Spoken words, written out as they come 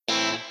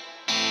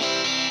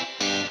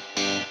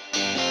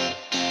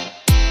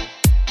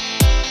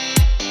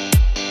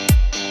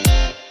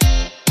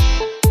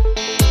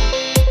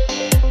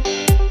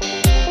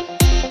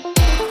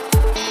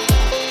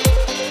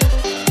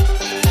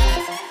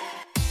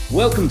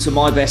Welcome to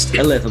My Best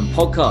 11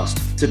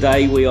 podcast.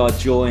 Today we are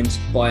joined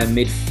by a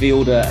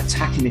midfielder,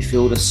 attacking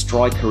midfielder,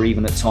 striker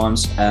even at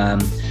times.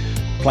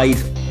 Played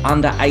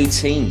under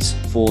 18s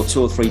for 2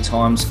 or 3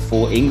 times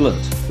for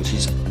England, which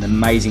is an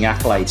amazing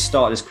accolade.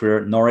 Started his career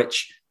at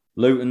Norwich,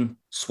 Luton,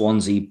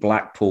 Swansea,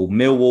 Blackpool,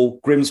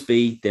 Millwall,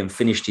 Grimsby, then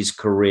finished his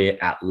career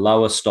at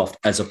Lowestoft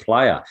as a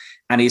player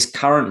and is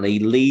currently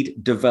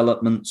lead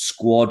development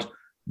squad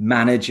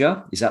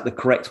manager. Is that the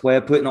correct way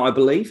of putting it, I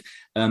believe?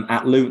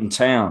 At Luton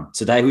Town.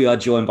 Today we are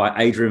joined by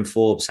Adrian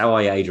Forbes. How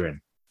are you,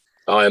 Adrian?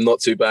 I am not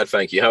too bad,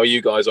 thank you. How are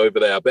you guys over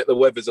there? I bet the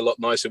weather's a lot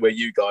nicer where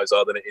you guys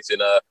are than it is in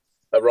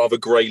a rather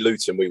grey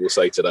Luton, we will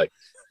say today.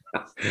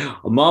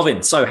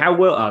 Marvin, so how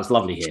well? Oh, it's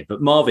lovely here.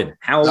 But Marvin,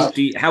 how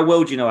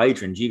well do you know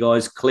Adrian? Do you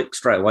guys click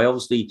straight away?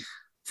 Obviously,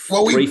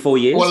 3-4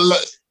 years. Well,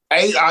 look,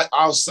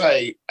 I'll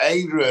say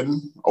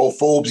Adrian, or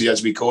Forbesy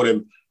as we call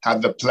him,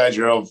 had the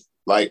pleasure of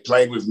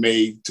playing with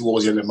me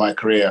towards the end of my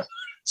career.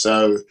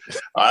 So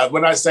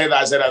when I say that,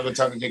 I say that with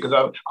tongue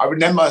because I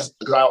remember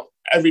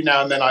every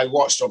now and then I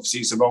watched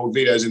obviously some old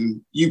videos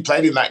and you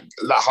played in that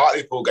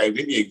Hartlepool game,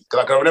 didn't you?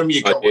 Because I remember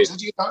you got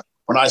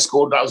when I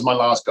scored, that was my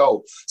last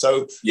goal.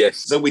 So yes,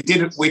 so we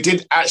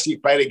did actually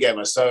play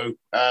together. So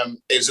it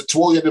was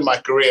towards the end of my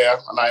career,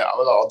 and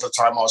a lot of the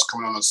time I was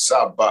coming on a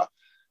sub. But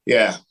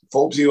yeah,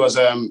 Forbesy was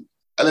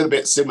a little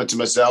bit similar to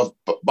myself,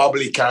 but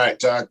bubbly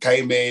character,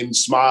 came in,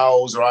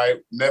 smiles, right?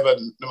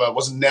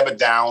 Wasn't never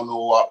down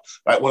or up,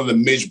 like one of the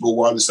miserable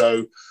ones.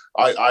 So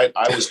I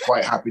was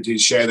quite happy to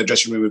share the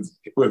dressing room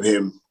with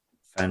him.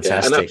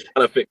 Fantastic. Yeah,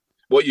 and I think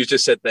what you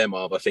just said there,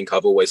 Marv, I think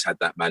I've always had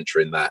that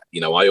mantra in that,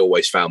 I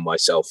always found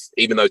myself,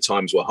 even though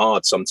times were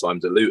hard,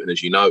 sometimes at Luton,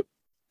 as you know,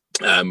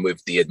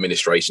 with the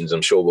administrations,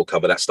 I'm sure we'll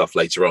cover that stuff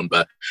later on.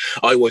 But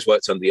I always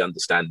worked under the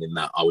understanding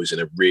that I was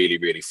in a really,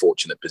 really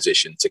fortunate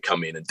position to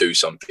come in and do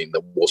something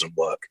that wasn't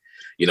work.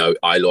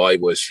 I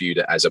was viewed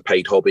as a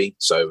paid hobby.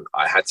 So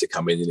I had to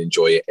come in and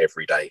enjoy it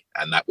every day.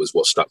 And that was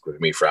what stuck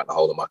with me throughout the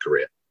whole of my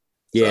career.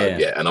 Yeah.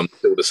 So, and I'm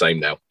still the same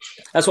now.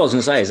 That's what I was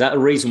going to say. Is that a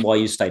reason why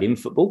you stayed in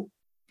football?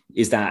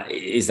 Is that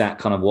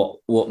kind of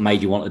what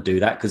made you want to do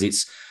that? Because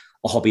it's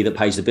a hobby that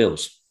pays the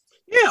bills.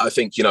 Yeah, I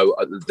think,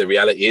 the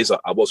reality is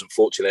I wasn't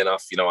fortunate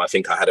enough. I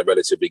think I had a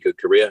relatively good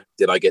career.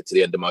 Did I get to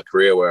the end of my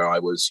career where I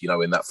was,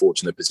 in that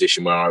fortunate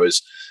position where I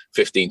was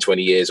 15,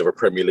 20 years of a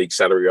Premier League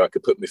salary where I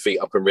could put my feet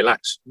up and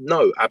relax?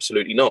 No,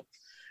 absolutely not.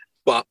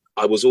 But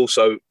I was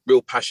also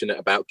real passionate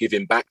about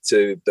giving back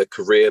to the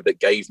career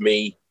that gave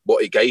me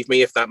what it gave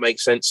me, if that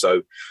makes sense.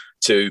 So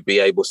to be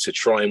able to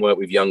try and work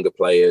with younger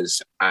players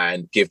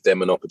and give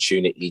them an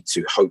opportunity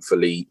to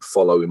hopefully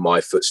follow in my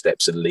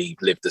footsteps and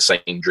live the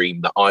same dream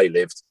that I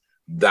lived,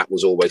 that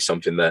was always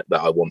something that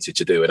I wanted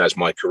to do. And as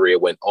my career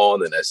went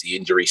on and as the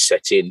injury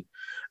set in,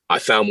 I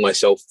found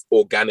myself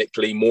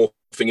organically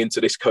morphing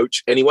into this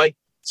coach anyway.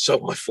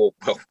 So I thought,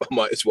 well, I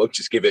might as well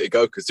just give it a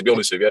go because, to be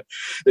honest with you,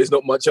 there's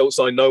not much else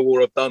I know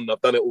or I've done.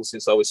 I've done it all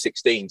since I was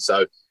 16.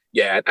 So,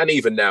 yeah, and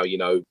even now,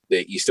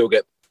 you still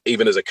get,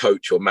 even as a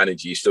coach or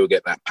manager, you still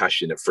get that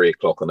passion at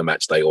 3:00 on a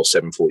match day or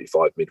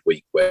 7:45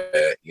 midweek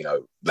where,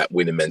 that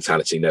winning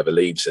mentality never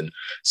leaves, and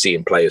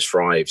seeing players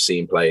thrive,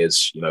 seeing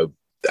players,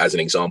 as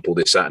an example,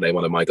 this Saturday,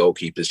 one of my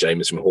goalkeepers,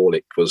 Jameson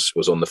Horlick,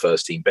 was on the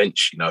first team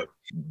bench.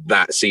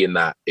 That's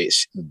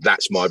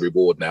my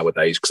reward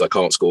nowadays because I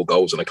can't score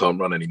goals and I can't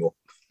run anymore.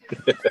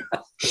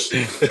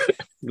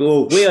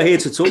 Well, we are here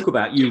to talk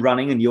about you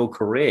running and your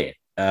career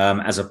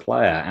as a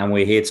player, and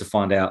we're here to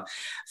find out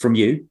from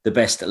you the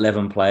best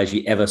 11 players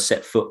you ever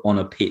set foot on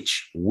a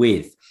pitch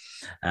with.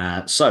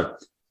 So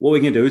what we're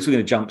going to do is we're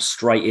going to jump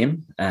straight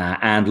in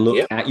and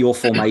look at your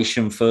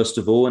formation first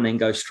of all, and then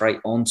go straight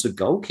on to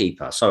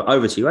goalkeeper. So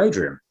over to you,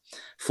 Adrian.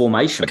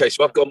 Formation. Okay,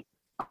 so I've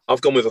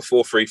gone with a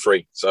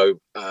 4-3-3. So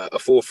a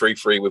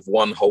 4-3-3 with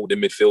one holding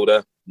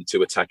midfielder and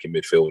 2 attacking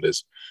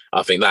midfielders.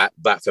 I think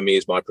that for me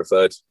is my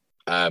preferred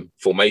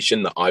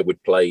formation that I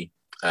would play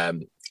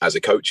as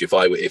a coach. If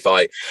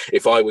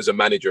I was a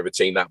manager of a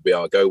team, that'd be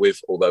what I'd go with.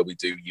 Although we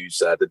do use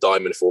the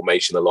diamond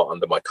formation a lot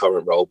under my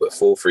current role, but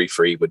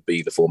 4-3-3 would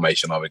be the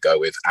formation I would go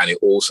with. And it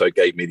also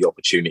gave me the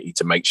opportunity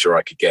to make sure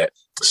I could get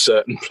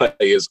certain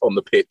players on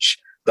the pitch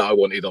that I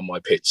wanted on my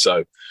pitch.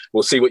 So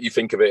we'll see what you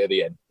think of it at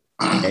the end.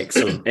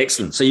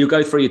 Excellent. So you'll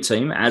go through your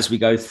team as we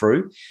go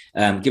through.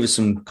 Give us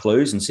some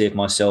clues and see if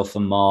myself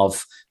and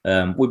Marv,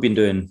 we've been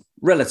doing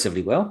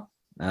relatively well.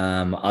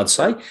 I'd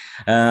say.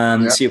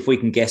 See if we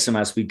can guess them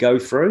as we go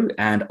through,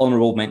 and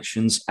honourable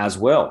mentions as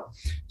well.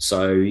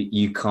 So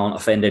you can't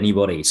offend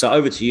anybody. So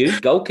over to you,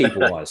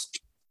 goalkeeper-wise.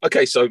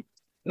 Okay, so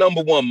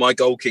number one, my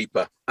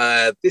goalkeeper.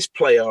 This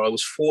player I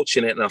was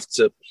fortunate enough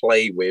to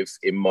play with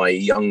in my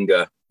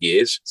younger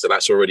years. So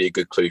that's already a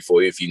good clue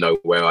for you if you know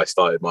where I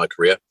started my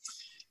career.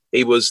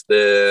 He was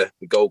the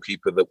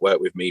goalkeeper that worked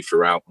with me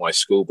throughout my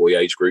schoolboy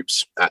age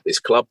groups at this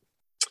club.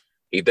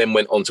 He then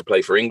went on to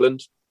play for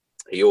England.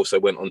 He also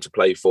went on to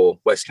play for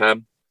West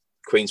Ham,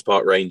 Queen's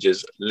Park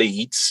Rangers,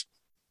 Leeds,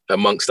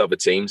 amongst other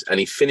teams. And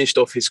he finished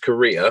off his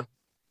career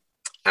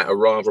at a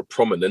rather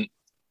prominent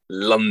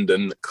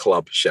London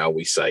club, shall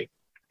we say.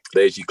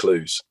 There's your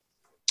clues.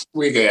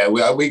 We got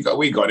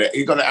it.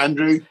 You got it,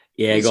 Andrew?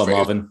 Yeah, you got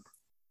Marvin.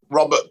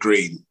 Robert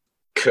Green.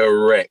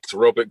 Correct,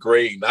 Robert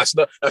Green. That's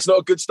not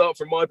a good start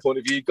from my point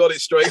of view. You got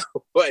it straight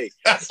away.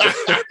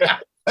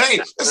 Hey,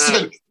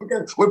 listen,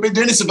 we've been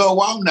doing this for a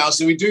while now,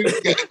 so we do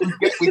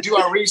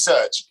our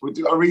research. We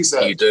do our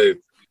research. You do.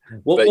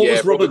 What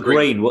was Robert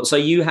Green? So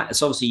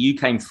obviously you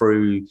came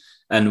through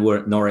and were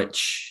at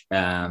Norwich.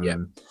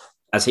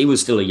 As he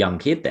was still a young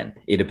kid then.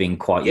 He'd have been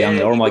quite young.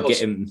 Or am I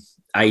getting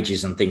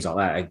ages and things like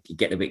that? I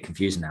get a bit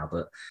confusing now,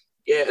 but.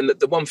 Yeah, and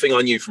the one thing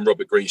I knew from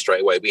Robert Green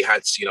straight away, we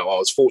had, I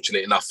was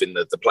fortunate enough in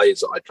the players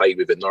that I played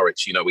with at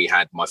Norwich. We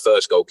had my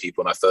first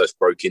goalkeeper when I first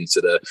broke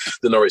into the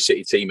Norwich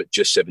City team at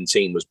just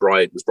 17 was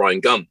Brian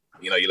Gunn.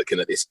 You're looking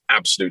at this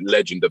absolute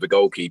legend of a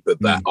goalkeeper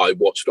that I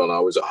watched when I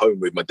was at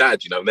home with my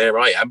dad. And there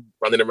I am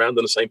running around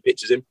on the same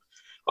pitch as him.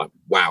 Like,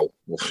 wow,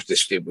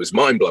 it was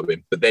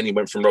mind-blowing. But then he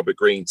went from Robert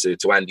Green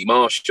to Andy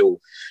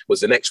Marshall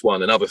was the next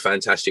one, another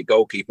fantastic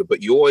goalkeeper.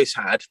 But you always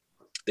had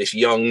this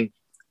young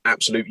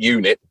absolute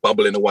unit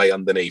bubbling away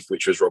underneath,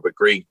 which was Robert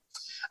Green.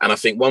 And I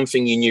think one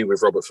thing you knew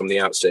with Robert from the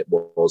outset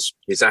was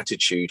his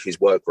attitude, his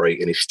work rate,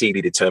 and his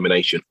steely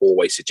determination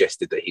always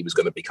suggested that he was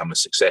going to become a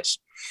success.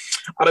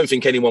 I don't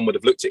think anyone would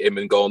have looked at him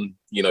and gone,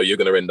 you're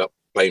going to end up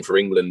playing for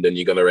England and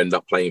you're going to end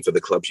up playing for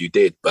the clubs you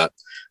did. But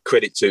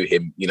credit to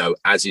him,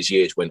 as his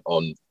years went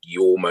on,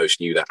 you almost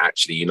knew that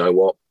actually, you know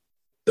what?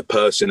 The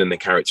person and the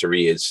character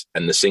he is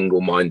and the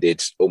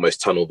single-minded,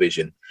 almost tunnel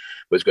vision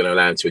was going to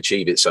allow him to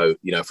achieve it. So,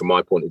 from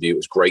my point of view, it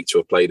was great to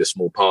have played a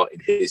small part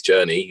in his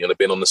journey and have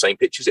been on the same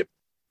pitch as him.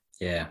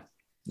 Yeah.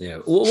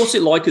 What's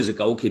it like as a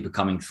goalkeeper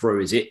coming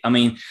through? Is it,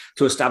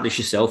 to establish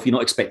yourself, you're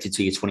not expected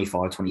till you're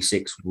 25,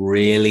 26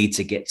 really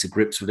to get to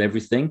grips with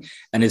everything.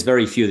 And there's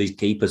very few of these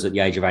keepers at the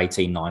age of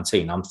 18,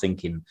 19. I'm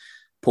thinking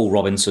Paul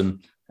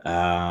Robinson,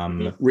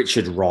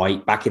 Richard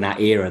Wright, back in that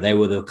era, they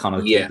were the kind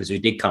of keepers who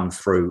did come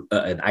through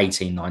at an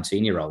 18,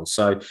 19-year-old.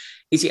 So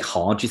is it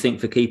hard, do you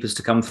think, for keepers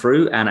to come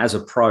through? And as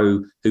a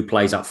pro who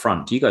plays up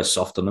front, do you go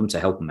soft on them to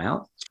help them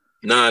out?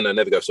 No,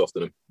 never go soft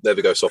on them.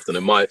 Never go soft on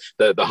them.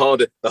 The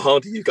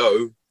harder you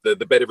go, the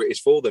better it is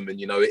for them. And,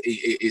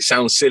 it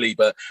sounds silly,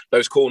 but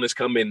those corners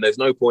come in. There's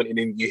no point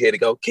in you here to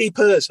go,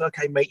 keepers,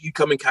 okay, mate, you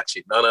come and catch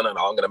it. No. I'm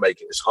going to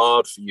make it as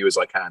hard for you as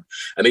I can.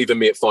 And even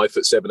me at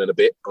 5'7" and a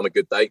bit on a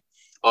good day,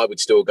 I would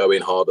still go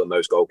in hard on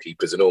those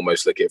goalkeepers and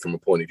almost look at it from a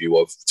point of view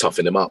of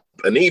toughing them up.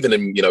 And even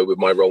in, with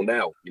my role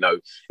now,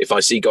 if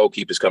I see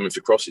goalkeepers coming for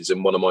crosses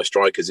and one of my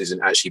strikers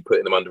isn't actually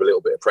putting them under a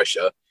little bit of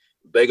pressure,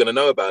 they're going to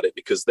know about it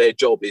because their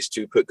job is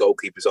to put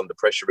goalkeepers under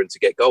pressure and to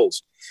get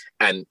goals.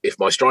 And if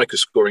my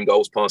striker's scoring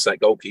goals past that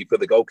goalkeeper,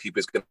 the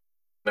goalkeeper's going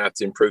to have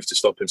to improve to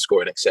stop him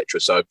scoring, etc.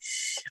 So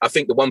I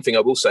think the one thing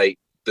I will say,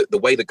 that the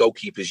way the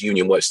goalkeepers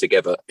union works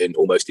together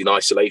almost in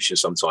isolation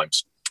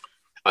sometimes,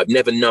 I've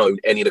never known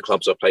any of the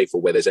clubs I've played for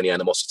where there's any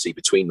animosity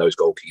between those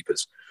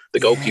goalkeepers.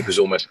 The goalkeepers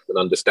almost have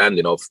an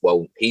understanding of,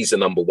 well, he's the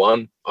number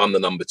one, I'm the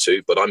number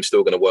two, but I'm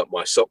still going to work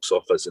my socks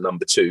off as the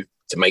number two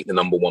to make the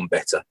number one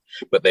better.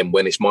 But then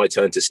when it's my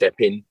turn to step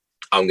in,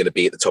 I'm going to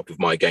be at the top of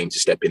my game to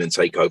step in and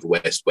take over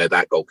where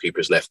that goalkeeper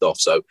has left off.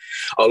 So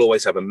I'll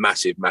always have a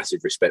massive,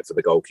 massive respect for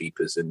the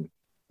goalkeepers. And,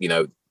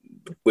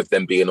 with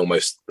them being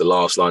almost the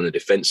last line of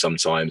defence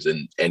sometimes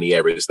and any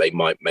errors they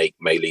might make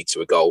may lead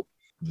to a goal.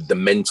 The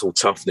mental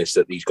toughness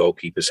that these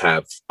goalkeepers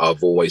have,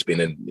 I've always been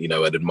an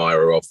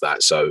admirer of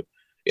that. So,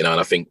 and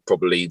I think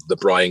probably the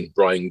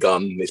Brian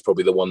Gunn is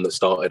probably the one that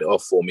started it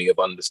off for me of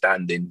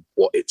understanding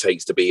what it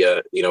takes to be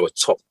a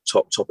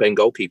top end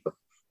goalkeeper.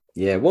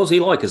 Yeah. What was he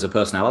like as a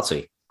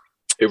personality?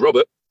 Who,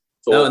 Robert?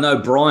 No,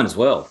 Brian as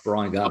well.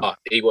 Brian Gunn.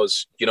 He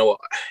was,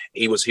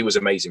 he was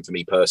amazing for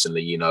me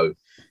personally.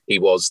 He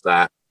was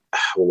that,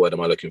 what word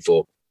am I looking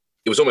for?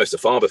 It was almost a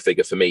father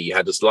figure for me. You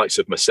had the likes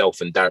of myself,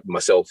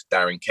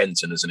 Darren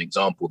Kenton, as an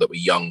example, that were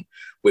young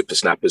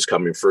whippersnappers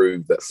coming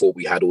through that thought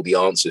we had all the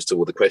answers to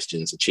all the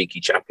questions, the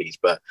cheeky chappies.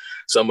 But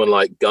someone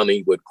like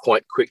Gunny would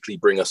quite quickly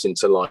bring us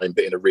into line,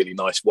 but in a really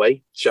nice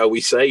way, shall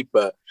we say.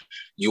 But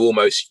you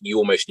almost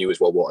knew as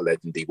well what a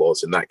legend he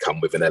was, and that come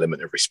with an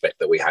element of respect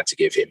that we had to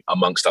give him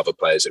amongst other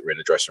players that were in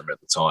the dressing room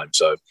at the time.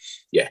 So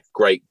yeah,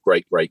 great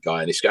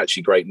guy. And it's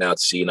actually great now to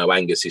see,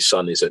 Angus, his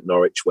son, is at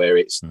Norwich, where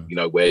it's,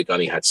 where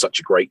Gunny had such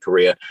a great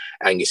career.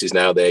 Angus is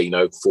now there,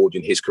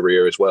 forging his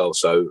career as well.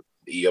 So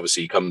he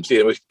obviously come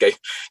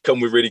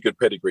with really good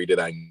pedigree, did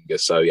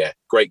Angus. So yeah,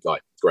 great guy.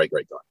 Great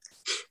guy.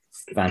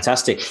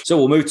 Fantastic. So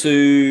we'll move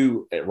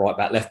to right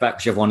back, left back,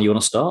 whichever one you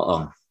want to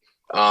start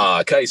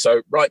on. Okay.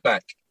 So right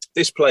back.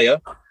 This player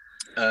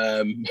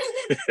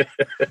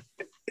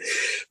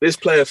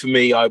for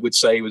me, I would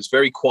say, was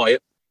very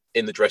quiet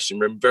in the dressing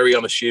room, very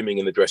unassuming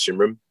in the dressing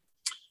room.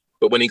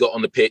 But when he got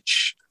on the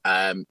pitch,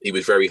 he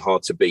was very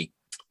hard to beat.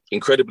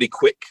 Incredibly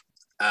quick,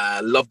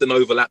 loved an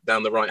overlap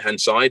down the right-hand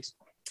side.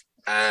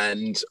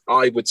 And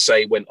I would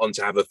say went on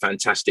to have a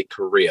fantastic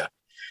career.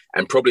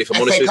 And probably, if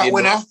I'm honest with you,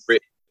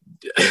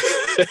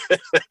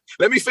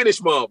 let me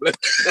finish, Marv.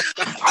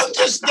 I'm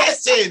just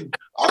guessing.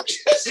 I'm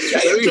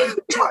just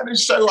trying to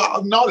show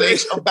our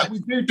knowledge of that. We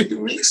do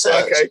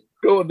research. Okay,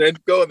 go on then.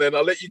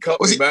 I'll let you cut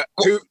me, Matt.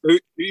 Who are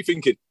you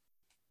thinking?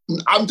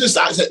 I'm just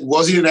asking,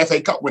 was he an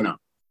FA Cup winner?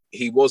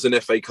 He was an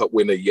FA Cup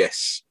winner,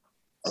 yes.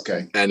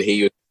 Okay. And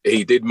he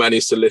did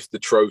manage to lift the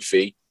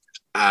trophy.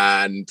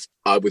 And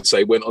I would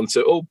say went on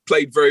to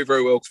played very,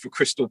 very well for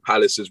Crystal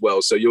Palace as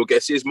well. So your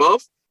guess is,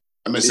 Marv?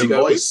 Emerson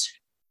Boyce.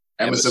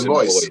 Emerson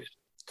Boyce.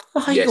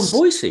 Oh, he's on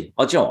Boise.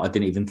 I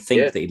didn't even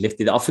think that he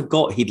lifted it. I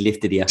forgot he'd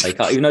lifted the FA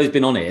Cup, even though he's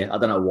been on here. I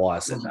don't know why I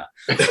said that.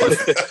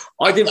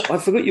 I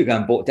forgot you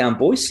were going down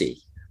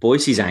Boise.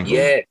 Boise's angle.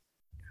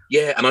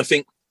 Yeah. And I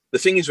think the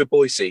thing is with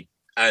Boise,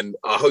 and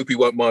I hope he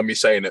won't mind me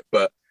saying it,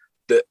 but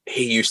that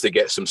he used to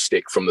get some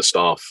stick from the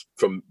staff,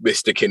 from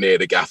Mr. Kinnear,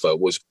 the gaffer,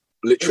 was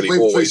literally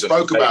always. We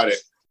spoke about it.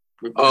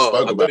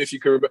 I don't know if you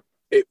can remember.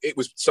 It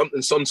was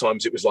something.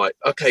 Sometimes it was like,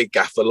 okay,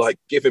 gaffer, like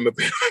give him a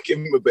bit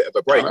of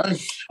a break.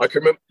 I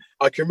can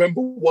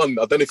remember one.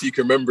 I don't know if you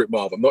can remember it,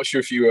 Marv. I'm not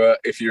sure if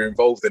you're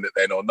involved in it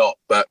then or not.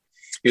 But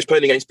he was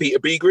playing against Peter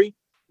Beagrie,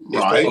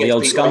 the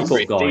old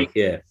Scunthorpe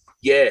guy.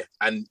 Yeah,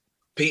 and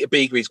Peter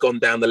Beagrie's gone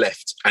down the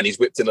left and he's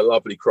whipped in a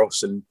lovely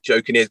cross, and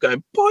Joe Kinnear's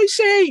going,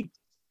 Boise,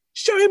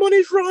 show him on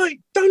his right.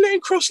 Don't let him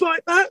cross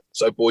like that.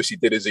 So Boise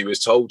did as he was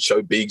told,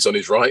 show Beegs on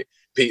his right.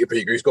 Peter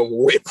Beagrie's gone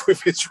whip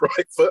with his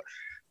right foot.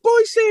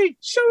 Boise,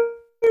 show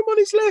him on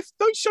his left.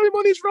 Don't show him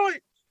on his right.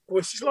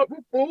 Boise's like,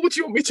 well, what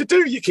do you want me to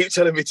do? You keep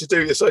telling me to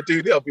do this. I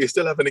do this, but you're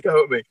still having a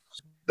go at me.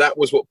 That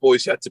was what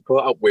Boise had to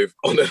put up with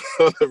on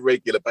a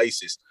regular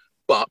basis.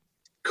 But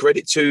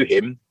credit to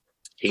him,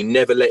 he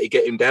never let it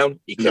get him down.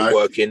 He kept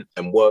working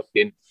and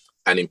working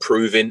and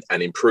improving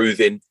and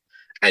improving.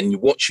 And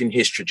watching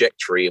his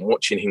trajectory and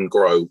watching him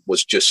grow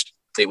was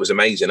it was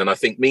amazing. And I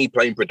think me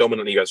playing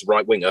predominantly as a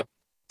right winger,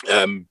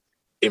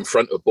 in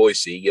front of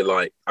Boise, you're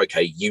like,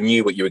 okay, you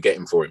knew what you were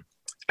getting for him.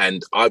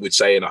 And I would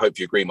say, and I hope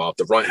you agree, Mark,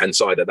 the right-hand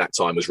side at that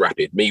time was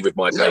rapid. Me with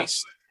my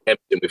pace,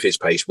 Empton with his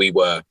pace, we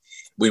were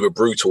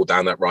brutal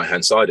down that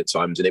right-hand side at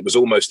times. And it was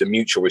almost a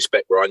mutual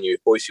respect where I knew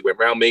if Boise went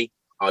round me,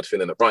 I'd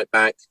fill in at right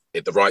back.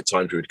 At the right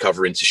times, we would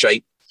cover into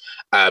shape.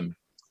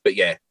 But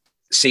yeah,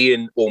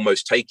 seeing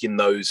almost taking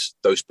those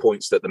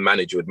points that the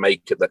manager would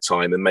make at that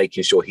time and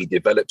making sure he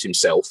developed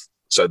himself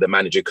so the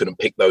manager couldn't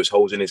pick those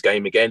holes in his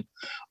game again,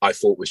 I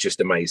thought was just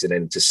amazing.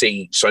 And to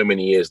see so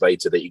many years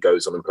later that he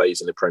goes on and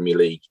plays in the Premier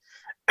League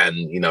and,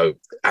 you know,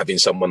 having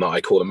someone that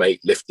I call a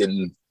mate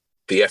lifting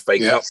the FA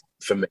Cup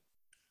for me,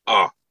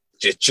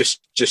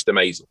 just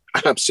amazing.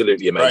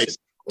 Absolutely amazing.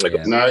 Right.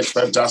 Yeah. No, it's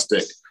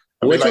fantastic.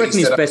 What do you reckon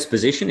his best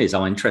position is?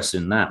 I'm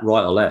interested in that.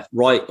 Right or left?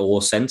 Right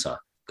or centre?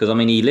 Because, I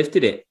mean, he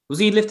lifted it. Was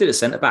he lifted at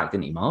centre-back,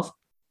 didn't he, Marv?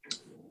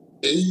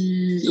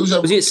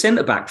 Was he at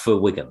centre-back for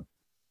Wigan?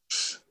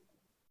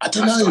 I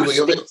don't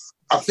know.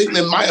 I think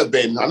there might have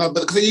been. I know,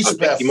 but because they used to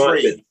play a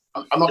free.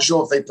 I'm not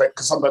sure if they played,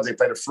 because sometimes they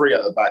played a free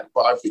at the back,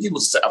 but I think he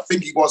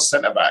was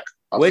centre-back.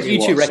 Where do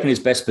you two reckon his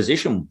best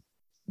position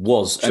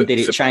was, and did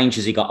it change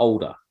as he got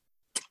older?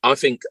 I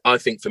think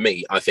for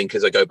me, as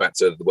I go back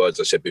to the words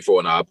I said before,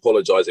 and I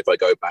apologise if I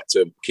go back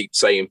to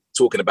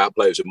talking about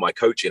players with my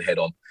coaching head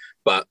on,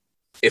 but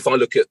if I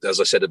look at,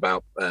 as I said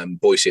about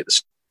Boise at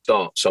the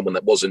start, someone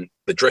that wasn't,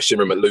 the dressing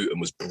room at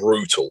Luton was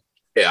brutal.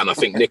 Yeah, and I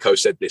think Nico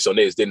said this on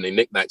his, didn't he?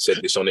 Nick Nack said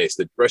this on his.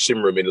 The dressing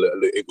room in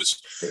Luton, it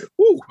was,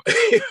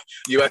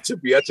 you had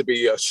to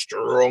be a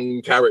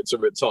strong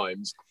character at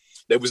times.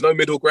 There was no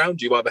middle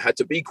ground. You either had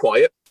to be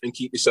quiet and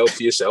keep yourself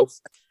to yourself,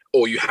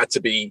 or you had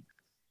to be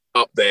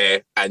up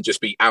there and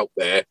just be out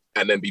there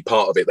and then be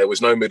part of it. There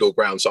was no middle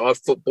ground. So I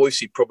thought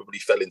Boise probably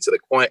fell into the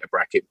quieter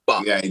bracket,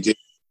 but yeah, he did.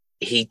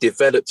 He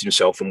developed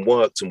himself and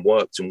worked and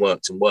worked and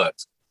worked and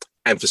worked.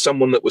 And for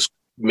someone that was,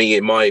 me,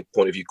 in my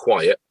point of view,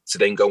 quiet, to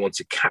then go on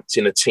to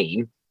captain a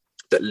team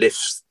that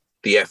lifts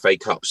the FA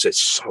Cup says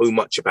so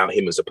much about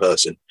him as a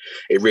person.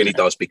 It really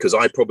does, because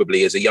I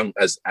probably, as a young,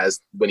 as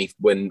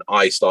when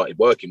I started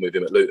working with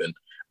him at Luton,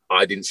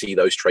 I didn't see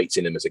those traits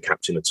in him as a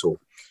captain at all.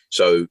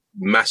 So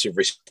massive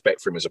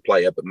respect for him as a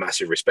player, but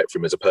massive respect for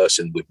him as a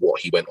person with what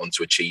he went on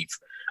to achieve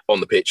on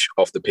the pitch,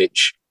 off the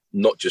pitch,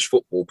 not just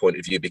football point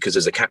of view, because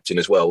as a captain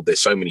as well, there's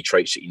so many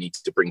traits that you need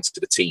to bring to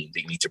the team,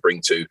 that you need to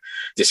bring to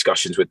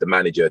discussions with the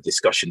manager,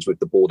 discussions with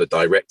the board of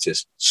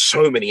directors,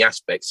 so many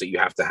aspects that you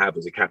have to have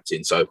as a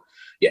captain. So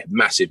yeah,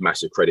 massive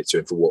credit to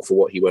him for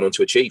what he went on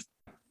to achieve.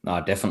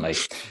 No, definitely.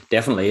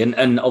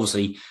 And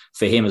obviously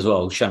for him as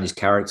well, shown his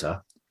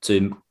character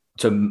to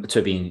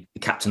being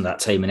captain of that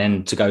team, and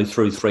then to go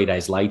through 3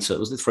 days later, it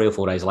was 3 or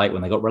 4 days late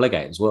when they got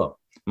relegated as well.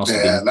 Must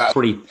have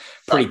been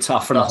pretty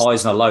tough from the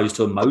highs and the lows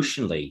to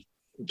emotionally.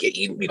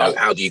 You know,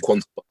 how do you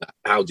quantify that?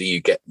 How do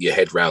you get your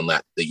head around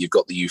that you've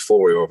got the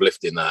euphoria of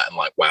lifting that and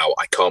like, wow,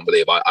 I can't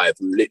believe I have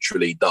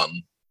literally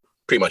done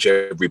pretty much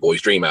every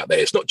boy's dream out there.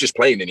 It's not just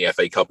playing in the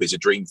FA Cup is a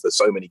dream for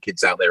so many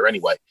kids out there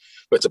anyway,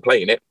 but to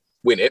play in it,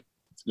 win it,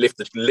 lift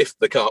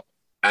the cup,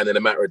 and in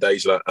a matter of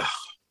days,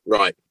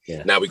 like,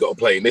 now we've got to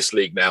play in this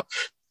league now.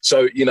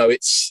 So, you know,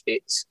 it's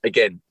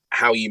again,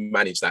 how you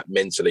manage that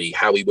mentally,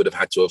 how he would have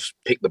had to have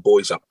picked the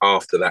boys up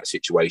after that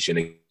situation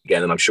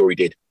again, and I'm sure he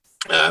did.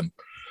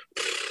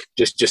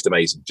 Just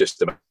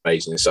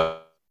amazing. So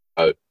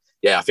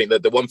yeah, I think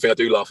that the one thing I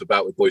do laugh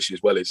about with Boise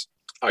as well is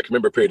I can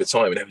remember a period of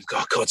time, and everyone's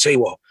God, I tell you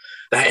what,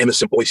 that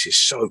Emerson Boyce is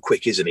so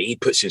quick, isn't he? He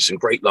puts in some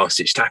great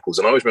last-ditch tackles.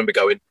 And I always remember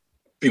going,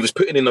 he was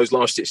putting in those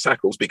last-ditch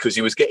tackles because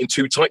he was getting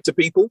too tight to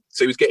people.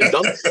 So he was getting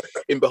done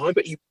in behind,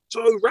 but he was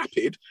so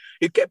rapid,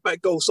 he'd get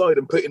back goal side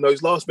and put in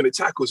those last-minute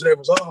tackles. And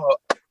everyone's,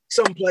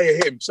 some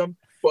player him,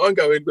 But I'm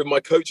going with my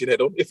coaching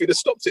head on. If he'd have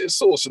stopped it at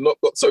source and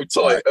not got so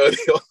tight early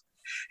on,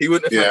 he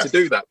wouldn't have had to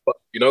do that. But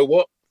you know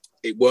what?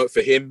 It worked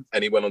for him,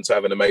 and he went on to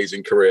have an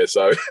amazing career.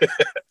 So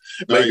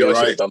maybe I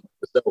should have done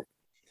that myself.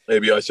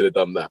 Maybe I should have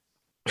done that.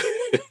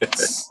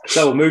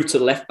 So we'll move to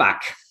the left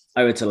back,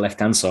 over to the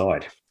left-hand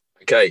side.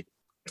 Okay,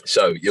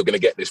 so you're going to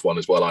get this one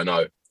as well, I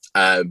know.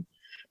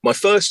 My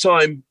first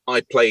time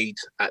I played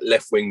at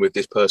left wing with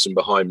this person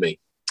behind me,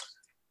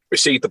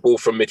 received the ball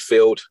from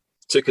midfield,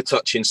 took a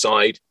touch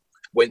inside,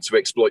 went to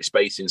exploit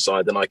space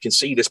inside, and I can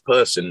see this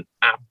person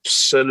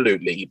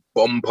absolutely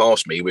bomb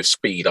past me with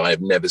speed I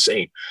have never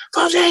seen.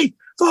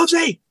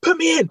 Fobbsy, put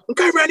me in. I'm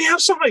going around the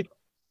outside.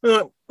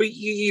 But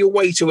you're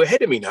way too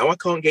ahead of me now. I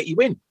can't get you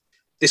in.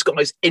 This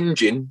guy's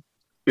engine,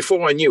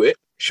 before I knew it,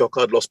 shock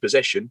I'd lost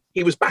possession,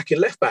 he was back in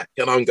left back.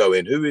 And I'm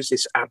going, who is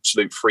this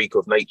absolute freak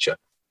of nature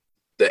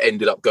that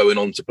ended up going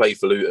on to play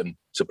for Luton,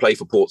 to play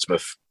for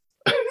Portsmouth?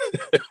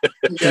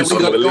 Can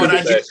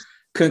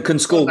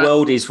score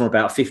worldies from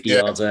about 50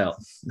 yards out.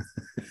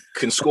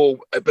 Can score.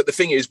 But the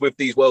thing is with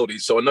these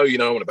worldies, so I know you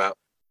know what about,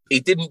 he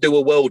didn't do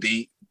a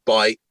worldie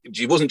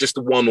it wasn't just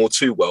the one or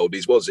two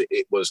worldies, was it?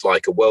 It was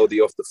like a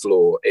worldie off the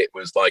floor. It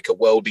was like a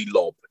worldie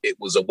lob. It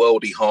was a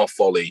worldie half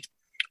volley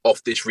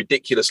off this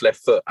ridiculous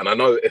left foot. And I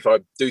know if I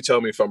do, tell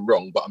me if I'm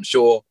wrong, but I'm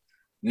sure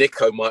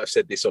Nico might have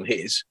said this on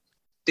his.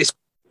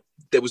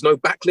 There was no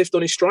backlift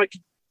on his strike.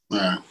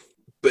 No.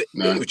 But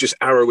it was just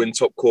arrow in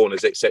top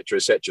corners, etc.,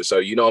 etc. So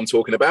you know what I'm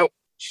talking about?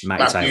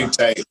 Matty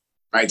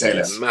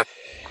Taylor.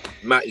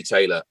 Matty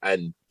Taylor.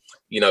 And,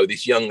 you know,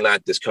 this young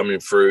lad that's coming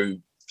through,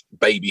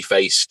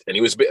 baby-faced, and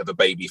he was a bit of a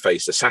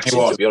baby-faced assassin,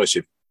 to be honest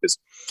with you, because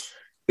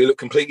he looked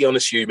completely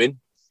unassuming.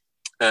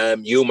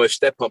 You almost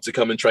step up to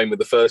come and train with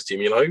the first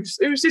team. You know,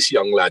 who's this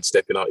young lad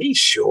stepping up?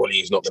 He's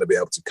not going to be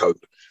able to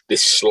cope,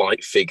 this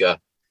slight figure.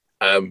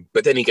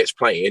 But then he gets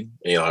playing,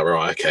 and you're like,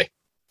 right,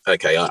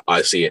 okay,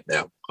 I see it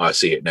now.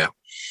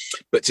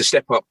 But to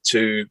step up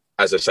to,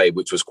 as I say,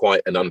 which was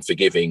quite an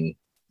unforgiving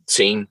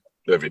team,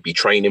 whether it be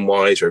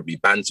training-wise, whether it be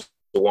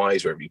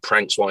banter-wise, whether it be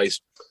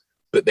pranks-wise,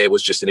 but there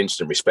was just an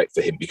instant respect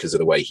for him because of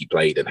the way he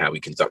played and how he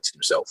conducted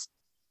himself.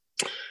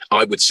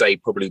 I would say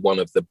probably one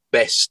of the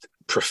best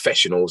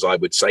professionals, I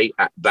would say,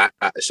 at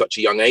such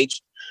a young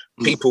age.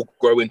 People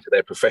grow into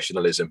their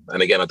professionalism.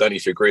 And again, I don't know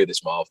if you agree with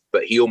this, Marv,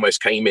 but he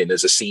almost came in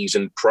as a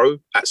seasoned pro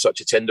at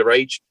such a tender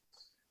age.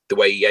 The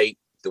way he ate,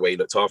 the way he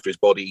looked after his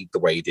body, the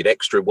way he did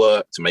extra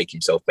work to make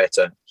himself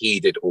better. He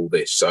did all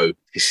this. So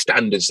his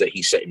standards that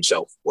he set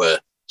himself were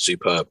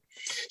superb.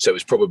 So it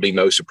was probably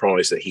no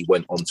surprise that he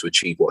went on to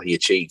achieve what he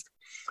achieved.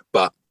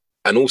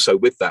 And also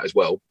with that as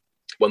well,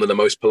 one of the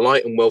most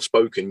polite and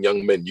well-spoken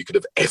young men you could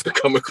have ever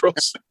come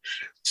across.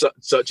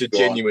 Such a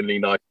genuinely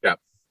nice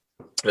chap.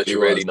 Such a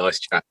really nice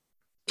chap.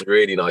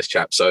 Really nice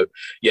chap. So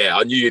yeah,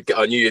 I knew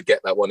you'd get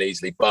that one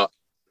easily. But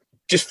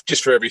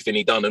just for everything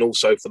he done, and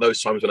also for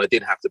those times when I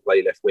did have to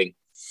play left wing,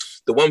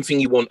 the one thing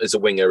you want as a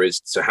winger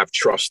is to have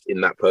trust in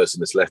that person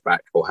that's left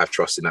back, or have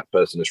trust in that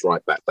person that's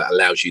right back, that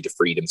allows you the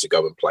freedom to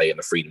go and play and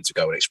the freedom to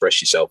go and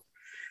express yourself.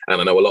 And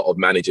I know a lot of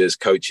managers,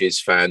 coaches,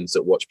 fans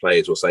that watch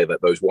players will say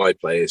that those wide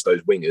players,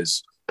 those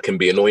wingers, can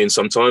be annoying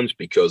sometimes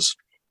because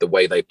the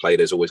way they play,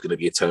 there's always going to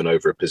be a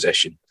turnover of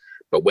possession.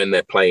 But when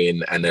they're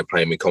playing and they're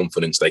playing with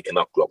confidence, they can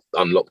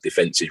unlock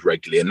defenses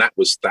regularly. And that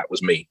was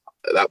me.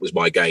 That was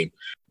my game.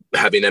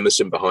 Having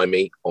Emerson behind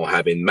me or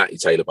having Matty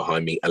Taylor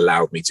behind me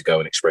allowed me to go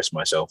and express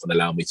myself and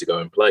allowed me to go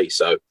and play.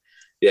 So,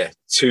 yeah,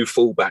 two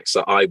fullbacks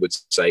that I would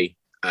say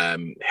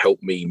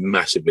helped me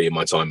massively in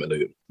my time at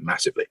Luton.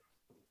 Massively.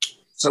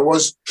 So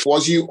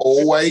was you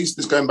always,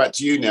 just going back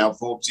to you now,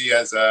 Forbesy,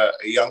 as a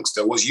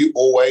youngster, was you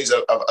always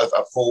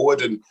a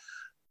forward? And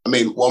I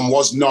mean,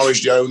 was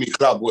Norwich the only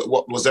club?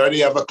 Was there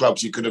any other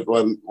clubs you could have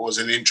was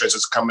an interest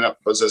as coming up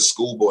as a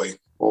schoolboy?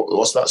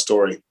 What's that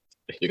story?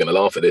 You're going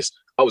to laugh at this.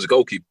 I was a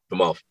goalkeeper,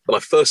 Marv. When I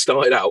first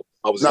started out,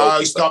 I was a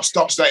goalkeeper. No,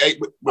 stop. Hey,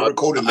 we're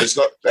recording this.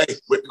 Hey,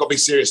 we've got to be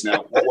serious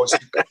now. What was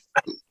it?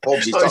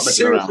 Forbesy, stop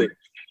messing around.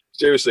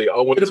 Seriously, I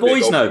wanted to be a goalkeeper.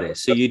 Do the boys know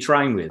this? Who you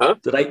train with? Huh?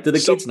 Do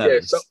the kids know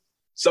this?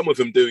 Some of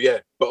them do, yeah.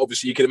 But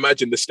obviously, you can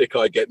imagine the stick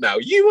I get now.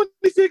 You're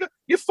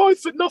 5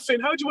 foot nothing.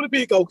 How do you want to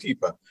be a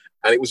goalkeeper?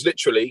 And it was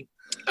literally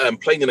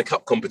playing in a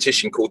cup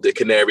competition called the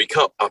Canary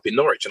Cup up in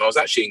Norwich. And I was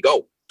actually in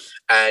goal.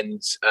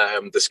 And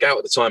the scout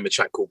at the time, a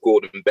chap called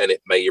Gordon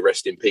Bennett, may you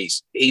rest in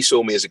peace, he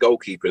saw me as a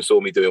goalkeeper and saw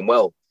me doing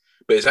well.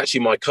 But it's actually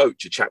my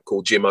coach, a chap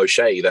called Jim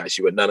O'Shea, that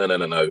actually went,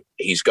 no.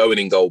 He's going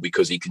in goal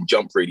because he can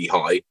jump really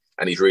high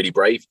and he's really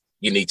brave.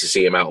 You need to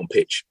see him out on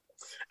pitch.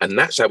 And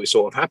that's how it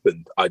sort of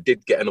happened. I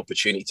did get an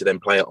opportunity to then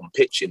play out on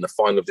pitch in the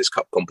final of this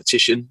cup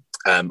competition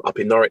up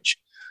in Norwich.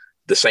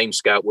 The same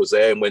scout was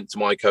there and went to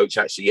my coach,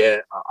 actually,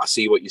 I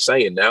see what you're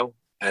saying now.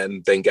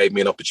 And then gave me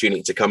an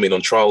opportunity to come in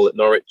on trial at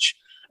Norwich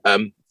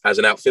as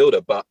an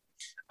outfielder. But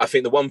I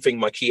think the one thing,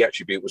 my key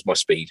attribute was my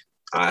speed.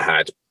 I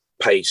had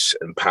pace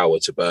and power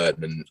to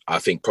burn. And I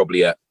think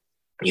probably at,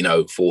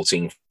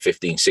 14,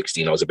 15,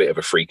 16, I was a bit of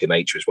a freak of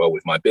nature as well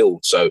with my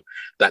build. So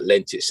that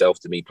lent itself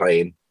to me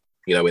playing,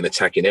 in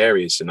attacking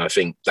areas. And I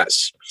think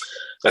that's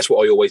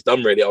what I always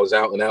done, really. I was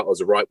out and out. I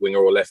was a right winger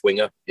or left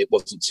winger. It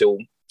wasn't till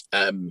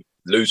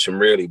Luton,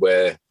 really,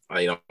 where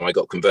I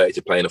got converted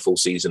to playing a full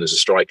season as a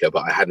striker,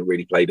 but I hadn't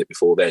really played it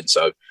before then.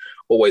 So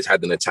always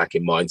had an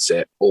attacking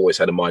mindset, always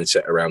had a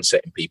mindset around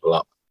setting people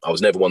up. I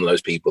was never one of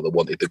those people that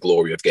wanted the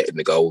glory of getting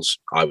the goals.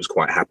 I was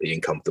quite happy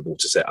and comfortable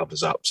to set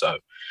others up. So,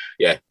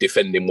 yeah,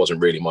 defending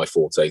wasn't really my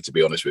forte, to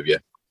be honest with you.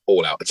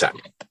 All out attack.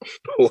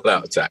 All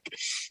out attack.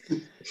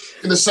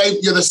 You're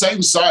the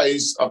same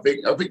size. I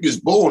think you was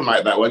born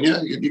like that one,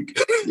 yeah?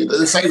 You're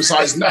the same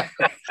size now.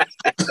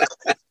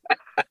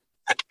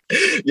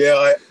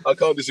 Yeah, I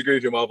can't disagree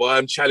with you, Marv. I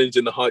am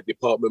challenging the height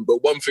department,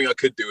 but one thing I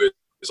could do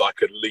is I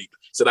could leap.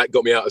 So that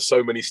got me out of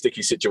so many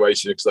sticky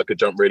situations because I could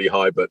jump really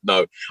high. But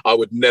no, I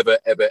would never,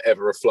 ever,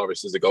 ever have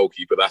flourished as a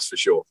goalkeeper. That's for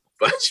sure.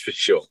 That's for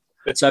sure.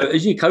 So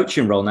as your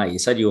coaching role now, you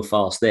said you were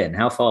fast then.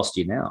 How fast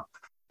are you now?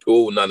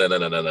 Oh,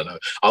 no.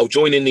 I'll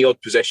join in the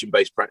odd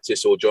possession-based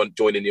practice or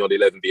join in the odd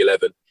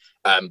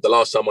 11v11. The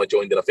last time I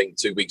joined in, I think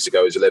 2 weeks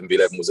ago, was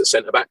 11v11 was at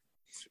centre-back.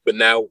 But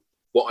now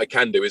what I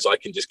can do is I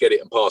can just get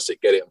it and pass it.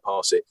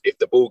 If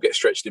the ball gets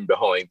stretched in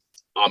behind,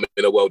 I'm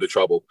in a world of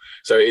trouble.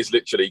 So it is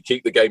literally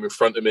keep the game in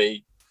front of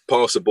me,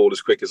 pass the ball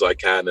as quick as I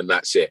can, and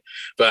that's it.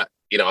 But,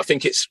 I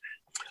think it's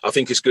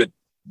good.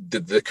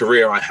 The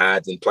career I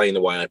had and playing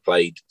the way I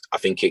played, I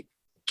think it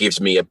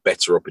gives me a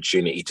better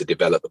opportunity to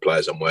develop the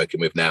players I'm working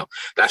with now.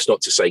 That's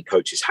not to say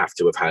coaches have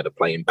to have had a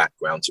playing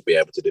background to be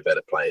able to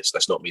develop players.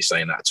 That's not me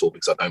saying that at all,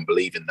 because I don't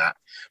believe in that.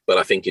 But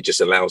I think it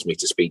just allows me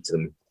to speak to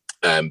them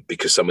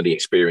because some of the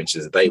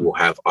experiences that they will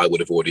have, I would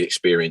have already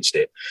experienced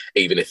it,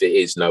 even if it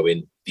is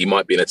knowing you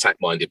might be an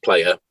attack-minded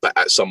player, but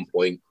at some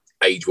point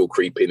age will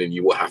creep in and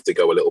you will have to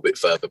go a little bit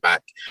further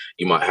back.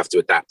 You might have to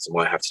adapt, you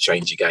might have to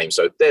change your game.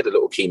 So they're the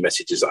little key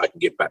messages that I can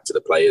give back to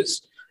the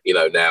players,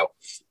 now,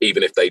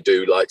 even if they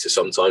do like to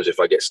sometimes, if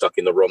I get stuck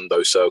in the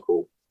rondo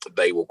circle,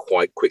 they will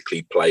quite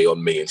quickly play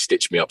on me and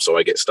stitch me up so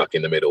I get stuck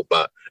in the middle.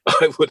 But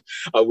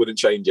I wouldn't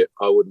change it.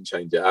 I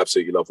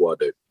absolutely love what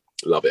I do.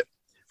 Love it.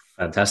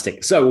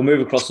 Fantastic. So we'll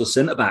move across to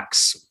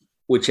centre-backs,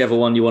 whichever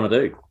one you want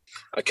to do.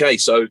 Okay,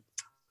 so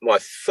my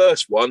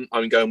first one,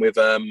 I'm going with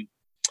a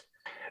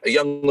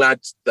young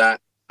lad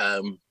that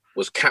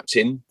was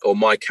captain, or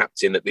my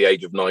captain, at the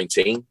age of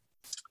 19,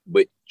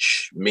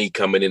 which me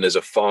coming in as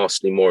a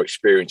vastly more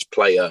experienced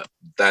player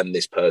than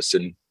this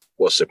person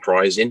was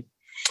surprising.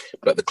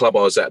 But the club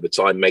I was at the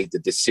time made the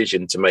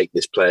decision to make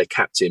this player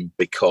captain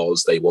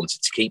because they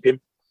wanted to keep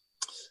him,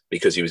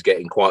 because he was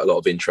getting quite a lot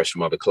of interest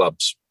from other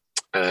clubs.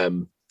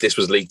 This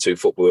was League Two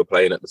football we were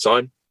playing at the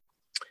time.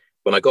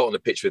 When I got on the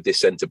pitch with this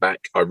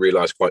centre-back, I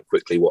realised quite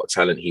quickly what a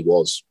talent he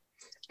was.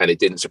 And it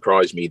didn't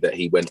surprise me that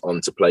he went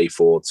on to play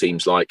for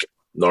teams like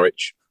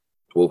Norwich,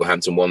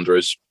 Wolverhampton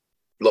Wanderers,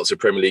 lots of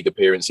Premier League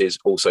appearances,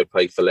 also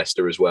played for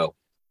Leicester as well.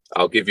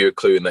 I'll give you a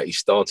clue in that he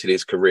started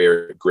his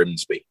career at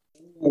Grimsby.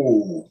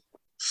 Ooh.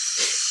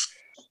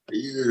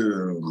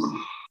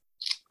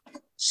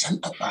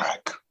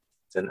 Centre-back,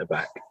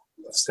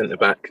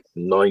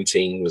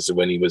 19 was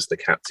when he was the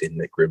captain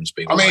at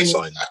Grimsby.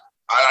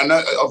 I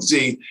know,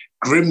 obviously,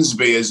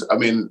 Grimsby is,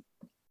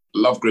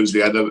 love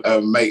Grimsby. I had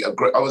a mate, I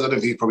don't know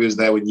if he probably was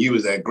there when you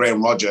was there.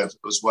 Graham Roger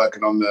was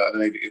working on I don't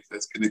know if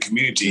it's in the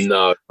community.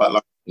 No,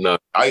 but no.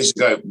 I used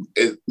to go.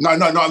 No.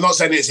 I'm not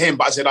saying it's him,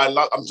 but I said I'm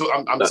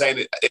no.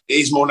 saying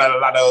he's more than a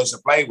lad I used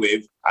to play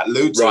with at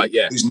Luton. Right,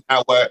 yeah. Who's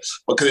now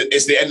because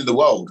it's the end of the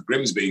world,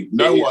 Grimsby.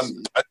 No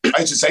one. I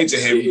used to say to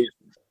him,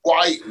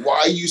 why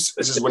are you?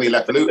 This is when he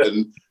left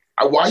Luton.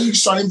 Why are you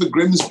signing for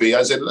Grimsby?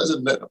 I said,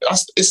 listen,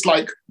 it's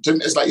like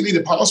you need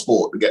a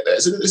passport to get there.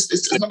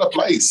 It's not a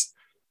place.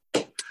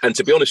 And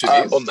to be honest with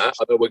you, on that,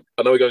 I know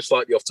we're going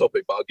slightly off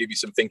topic, but I'll give you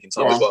some thinking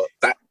time as well.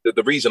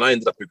 The reason I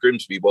ended up at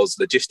Grimsby was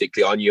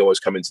logistically, I knew I was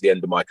coming to the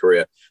end of my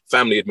career.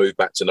 Family had moved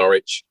back to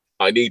Norwich.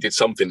 I needed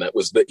something that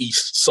was the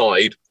east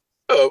side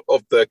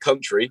of the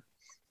country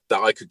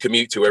that I could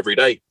commute to every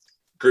day.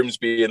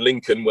 Grimsby and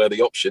Lincoln were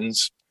the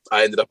options.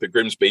 I ended up at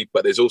Grimsby,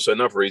 but there's also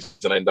another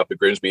reason I ended up at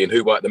Grimsby, and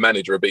who might the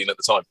manager have been at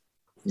the time?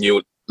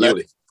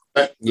 Newley.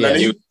 Mike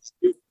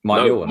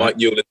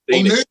Newley.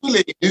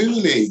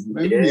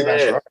 Newley,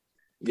 that's right.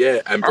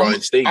 Yeah, and Brian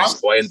Steens.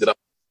 So I ended up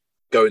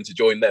going to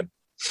join them.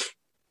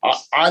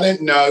 I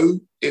don't know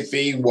if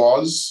he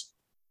was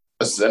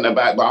a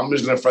centre-back, but I'm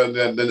just going to throw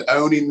the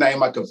only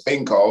name I could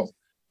think of,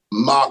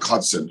 Mark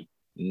Hudson.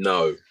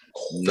 No.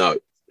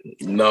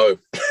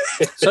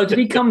 So did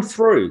he come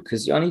through?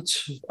 Because only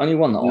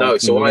one that I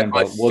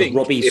remember was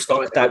Robbie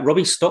Stockdale.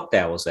 Robbie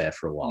Stockdale was there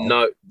for a while.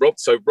 No,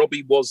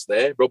 Robbie was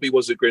there. Robbie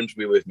was at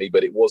Grimsby with me,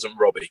 but it wasn't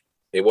Robbie.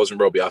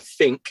 I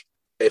think,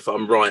 if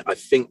I'm right,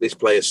 this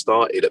player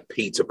started at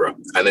Peterborough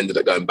and ended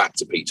up going back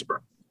to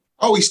Peterborough.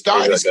 Oh, he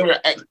started his career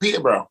at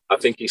Peterborough. I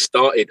think he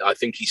started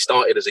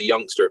as a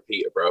youngster at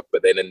Peterborough,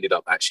 but then ended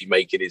up actually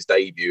making his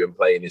debut and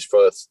playing his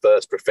first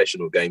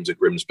professional games at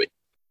Grimsby.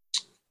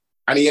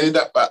 And he ended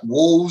up at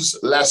Wolves,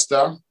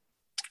 Leicester.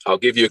 I'll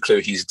give you a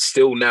clue. He's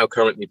still now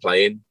currently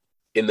playing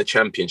in the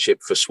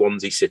Championship for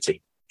Swansea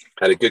City.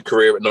 Had a good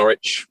career at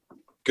Norwich,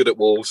 good at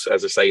Wolves,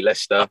 as I say,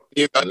 Leicester.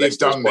 You've done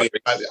me.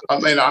 I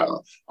mean,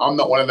 I'm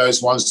not one of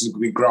those ones to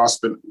be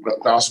grasping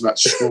at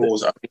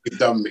straws. I think you've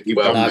done me.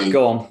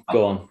 Go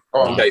on.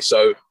 Okay,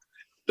 so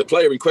the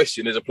player in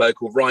question is a player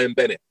called Ryan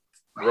Bennett.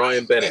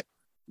 Ryan Bennett.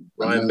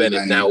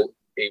 Now,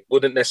 it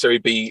wouldn't necessarily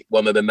be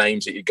one of the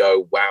names that you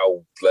go,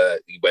 wow,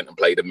 he went and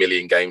played 1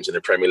 million games in the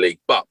Premier League.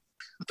 But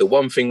the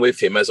one thing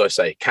with him, as I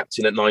say,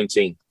 captain at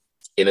 19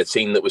 in a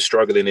team that was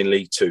struggling in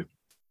League Two.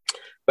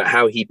 But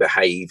how he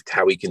behaved,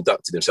 how he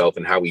conducted himself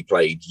and how he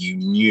played, you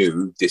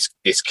knew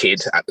this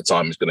kid at the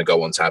time was going to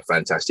go on to have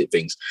fantastic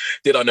things.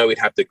 Did I know he'd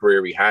have the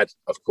career he had?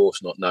 Of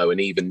course not, no. And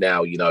even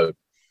now, you know,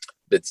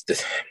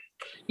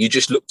 you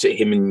just looked at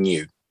him and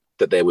knew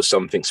that there was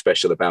something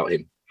special about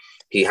him.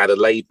 He had a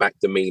laid-back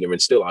demeanour,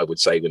 and still, I would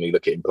say, when you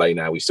look at him play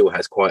now, he still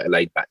has quite a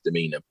laid-back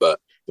demeanour, but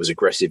was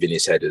aggressive in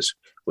his headers,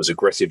 was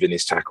aggressive in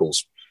his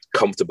tackles,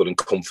 comfortable and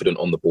confident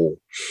on the ball,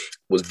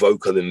 was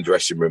vocal in the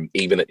dressing room,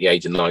 even at the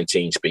age of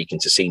 19, speaking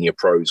to senior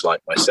pros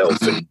like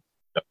myself and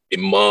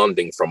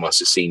demanding from us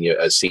as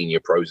senior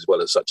pros as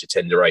well at such a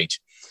tender age.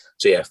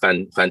 So yeah,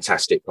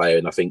 fantastic player.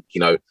 And I think,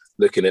 you know,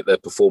 looking at the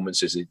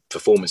performances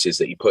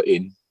that he put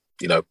in,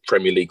 you know,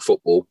 Premier League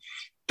football,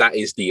 that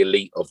is the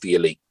elite of the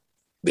elite.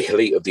 The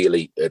elite of the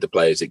elite are the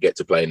players that get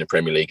to play in the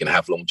Premier League and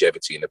have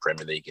longevity in the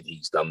Premier League, and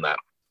he's done that.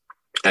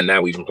 And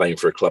now even playing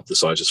for a club the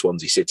size of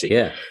Swansea City,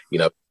 you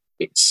know,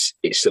 it's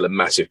still a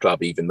massive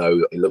club, even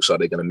though it looks like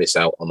they're going to miss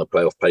out on the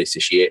playoff place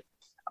this year.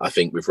 I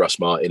think with Russ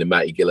Martin and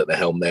Matty Gill at the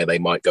helm there, they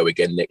might go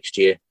again next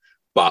year.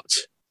 But,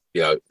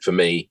 you know, for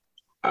me,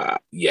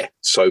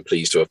 so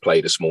pleased to have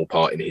played a small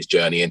part in his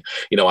journey. And,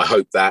 you know, I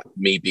hope that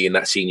me being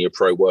that senior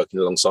pro working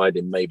alongside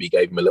him maybe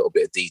gave him a little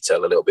bit of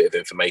detail, a little bit of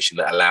information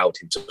that allowed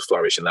him to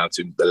flourish and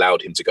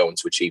allowed him to go on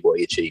to achieve what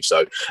he achieved.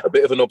 So a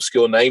bit of an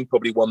obscure name,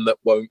 probably one that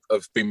won't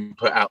have been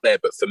put out there.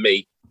 But for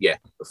me, a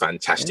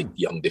fantastic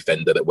young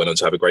defender that went on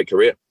to have a great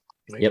career.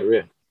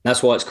 Career.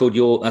 That's why it's called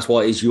that's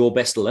why it is your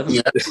best 11.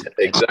 Yeah,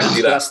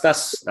 exactly.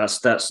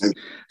 That's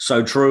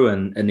so true.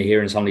 And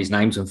hearing some of these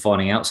names and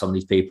finding out some of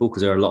these people,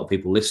 because there are a lot of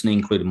people listening,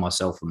 including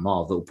myself and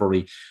Marv, that will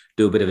probably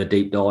do a bit of a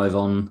deep dive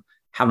on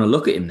having a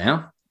look at him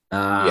now.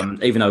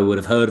 Even though we would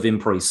have heard of him,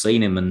 probably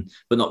seen him,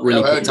 but not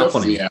really picked up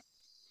on him. Yeah.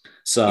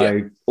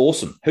 So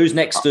awesome. Who's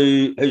next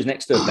to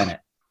Bennett?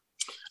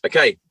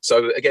 Okay,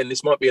 so again,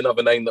 this might be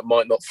another name that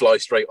might not fly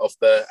straight out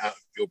of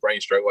your brain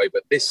straight away,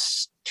 but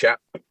this chap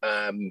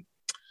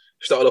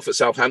started off at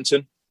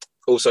Southampton,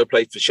 also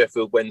played for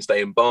Sheffield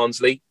Wednesday and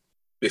Barnsley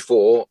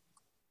before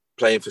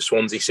playing for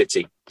Swansea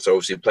City. So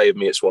obviously played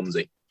with me at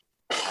Swansea.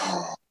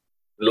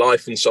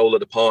 Life and soul of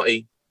the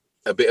party,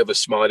 a bit of a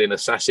smiling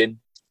assassin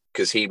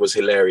because he was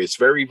hilarious.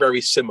 Very,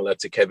 very similar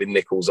to Kevin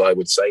Nichols, I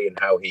would say, in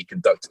how he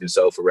conducted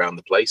himself around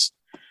the place.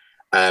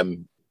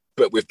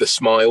 But with the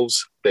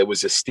smiles, there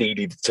was a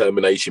steely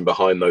determination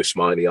behind those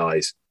smiley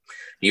eyes.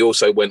 He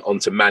also went on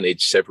to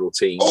manage several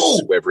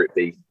teams, whether it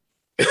be...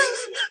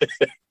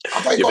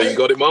 You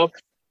got it, Mark?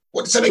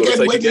 What said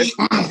again?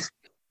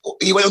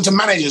 He went on to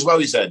manage as well,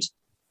 he said?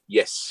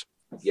 Yes.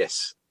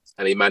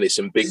 And he managed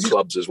some big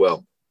clubs as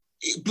well.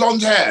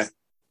 Blonde hair?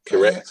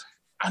 Correct.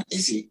 And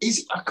is he?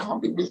 I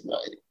can't be with me.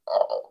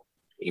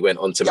 He went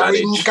on to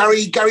manage...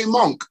 Gary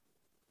Monk.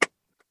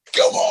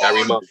 Come on.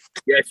 Gary Monk.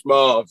 Yes,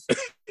 Marv.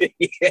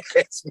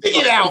 Yes. Dig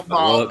it out,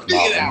 Marv. Dig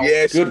it out.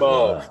 Yes,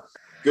 Marv.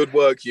 Good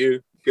work,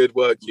 you.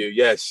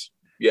 Yes,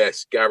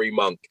 Gary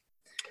Monk.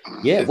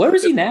 Yeah, where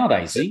is he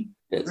nowadays?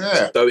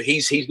 So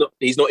he's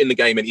not in the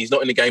game, and he's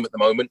not in the game at the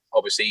moment.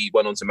 Obviously, he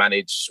went on to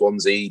manage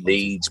Swansea,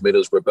 Leeds,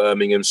 Middlesbrough,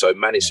 Birmingham, so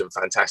managed some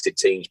fantastic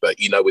teams. But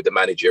you know, with the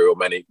managerial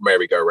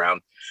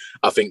merry-go-round,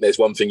 I think there's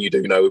one thing you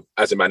do know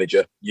as a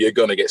manager: you're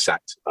gonna get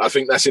sacked. I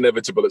think that's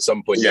inevitable at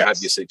some point. Yes. You have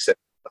your success,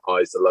 the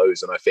highs, the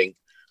lows, and I think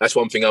that's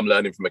one thing I'm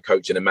learning from a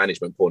coach and a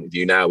management point of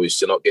view now is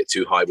to not get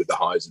too high with the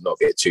highs and not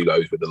get too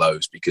lows with the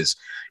lows, because,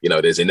 you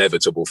know, there's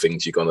inevitable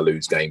things you're going to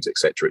lose games,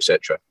 etc.,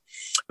 etc.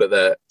 But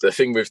the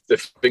thing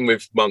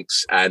with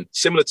Monks, and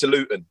similar to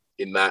Luton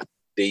in that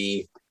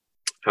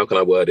how can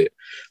I word it?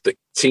 The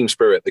team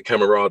spirit, the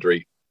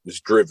camaraderie was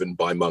driven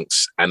by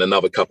Monks and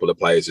another couple of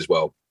players as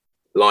well.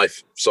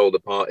 Life, soul of the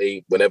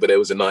party. Whenever there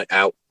was a night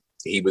out,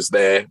 he was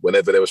there.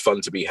 Whenever there was fun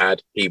to be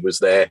had, he was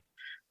there.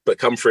 But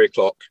come 3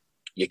 o'clock,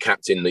 your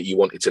captain that you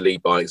wanted to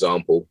lead by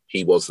example,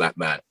 he was that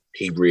man.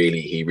 He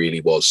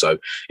really was. So,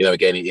 you know,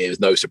 again, it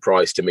was no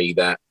surprise to me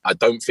that I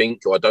don't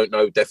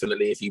know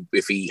definitely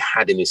if he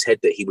had in his head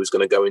that he was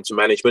going to go into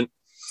management.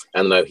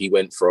 And no, he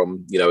went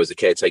from, you know, as a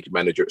caretaker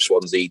manager at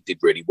Swansea, did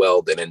really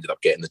well, then ended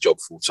up getting the job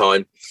full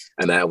time.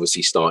 And that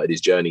obviously started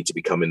his journey to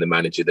becoming the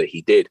manager that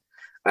he did.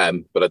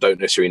 But I don't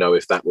necessarily know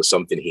if that was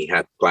something he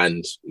had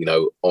planned, you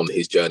know, on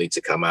his journey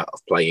to come out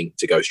of playing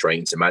to go straight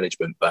into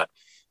management. But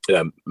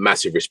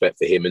massive respect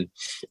for him. And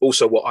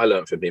also what I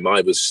learned from him,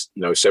 I was,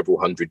 you know, several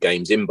hundred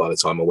games in by the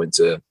time I went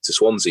to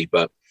Swansea,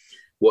 but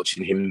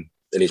watching him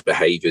and his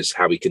behaviours,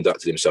 how he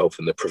conducted himself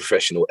and the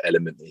professional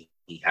element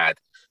he had,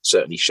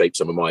 certainly shaped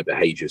some of my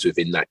behaviours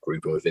within that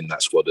group and within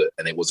that squad.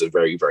 And it was a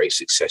very, very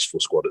successful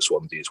squad at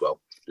Swansea as well,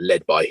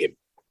 led by him.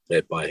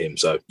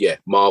 So, yeah,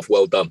 Marv,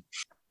 well done.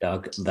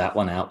 Dug that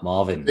one out,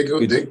 Marvin. Dig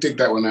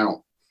that one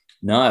out.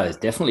 No, it's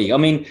definitely. I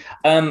mean,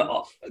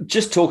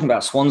 just talking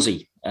about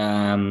Swansea,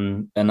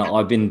 and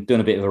I've been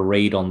doing a bit of a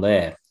read on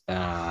there.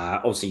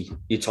 Obviously,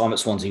 your time at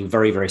Swansea was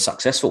very, very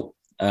successful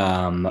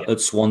at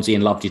Swansea,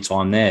 and loved your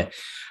time there.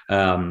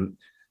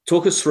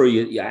 Talk us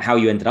through how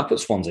you ended up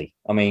at Swansea.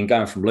 I mean,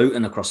 going from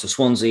Luton across to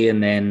Swansea,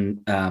 and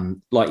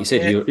then, like you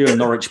said, you're a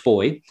Norwich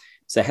boy.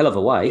 It's a hell of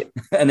a way,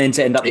 and then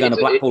to end up going to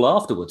Blackpool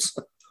afterwards.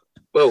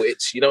 Well,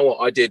 it's, you know what,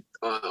 I did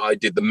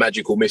the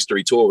magical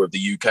mystery tour of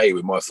the UK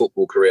with my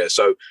football career.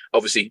 So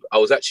obviously I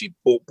was actually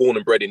born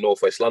and bred in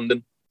Northwest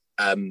London,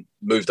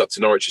 moved up to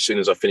Norwich as soon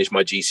as I finished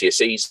my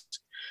GCSEs.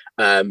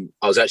 I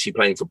was actually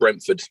playing for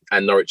Brentford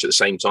and Norwich at the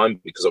same time,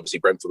 because obviously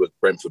Brentford or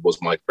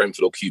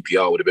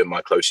QPR would have been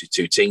my closest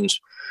two teams.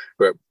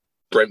 But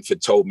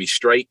Brentford told me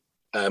straight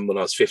when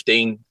I was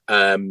 15,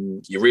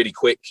 you're really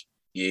quick,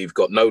 you've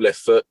got no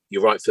left foot,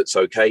 your right foot's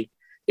okay.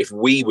 If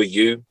we were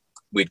you,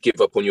 we'd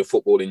give up on your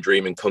footballing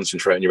dream and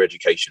concentrate on your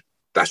education.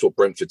 That's what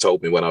Brentford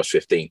told me when I was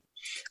 15.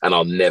 And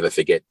I'll never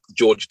forget.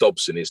 George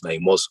Dobson, his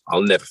name was.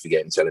 I'll never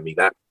forget him telling me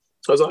that.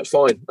 I was like,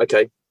 fine,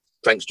 okay.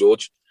 Thanks,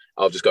 George.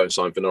 I'll just go and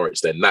sign for Norwich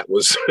then. That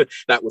was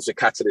the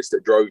catalyst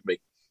that drove me.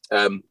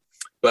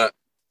 But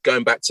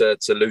going back to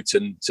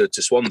Luton,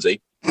 to Swansea,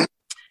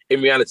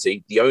 in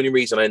reality, the only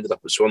reason I ended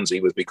up at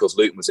Swansea was because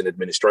Luton was in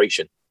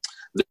administration.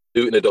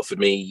 Luton had offered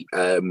me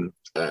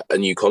a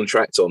new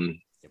contract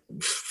on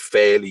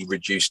fairly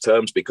reduced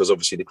terms, because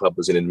obviously the club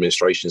was in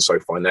administration, so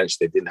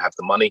financially they didn't have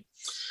the money.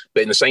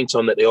 But in the same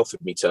time that they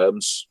offered me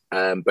terms,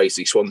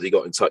 basically Swansea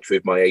got in touch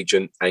with my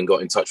agent and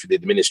got in touch with the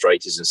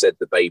administrators and said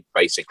that they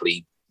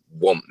basically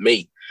want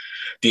me.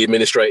 The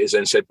administrators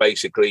then said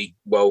basically,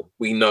 well,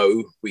 we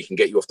know we can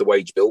get you off the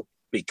wage bill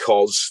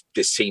because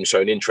this team's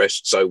shown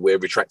interest, so we're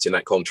retracting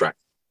that contract.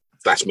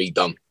 That's me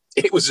done.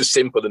 It was as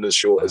simple and as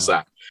short as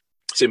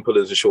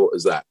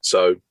that.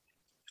 So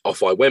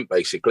off I went,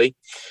 basically.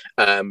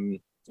 There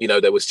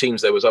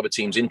was other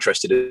teams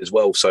interested as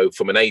well. So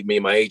from me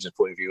and my agent's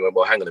point of view,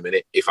 well, hang on a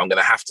minute, if I'm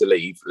going to have to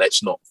leave,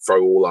 let's not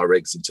throw all our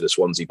eggs into the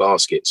Swansea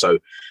basket. So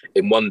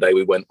in one day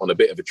we went on a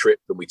bit of a trip,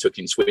 and we took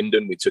in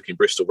Swindon, we took in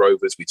Bristol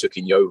Rovers, we took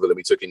in Yeovil, and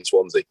we took in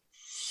Swansea.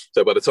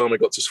 So by the time I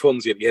got to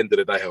Swansea at the end of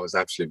the day, I was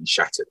absolutely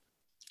shattered.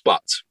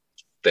 But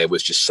there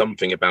was just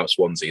something about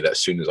Swansea that as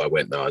soon as I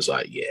went there, I was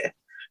like, yeah,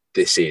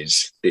 this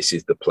is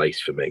the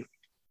place for me.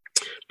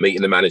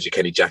 Meeting the manager,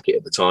 Kenny Jackett,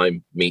 at the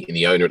time, meeting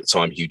the owner at the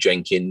time, Hugh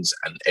Jenkins,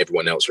 and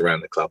everyone else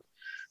around the club,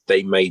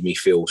 they made me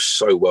feel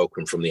so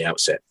welcome from the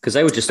outset. Because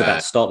they were just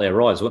about to start their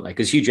rise, weren't they?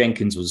 Because Hugh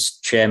Jenkins was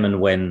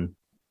chairman when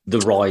the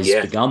rise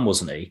begun,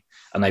 wasn't he?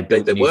 And they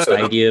built the new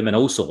stadium and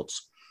all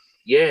sorts.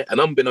 Yeah, and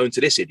unbeknown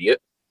to this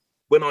idiot,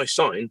 when I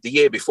signed the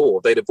year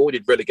before, they'd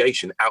avoided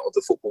relegation out of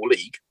the Football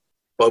League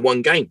by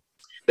one game.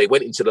 They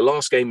went into the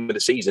last game of the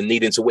season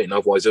needing to win,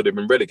 otherwise they'd have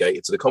been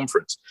relegated to the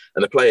conference.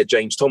 And the player,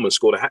 James Thomas,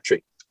 scored a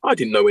hat-trick. I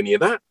didn't know any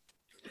of that.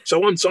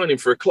 So I'm signing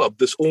for a club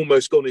that's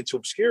almost gone into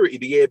obscurity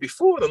the year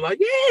before. And I'm like,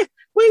 yeah,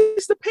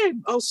 where's the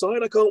pen? I'll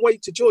sign. I can't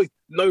wait to join.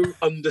 No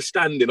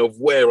understanding of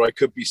where I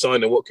could be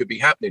signing, what could be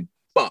happening.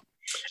 But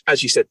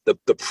as you said,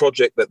 the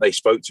project that they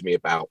spoke to me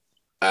about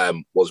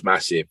was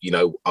massive.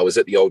 I was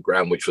at the old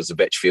ground, which was the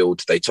Vetch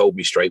Field. They told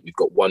me straight, we've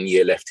got 1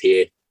 year left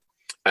here.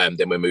 And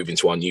then we're moving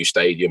to our new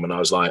stadium. And I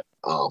was like,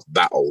 oh,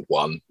 that old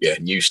one. Yeah,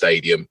 new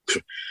stadium.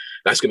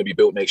 That's going to be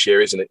built next year,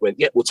 isn't it? Went,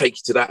 yeah, we'll take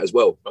you to that as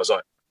well. I was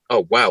like,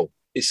 oh, wow,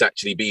 it's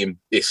actually being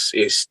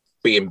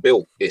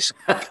built. It's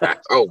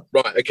oh,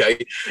 right,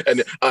 okay.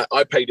 And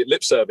I paid it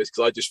lip service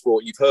because I just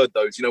thought, you've heard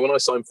those. When I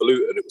signed for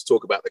Luton, it was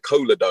talk about the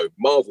Cola Dome.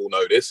 Marvel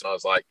know this. And I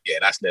was like, yeah,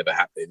 that's never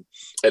happening.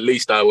 At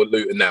least now at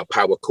Luton now,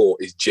 Power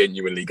Court is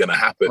genuinely going to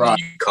happen. Right. And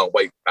you can't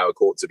wait for Power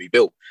Court to be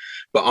built.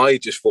 But I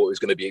just thought it was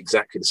going to be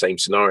exactly the same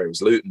scenario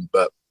as Luton,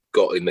 but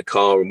got in the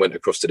car and went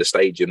across to the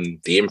stadium.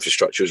 The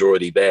infrastructure was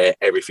already there.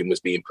 Everything was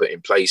being put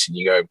in place. And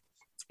you go,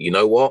 you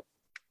know what?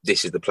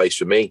 This is the place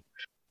for me.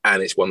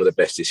 And it's one of the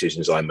best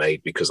decisions I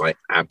made because I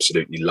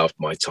absolutely loved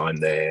my time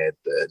there.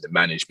 The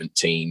management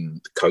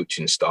team, the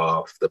coaching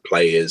staff, the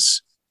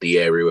players, the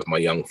area with my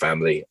young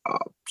family.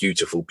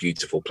 Beautiful,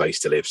 beautiful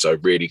place to live. So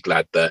really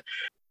glad that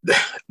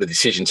the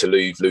decision to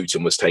leave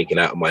Luton was taken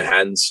out of my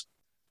hands.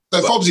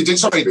 So Fobbsy,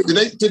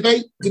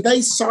 did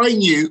they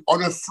sign you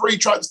on a free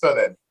transfer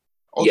then?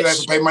 Or did they have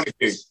to pay money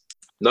for you?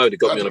 No, they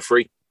got me on a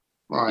free.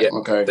 Right,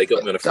 okay. They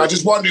got me on a free. I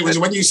just wondered, was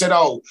when you said,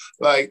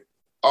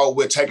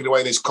 we're taking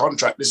away this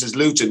contract. This is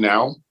Luton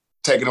now,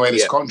 taking away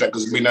this contract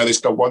because we know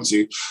this club wants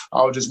you.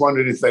 I was just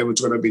wondering if they were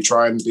going to be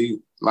trying to be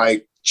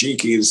like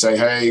cheeky and say,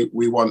 hey,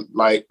 we want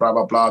like blah,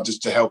 blah, blah,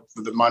 just to help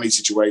with the money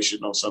situation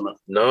or something.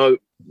 No.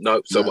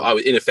 So I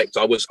was, in effect,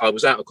 I was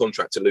out of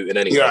contract to Luton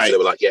anyway. Right. So they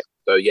were like, yeah.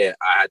 So yeah,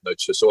 I had no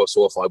choice. So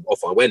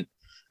off I went.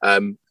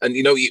 And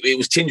it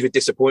was tinged with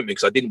disappointment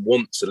because I didn't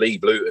want to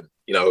leave Luton.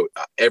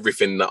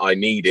 Everything that I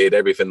needed,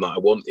 everything that I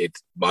wanted,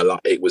 my life,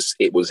 it was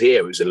here.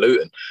 It was in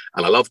Luton,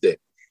 and I loved it.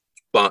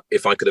 But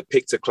if I could have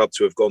picked a club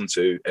to have gone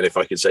to, and if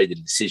I could say the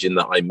decision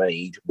that I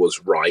made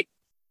was right,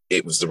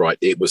 it was the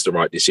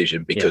right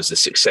decision, because the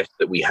success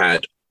that we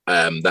had,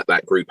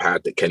 that group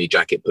had, that Kenny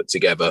Jackett put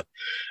together,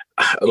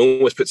 and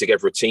almost put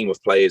together a team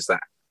of players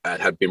that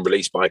had been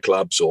released by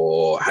clubs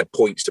or had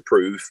points to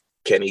prove.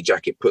 Kenny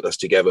Jackett put us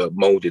together,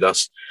 moulded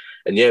us,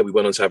 and we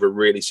went on to have a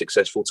really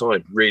successful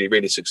time, really,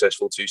 really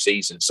successful 2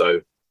 seasons.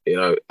 So,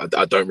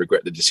 I don't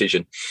regret the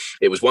decision.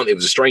 It was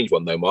a strange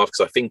one though, Mark,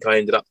 because I think I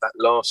ended up that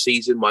last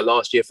season, my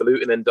last year for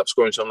Luton, ended up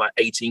scoring something like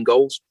 18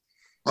 goals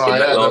in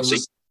that last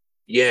season.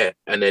 Yeah,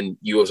 and then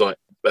you was like,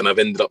 and I've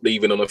ended up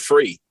leaving on a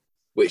free,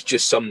 which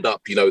just summed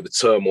up, the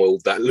turmoil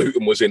that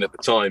Luton was in at the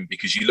time.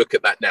 Because you look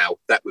at that now,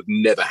 that would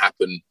never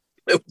happen.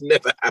 It would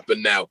never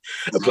happen now.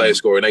 A player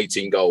scoring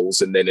 18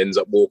 goals and then ends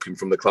up walking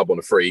from the club on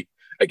a free.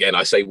 Again,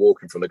 I say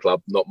walking from the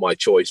club, not my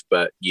choice,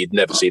 but you'd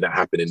never see that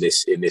happen in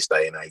this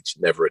day and age.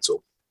 Never at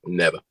all.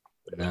 Never.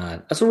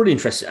 No, that's a really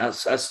interesting.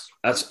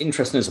 That's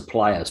interesting as a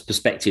player's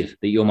perspective,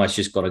 that you almost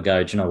just got to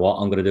go, do you know what?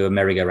 I'm going to do a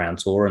merry-go-round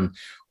tour and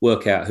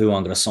work out who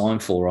I'm going to sign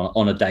for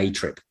on a day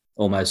trip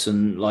almost.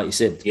 And like you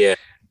said,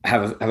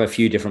 have a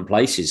few different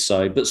places.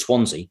 So, but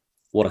Swansea,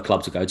 what a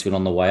club to go to, and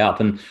on the way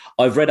up. And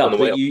I've read up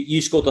that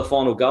you scored the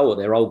final goal at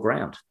their old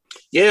ground.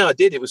 Yeah, I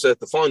did. It was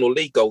the final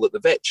league goal at the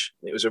Vetch.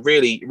 It was a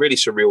really, really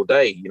surreal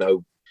day.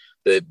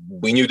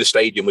 We knew the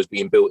stadium was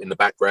being built in the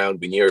background.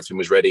 We knew everything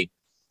was ready.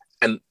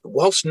 And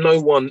whilst no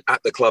one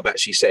at the club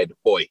actually said,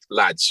 "Boy,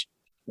 lads,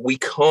 we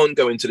can't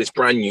go into this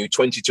brand new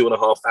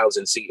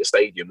 22,500 seater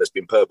stadium that's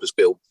been purpose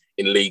built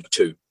in League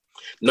Two."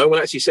 No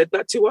one actually said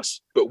that to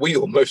us, but we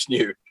almost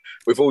knew,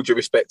 with all due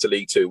respect to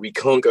League Two, we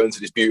can't go into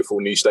this beautiful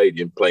new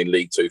stadium playing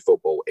League Two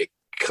football. It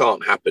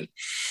can't happen.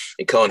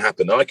 It can't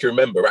happen. I can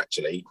remember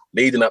actually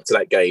leading up to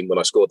that game when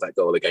I scored that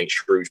goal against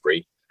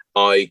Shrewsbury,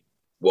 I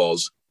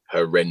was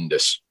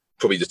horrendous.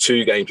 Probably the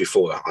 2 games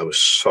before that, I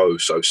was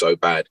so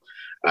bad.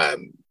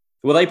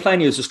 Were they playing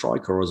you as a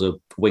striker or as a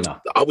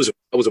winger? I was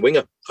a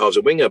winger. I was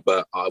a winger,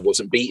 but I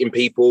wasn't beating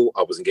people.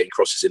 I wasn't getting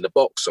crosses in the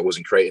box. I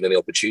wasn't creating any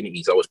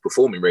opportunities. I was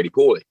performing really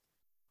poorly.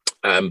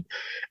 And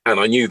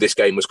I knew this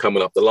game was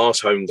coming up. The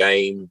last home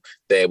game,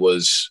 there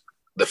was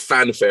the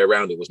fanfare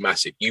around it was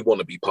massive. You want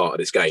to be part of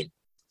this game.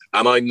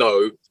 And I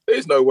know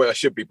there's no way I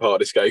should be part of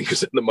this game,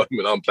 because at the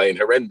moment I'm playing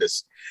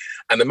horrendous.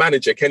 And the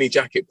manager, Kenny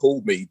Jackett,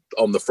 pulled me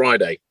on the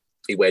Friday.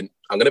 He went,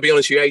 "I'm going to be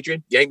honest with you,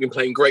 Adrian, you ain't been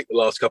playing great the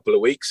last couple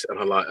of weeks." And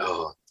I'm like,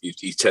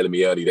 he's telling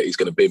me early that he's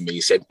going to bin me.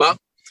 He said, "But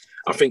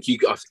I think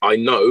I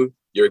know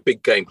you're a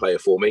big game player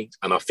for me,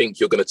 and I think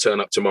you're going to turn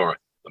up tomorrow.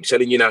 I'm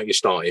telling you now you're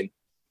starting,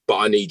 but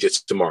I need you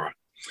tomorrow."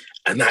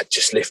 And that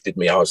just lifted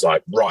me. I was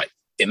like, right,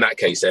 in that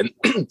case then,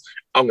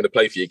 I'm going to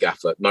play for you,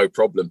 Gaffer, no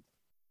problem.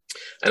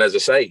 And as you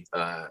say,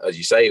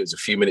 it was a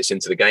few minutes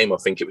into the game. I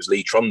think it was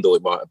Lee Trundle,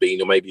 it might have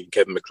been, or maybe even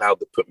Kevin McLeod,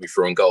 that put me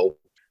through on goal.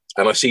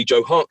 And I see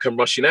Joe Hart come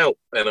rushing out.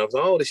 And I was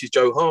like, this is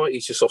Joe Hart.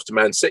 He's just off to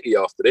Man City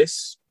after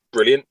this.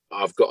 Brilliant.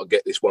 I've got to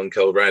get this one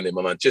curl around him.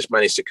 And I just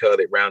managed to curl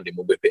it round him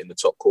and whip it in the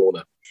top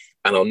corner.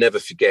 And I'll never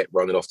forget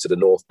running off to the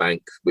North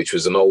Bank, which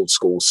was an old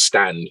school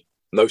stand.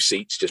 No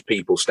seats, just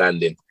people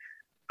standing.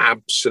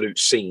 Absolute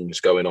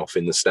scenes going off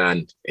in the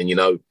stand.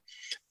 And,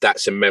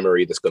 that's a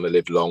memory that's going to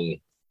live long.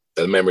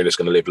 A memory that's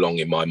going to live long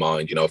in my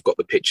mind. I've got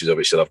the pictures of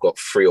it. So I've got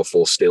 3 or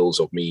 4 stills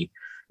of me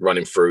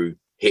running through,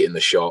 hitting the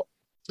shot,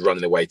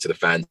 running away to the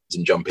fans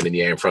and jumping in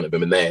the air in front of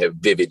them. And they're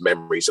vivid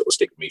memories that will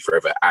stick with me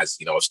forever, as,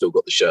 I've still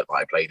got the shirt that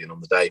I played in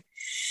on the day.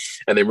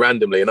 And then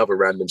randomly, another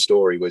random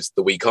story was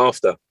the week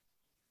after.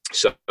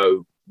 So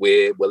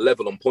we're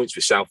level on points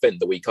with Southend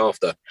the week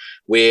after.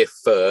 We're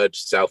 3rd,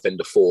 Southend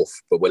are 4th,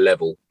 but we're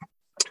level.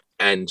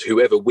 And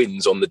whoever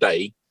wins on the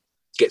day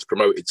gets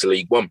promoted to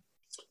League One.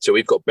 So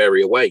we've got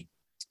Bury away.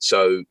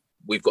 So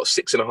we've got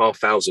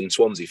 6,500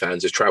 Swansea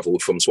fans have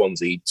travelled from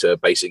Swansea to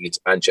basically to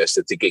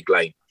Manchester to Gig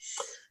Lane.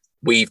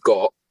 We've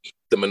got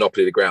the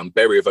monopoly of the ground.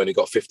 Bury have only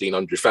got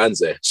 1,500 fans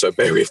there. So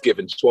Bury have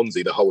given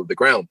Swansea the whole of the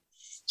ground.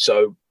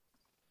 So,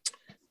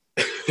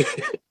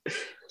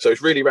 so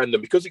it's really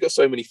random. Because we've got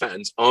so many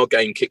fans, our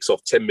game kicks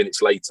off 10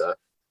 minutes later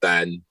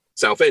than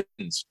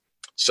Southend's.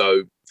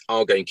 So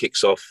our game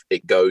kicks off.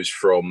 It goes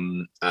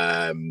from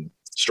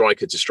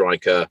striker to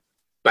striker,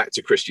 back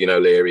to Christian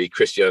O'Leary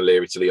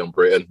to Leon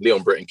Britton.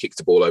 Leon Britton kicks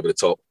the ball over the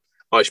top.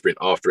 I sprint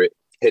after it,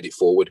 head it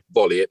forward,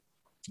 volley it,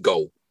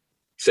 goal.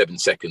 7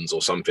 seconds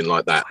or something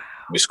like that,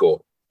 we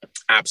score.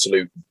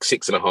 Absolute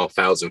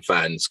 6,500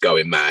 fans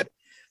going mad.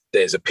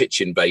 There's a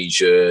pitch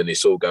invasion.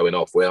 It's all going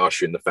off. We're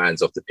ushering the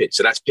fans off the pitch.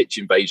 So that's pitch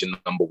invasion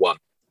number 1.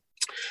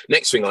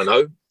 Next thing I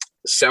know,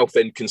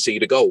 Southend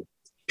concede a goal.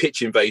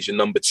 Pitch invasion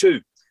number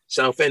 2.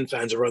 Southend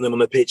fans are running on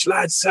the pitch.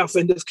 Lads,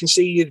 Southend have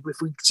conceded.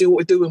 If we see what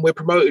we're doing, we're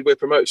promoted.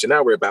 So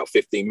now we're about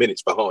 15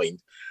 minutes behind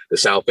the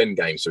Southend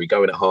game. So we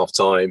go in at half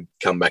time,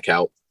 come back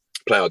out,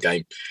 play our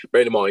game.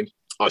 Bear in mind,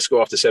 I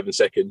score after 7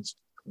 seconds.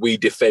 We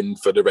defend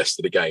for the rest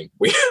of the game.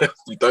 We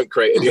don't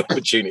create any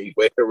opportunity.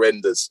 We're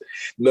horrendous.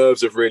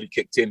 Nerves have really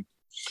kicked in.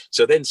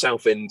 So then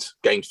Southend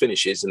game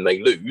finishes and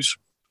they lose.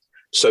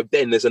 So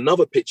then there's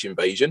another pitch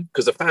invasion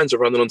because the fans are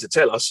running on to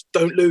tell us,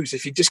 don't lose.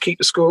 If you just keep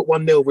the score at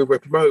 1-0,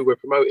 we're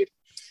promoted.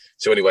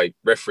 So anyway,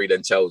 referee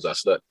then tells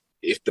us that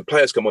if the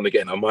players come on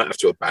again, I might have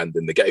to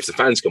abandon the game. If the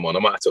fans come on, I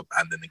might have to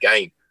abandon the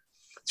game.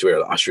 So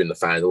we're ushering the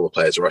fans, all the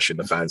players are ushering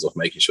the fans off,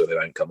 making sure they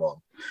don't come on.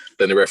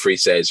 Then the referee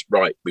says,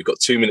 right, we've got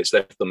 2 minutes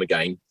left on the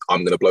game. I'm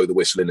going to blow the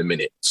whistle in a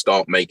minute.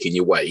 Start making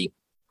your way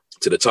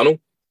to the tunnel,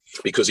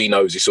 because he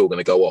knows it's all going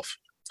to go off.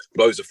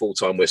 Blows a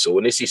full-time whistle.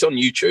 And it's on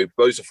YouTube,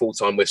 blows a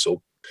full-time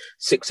whistle.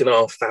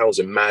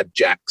 6,500 mad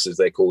jacks, as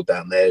they're called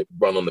down there,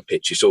 run on the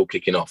pitch. It's all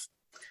kicking off.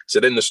 So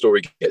then the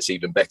story gets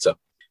even better.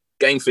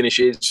 Game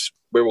finishes.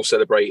 We're all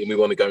celebrating. We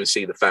want to go and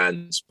see the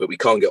fans, but we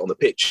can't get on the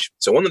pitch.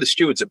 So one of the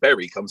stewards at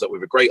Bury comes up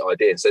with a great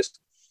idea and says,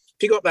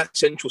 if you got that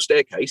central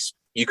staircase,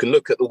 you can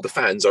look at all the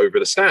fans over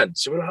the stand.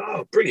 So we're like,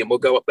 oh, brilliant. We'll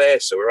go up there.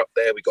 So we're up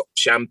there. We've got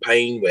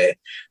champagne. We're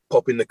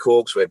popping the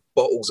corks. We're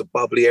bottles are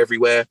bubbly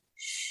everywhere.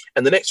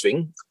 And the next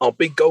thing, our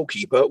big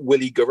goalkeeper,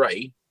 Willie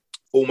Garay,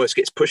 almost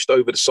gets pushed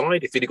over the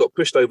side. If he'd got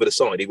pushed over the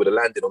side, he would have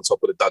landed on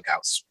top of the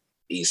dugouts.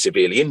 He's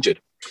severely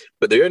injured.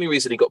 But the only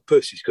reason he got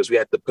pushed is because we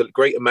had the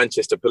Greater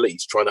Manchester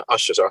Police trying to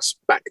usher us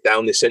back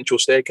down this central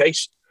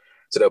staircase.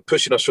 So they were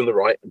pushing us from the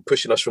right and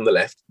pushing us from the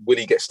left.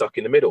 Willie gets stuck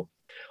in the middle.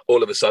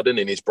 All of a sudden,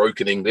 in his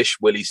broken English,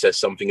 Willie says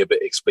something a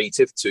bit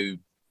expletive to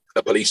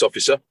a police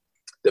officer.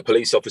 The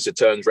police officer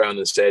turns around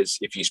and says,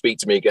 if you speak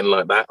to me again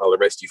like that, I'll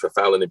arrest you for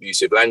foul and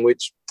abusive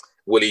language.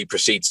 Willie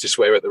proceeds to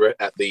swear at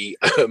the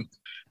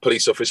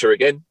police officer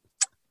again.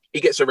 He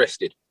gets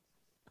arrested.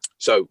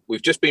 So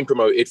we've just been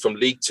promoted from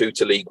League 2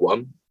 to League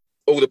 1.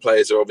 All the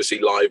players are obviously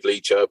lively,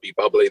 chirpy,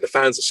 bubbly. The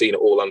fans are seeing it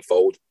all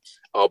unfold.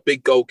 Our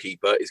big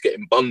goalkeeper is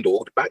getting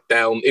bundled back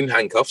down in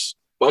handcuffs,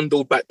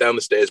 bundled back down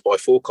the stairs by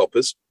 4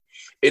 coppers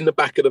in the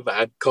back of the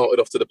van, carted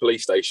off to the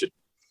police station.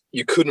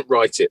 You couldn't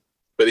write it,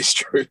 but it's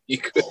true. You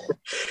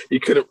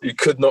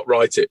could not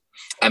write it.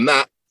 And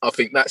that, I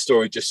think that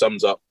story just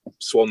sums up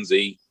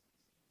Swansea,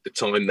 the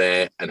time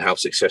there, and how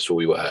successful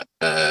we were.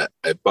 A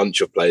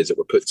bunch of players that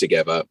were put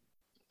together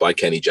by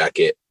Kenny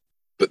Jackett,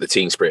 but the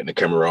team spirit and the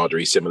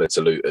camaraderie, similar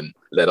to Luton,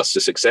 led us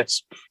to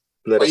success.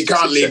 But you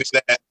can't leave it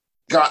there.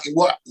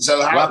 What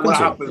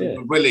happened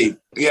with Willie?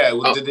 Yeah,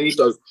 did he?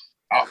 What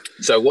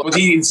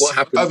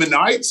happened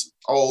overnight,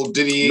 or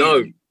did he?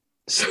 No.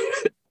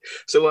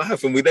 So what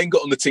happened? We then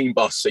got on the team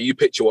bus. So you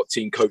picture what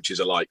team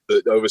coaches are like,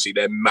 but obviously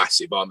they're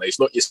massive, aren't they? It's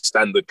not your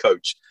standard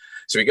coach.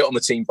 So we get on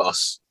the team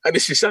bus, and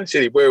this is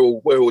essentially we're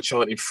all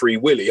chanting "Free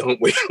Willie,"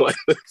 aren't we? So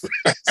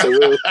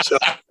we're all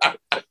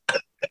chanting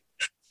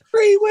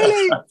 "Free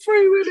Willie,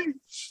 Free Willie."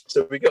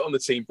 So we get on the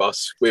team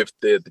bus with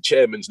the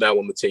chairman's now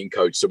on the team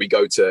coach. So we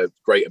go to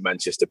Greater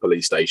Manchester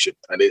Police Station,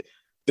 and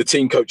the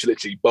team coach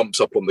literally bumps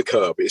up on the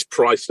curb. It's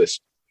priceless.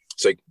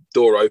 So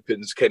door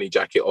opens, Kenny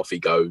Jackett, off he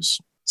goes,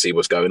 see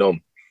what's going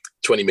on.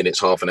 20 minutes,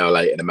 half an hour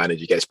later, the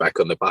manager gets back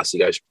on the bus. He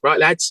goes, right,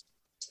 lads,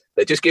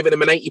 they're just giving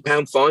him an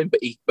 £80 fine,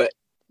 but he's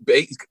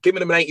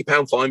giving him an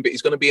 £80 fine, but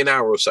he's going to be an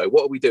hour or so.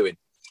 What are we doing?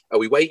 Are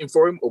we waiting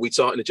for him, or are we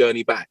starting the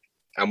journey back?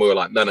 And we were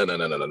like, no.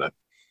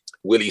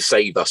 Willie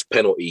saved us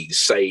penalties,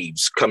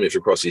 saves, coming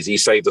through crosses. He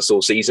saved us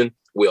all season.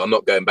 We are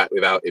not going back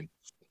without him.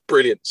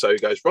 Brilliant. So he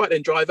goes, right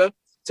then, driver,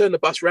 turn the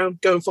bus round,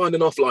 go and find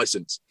an off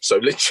licence. So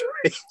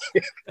literally,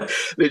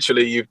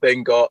 you've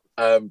then got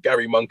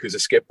Gary Monk as a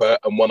skipper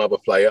and one other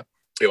player,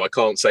 who I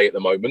can't say at the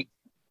moment,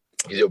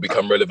 because it'll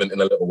become relevant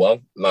in a little while.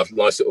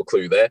 Nice little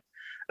clue there.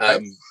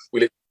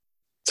 We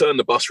turn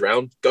the bus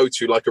round, go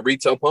to like a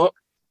retail park.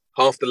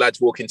 Half the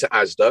lads walk into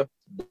Asda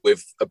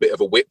with a bit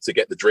of a whip to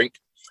get the drink.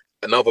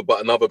 Another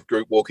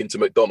group walk into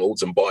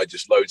McDonald's and buy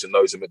just loads and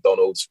loads of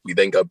McDonald's. We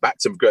then go back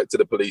to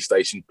the police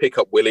station, pick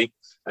up Willie,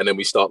 and then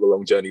we start the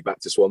long journey back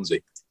to Swansea.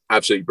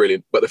 Absolutely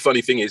brilliant. But the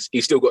funny thing is,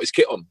 he's still got his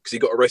kit on because he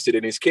got arrested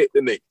in his kit,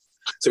 didn't he?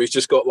 So he's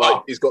just got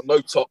he's got no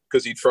top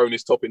because he'd thrown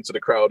his top into the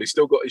crowd. He's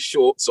still got his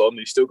shorts on.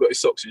 He's still got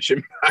his socks and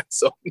shin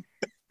pads on.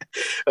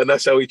 And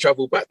that's how he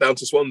travelled back down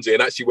to Swansea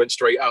and actually went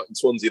straight out in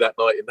Swansea that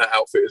night in that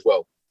outfit as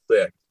well. So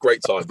yeah,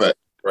 great time.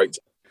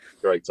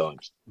 Great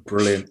times.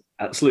 Brilliant.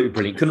 Absolutely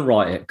brilliant. Couldn't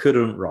write it.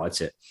 Couldn't.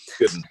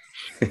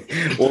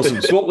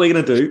 Awesome. So what we're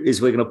going to do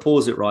is we're going to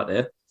pause it right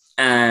there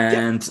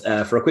and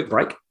for a quick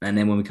break. And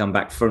then when we come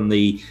back from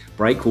the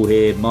break, we'll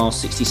hear Mar's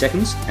 60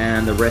 seconds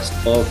and the rest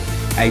of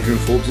Adrian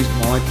Forbes'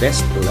 My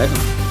Best 11.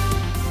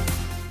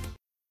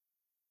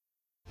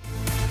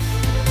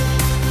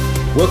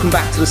 Welcome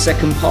back to the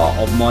second part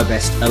of My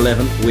Best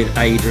 11 with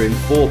Adrian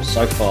Forbes.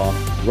 So far,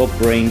 Rob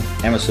Green,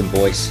 Emerson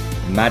Boyce,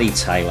 Maddie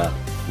Taylor,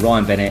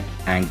 Ryan Bennett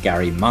and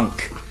Gary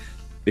Monk.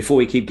 Before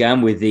we keep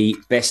going with the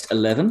best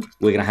 11,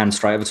 we're going to hand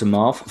straight over to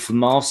Marv for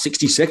Marv's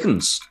 60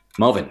 seconds.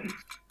 Marvin.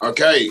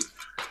 Okay.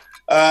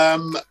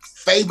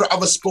 Favourite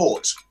other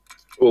sport?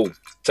 Oh,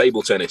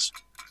 table tennis.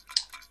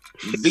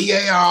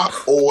 VAR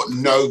or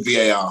no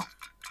VAR?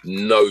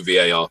 No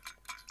VAR.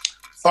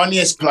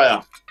 Funniest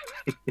player?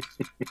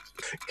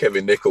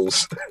 Kevin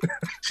Nichols.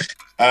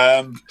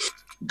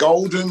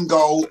 Golden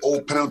goal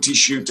or penalty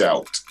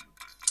shootout?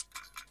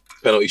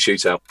 Penalty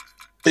shootout.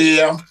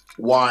 Beer,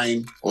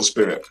 wine or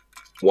spirit?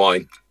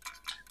 Wine.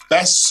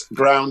 Best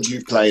ground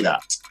you've played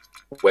at?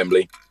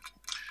 Wembley.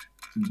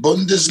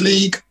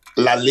 Bundesliga,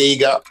 La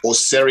Liga, or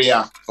Serie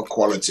A for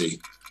quality?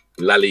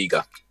 La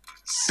Liga.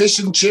 Fish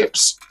and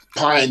chips,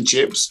 pie and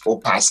chips, or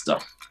pasta?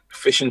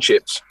 Fish and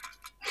chips.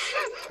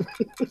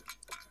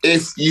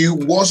 If you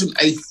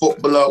wasn't a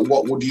footballer,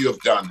 what would you have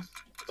done?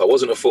 If I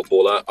wasn't a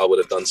footballer, I would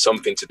have done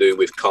something to do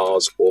with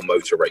cars or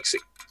motor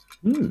racing.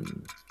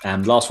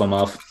 And last one,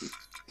 Marv.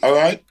 All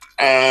right.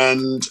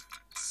 And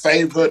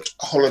favourite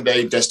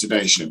holiday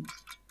destination?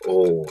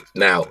 Oh,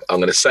 now I'm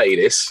going to say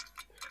this.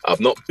 I've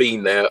not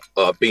been there.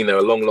 I've been there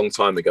a long, long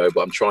time ago,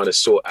 but I'm trying to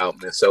sort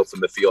out myself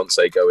and the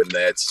fiance going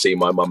there to see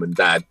my mum and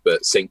dad.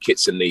 But St.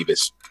 Kitts and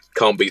Nevis,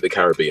 can't beat the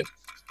Caribbean.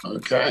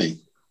 Okay.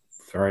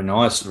 Very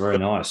nice. Very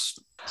nice.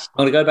 I'm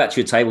going to go back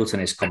to your table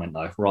tennis comment,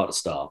 though, right at the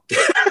start.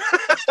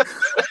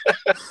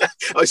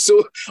 I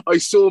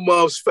saw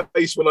Marv's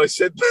face when I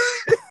said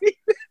that.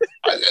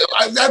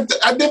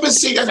 I've never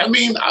seen it. I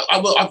mean,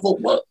 I thought,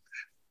 what?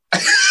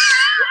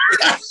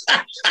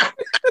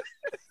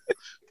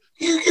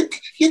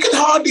 You can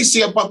hardly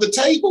see above the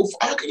table.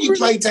 How can you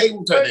play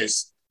table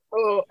tennis?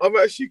 Oh, I'm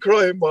actually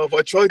crying, Marv.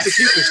 I tried to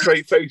keep a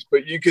straight face,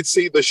 but you could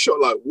see the shot.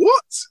 Like,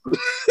 what?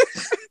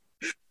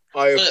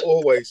 I have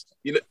always,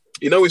 you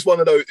know, it's one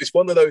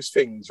of those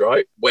things,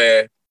 right?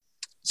 Where,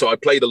 so I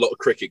played a lot of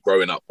cricket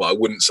growing up, but I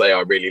wouldn't say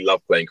I really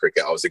loved playing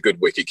cricket. I was a good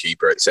wicket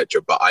keeper,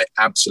 etc. But I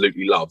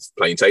absolutely love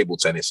playing table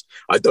tennis.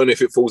 I don't know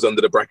if it falls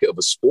under the bracket of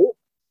a sport,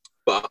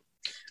 but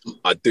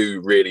I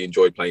do really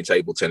enjoy playing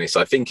table tennis.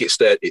 I think it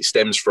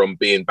stems from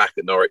being back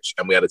at Norwich,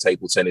 and we had a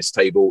table tennis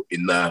table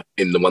in the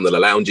one of the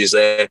lounges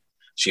there.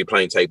 So you're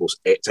playing table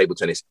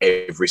tennis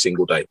every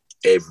single day.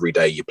 Every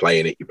day you're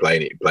playing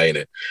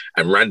it.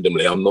 And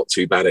randomly, I'm not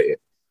too bad at it.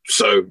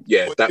 So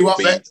yeah,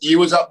 you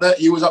was up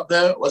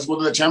there. Was one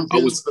of the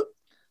champions.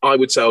 I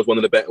would say I was one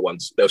of the better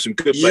ones. There were some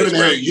good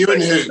players. You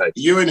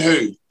and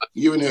who?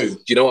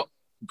 Do you know what?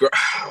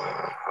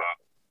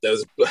 There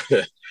was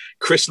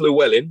Chris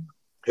Llewellyn,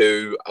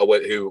 who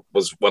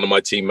was one of my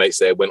teammates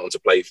there, went on to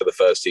play for the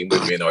first team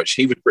with me in Norwich.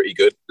 He was pretty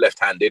good,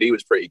 left-handed. He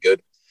was pretty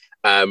good.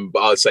 But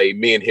I'd say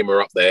me and him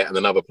are up there, and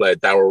another player,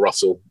 Darryl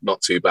Russell,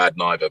 not too bad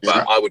neither.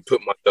 But I would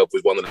put myself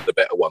as one of the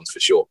better ones for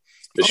sure.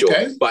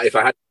 But if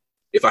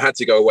I had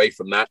to go away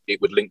from that,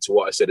 it would link to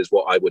what I said is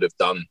what I would have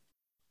done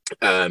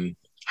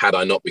had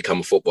I not become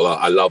a footballer.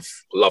 I love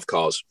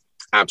cars.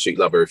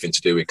 Absolutely love everything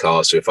to do with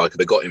cars. So if I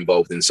could have got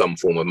involved in some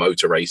form of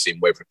motor racing,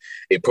 whether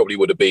it probably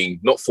would have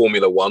been not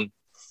Formula One,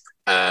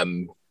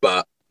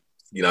 but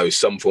you know,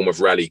 some form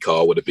of rally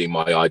car would have been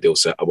my ideal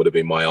set. Would have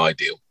been my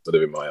ideal.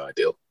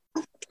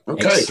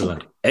 Okay.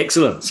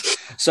 Excellent.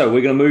 So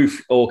we're going to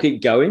move or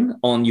keep going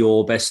on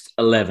your best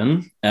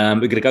 11. We're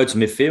going to go to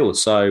midfield.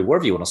 So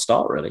wherever you want to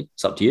start, really,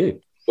 it's up to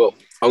you. Well,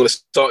 I'm going to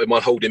start with my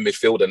holding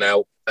midfielder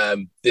now.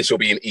 This will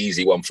be an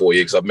easy one for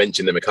you because I've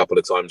mentioned him a couple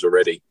of times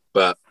already.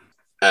 But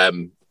a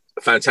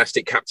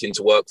fantastic captain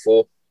to work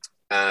for,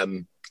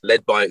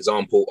 led by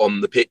example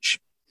on the pitch.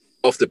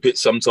 Off the pitch,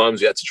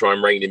 sometimes we had to try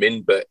and rein him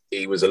in, but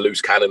he was a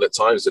loose cannon at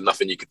times and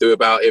nothing you could do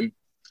about him.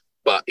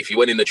 But if you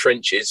went in the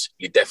trenches,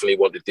 you definitely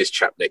wanted this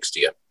chap next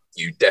year.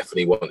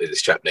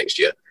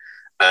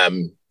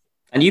 And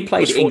you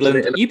played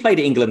England. You played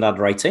England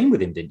under 18 with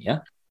him, didn't you?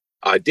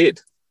 I did.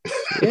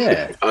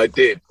 Yeah, I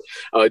did.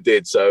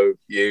 So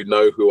you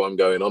know who I'm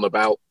going on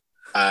about.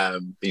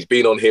 He's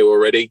been on here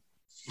already.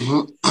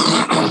 Go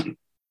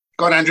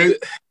on, Andrew.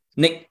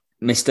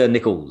 Mr.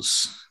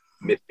 Nichols.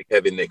 Mr.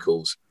 Kevin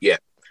Nichols. Yeah,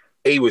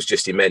 he was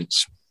just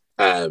immense.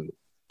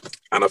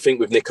 And I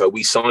think with Nico,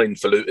 we signed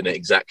for Luton at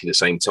exactly the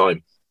same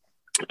time.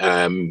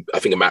 I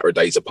think a matter of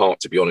days apart,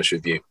 to be honest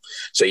with you.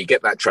 So you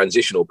get that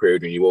transitional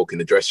period when you walk in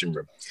the dressing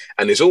room.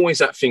 And there's always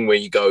that thing where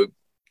you go,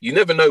 you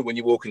never know when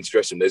you walk into the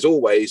dressing room. There's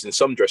always, in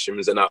some dressing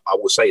rooms, and I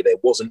will say there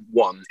wasn't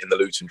one in the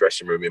Luton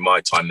dressing room in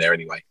my time there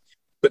anyway,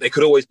 but there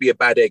could always be a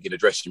bad egg in a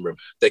dressing room.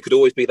 There could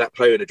always be that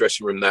player in a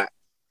dressing room that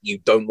you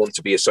don't want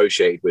to be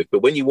associated with.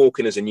 But when you walk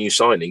in as a new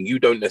signing, you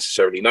don't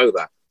necessarily know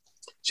that.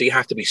 So you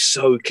have to be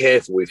so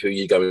careful with who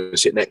you go and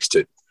sit next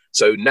to.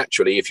 So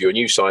naturally, if you're a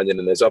new signing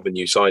and there's other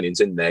new signings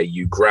in there,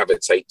 you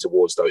gravitate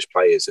towards those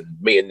players. And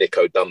me and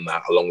Nico done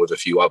that along with a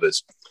few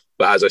others.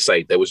 But as I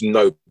say, there was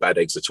no bad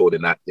eggs at all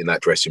in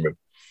that dressing room.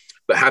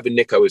 But having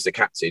Nico as the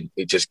captain,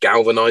 it just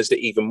galvanised it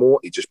even more.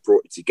 It just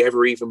brought it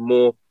together even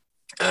more.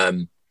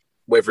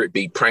 Whether it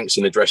be pranks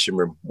in the dressing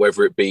room,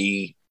 whether it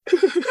be...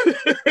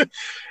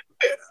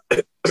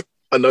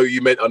 I know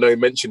you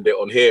mentioned it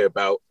on here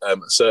about a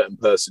certain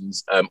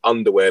person's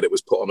underwear that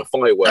was put on a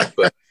firework.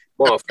 But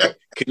Marv, can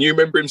you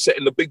remember him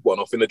setting the big one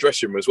off in the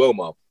dressing room as well,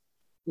 Marv?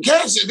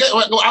 Yes,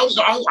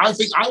 I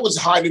think I was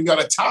hiding on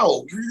a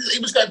towel. He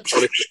was going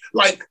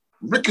like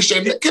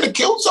ricochet. It could have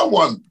killed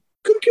someone.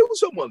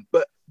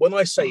 But when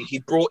I say he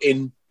brought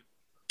in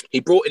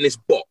this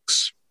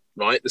box,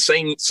 right? So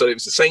it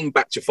was the same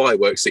batch of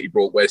fireworks that he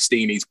brought where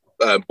Steenie's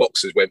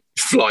boxes went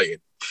flying.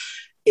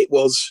 It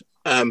was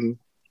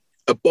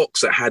a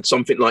box that had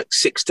something like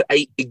 6 to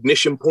 8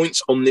 ignition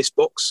points on this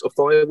box of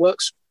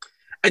fireworks.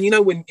 And you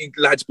know when you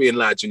lads being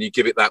lads and you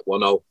give it that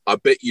one, I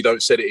bet you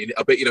don't set it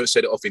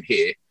off in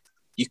here.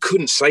 You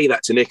couldn't say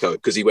that to Nico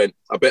because he went,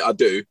 I bet I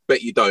do,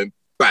 bet you don't.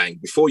 Bang.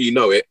 Before you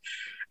know it,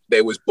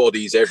 there was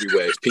bodies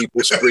everywhere.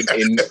 People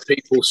sprinting,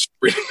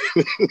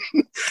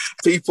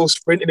 people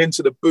sprinting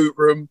into the boot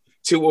room,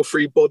 2 or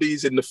 3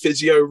 bodies in the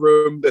physio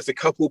room. There's a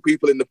couple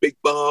people in the big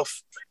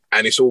bath,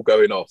 and it's all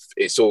going off.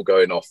 It's all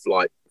going off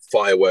like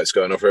fireworks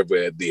going off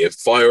everywhere. The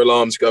fire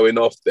alarms going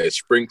off, there's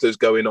sprinklers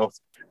going off.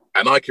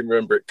 And I can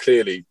remember it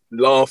clearly,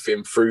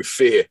 laughing through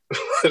fear,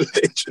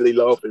 literally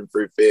laughing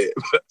through fear.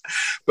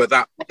 But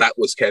that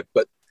was Kev.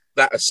 But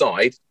that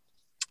aside,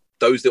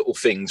 those little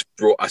things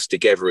brought us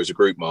together as a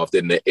group, Marv,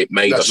 didn't it? It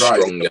made us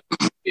stronger.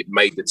 It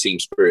made the team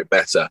spirit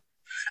better.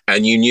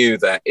 And you knew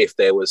that if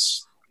there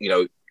was,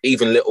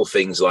 even little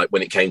things like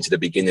when it came to the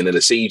beginning of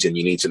the season,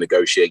 you need to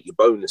negotiate your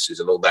bonuses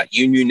and all that.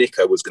 You knew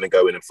Nico was going to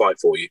go in and fight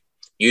for you.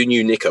 You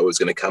knew Nico was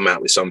going to come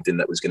out with something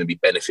that was going to be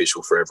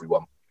beneficial for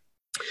everyone.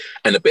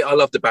 And the bit I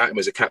loved about him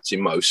as a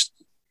captain most,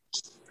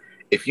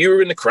 if you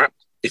were in the crap,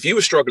 if you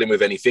were struggling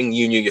with anything,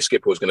 you knew your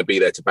skipper was going to be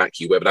there to back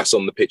you, whether that's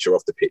on the pitch or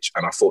off the pitch.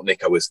 And I thought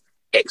Nico was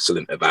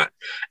excellent at that.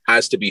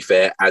 As to be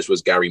fair, as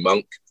was Gary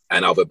Monk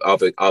and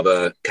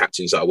other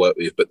captains that I worked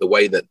with. But the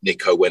way that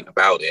Nico went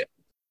about it,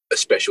 a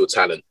special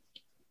talent.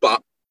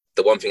 But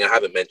the one thing I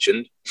haven't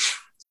mentioned,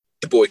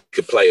 the boy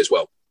could play as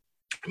well.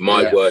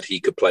 My word, he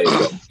could play as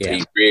well. Yeah.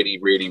 He really,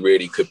 really,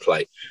 really could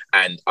play.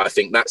 And I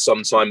think that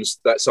sometimes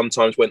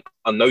went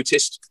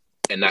unnoticed,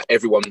 and that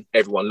everyone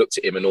looked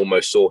at him and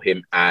almost saw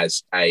him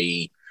as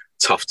a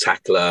tough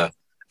tackler,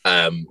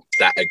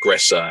 that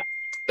aggressor,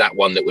 that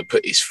one that would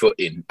put his foot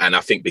in. And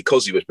I think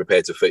because he was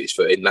prepared to put his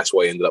foot in, that's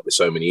why he ended up with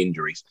so many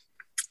injuries.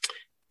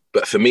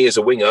 But for me as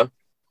a winger,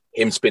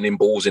 him spinning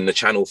balls in the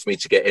channel for me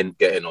to get on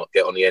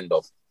the end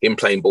of, him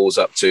playing balls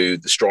up to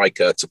the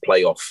striker to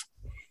play off,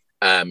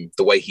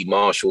 the way he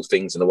marshaled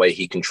things and the way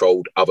he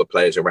controlled other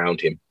players around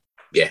him.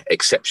 Yeah,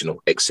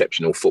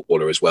 exceptional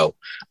footballer as well,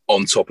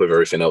 on top of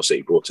everything else that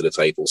he brought to the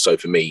table. So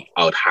for me,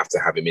 I would have to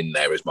have him in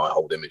there as my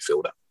holding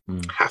midfielder.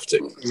 Have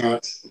to.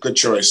 Good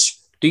choice.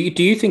 Do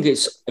you think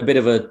it's a bit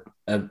of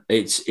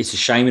it's a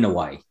shame in a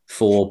way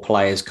for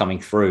players coming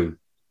through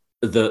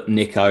that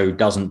Nico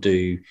doesn't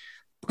do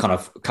kind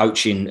of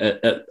coaching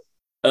at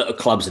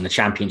clubs in the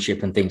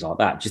Championship and things like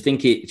that? Do you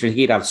think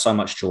he'd have so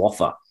much to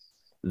offer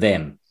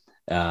them?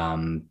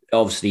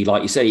 Obviously,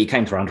 like you said, he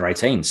came through under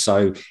 18,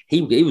 so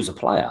he was a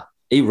player.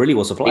 He really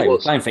was a player. He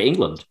was playing for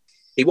England.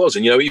 He was,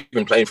 and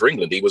even playing for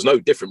England, he was no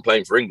different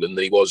playing for England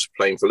than he was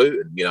playing for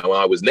Luton.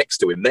 I was next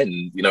to him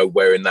then,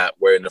 wearing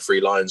the 3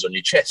 lions on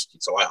your chest.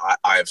 So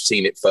I have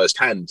seen it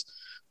firsthand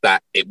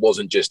that it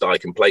wasn't just I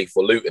can play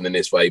for Luton in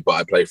this way, but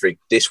I play for.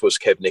 This was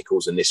Kev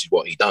Nichols, and this is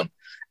what he done.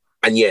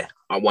 And yeah,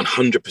 I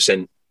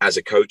 100% as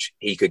a coach,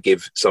 he could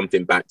give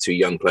something back to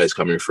young players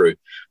coming through.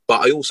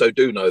 But I also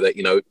do know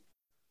that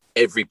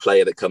every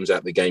player that comes out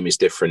of the game is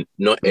different.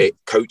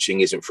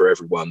 Coaching isn't for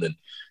everyone. And,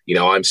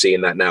 I'm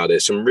seeing that now.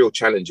 There's some real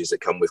challenges that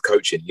come with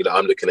coaching.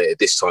 I'm looking at it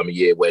this time of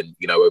year when,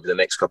 over the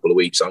next couple of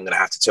weeks, I'm going to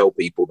have to tell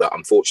people that,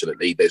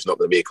 unfortunately, there's not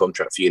going to be a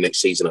contract for you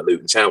next season at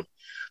Luton Town.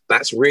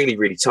 That's really,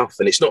 really tough.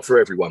 And it's not for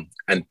everyone.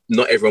 And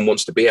not everyone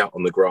wants to be out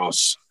on the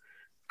grass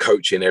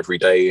coaching every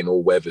day in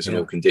all weathers and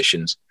all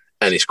conditions.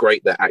 And it's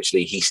great that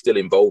actually he's still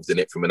involved in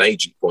it from an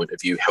agent point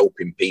of view,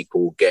 helping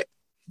people get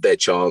their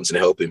chance and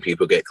helping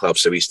people get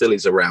clubs. So he still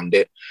is around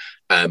it.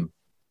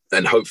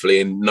 And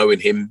hopefully, in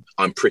knowing him,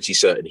 I'm pretty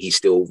certain he's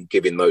still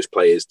giving those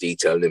players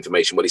detailed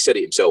information. Well, he said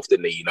it himself,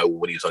 didn't he?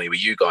 When he was on here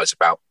with you guys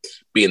about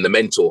being the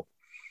mentor.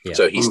 Yeah.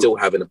 So he's still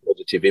having a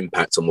positive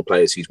impact on the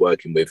players he's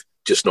working with,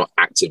 just not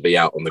actively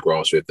out on the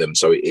grass with them.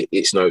 So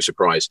it's no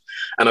surprise.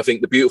 And I think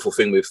the beautiful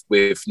thing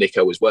with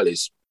Nico as well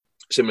is,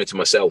 similar to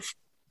myself,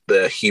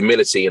 the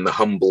humility and the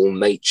humble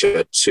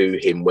nature to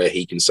him, where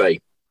he can say,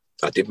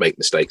 I did make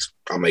mistakes.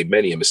 I made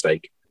many a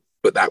mistake,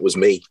 but that was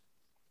me.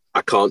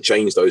 I can't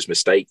change those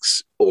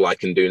mistakes. All I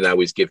can do now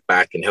is give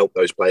back and help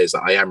those players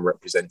that I am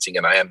representing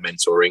and I am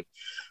mentoring,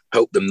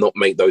 help them not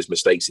make those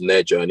mistakes in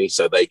their journey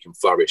so they can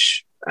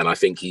flourish. And I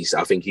think he's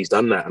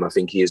done that, and I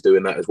think he is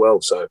doing that as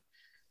well. So,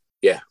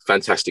 yeah,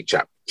 fantastic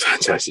chap.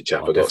 I've got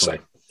to say.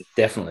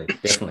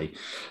 Definitely.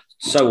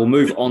 So we'll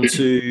move on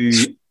to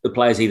the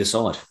players either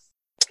side.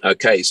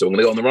 Okay, so I'm going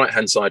to go on the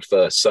right-hand side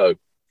first. So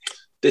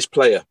this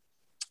player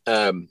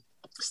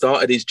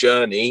started his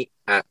journey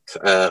at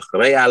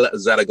Real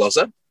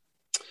Zaragoza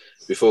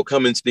before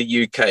coming to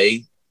the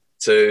UK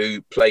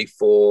to play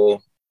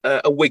for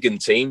a Wigan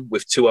team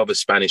with 2 other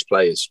Spanish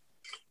players.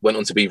 Went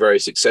on to be very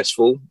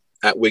successful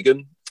at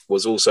Wigan,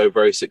 was also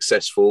very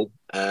successful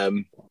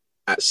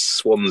at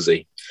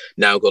Swansea.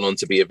 Now gone on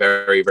to be a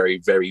very, very,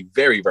 very,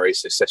 very, very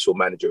successful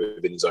manager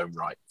within his own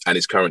right, and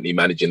is currently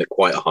managing at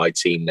quite a high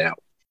team now.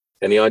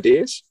 Any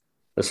ideas?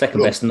 The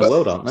second best in the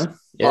world, aren't they?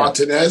 Yeah.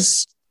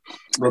 Martinez.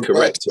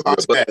 Correct.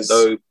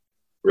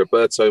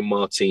 Roberto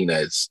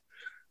Martinez.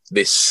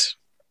 This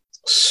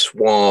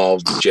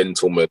suave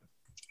gentleman.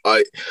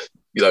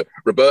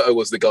 Roberto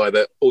was the guy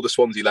that all the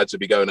Swansea lads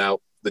would be going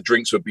out, the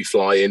drinks would be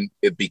flying,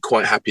 it'd be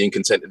quite happy and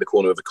content in the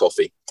corner of a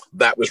coffee.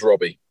 That was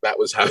Robbie. That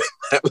was how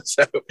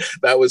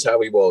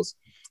he was.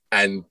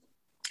 And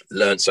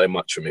Learned so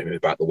much from him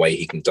about the way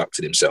he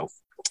conducted himself.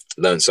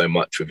 Learned so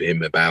much from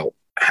him about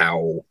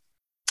how,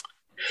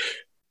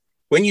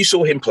 when you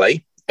saw him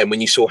play and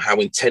when you saw how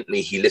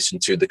intently he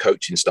listened to the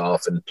coaching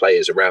staff and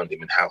players around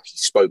him and how he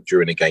spoke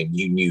during a game,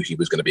 you knew he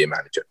was going to be a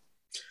manager,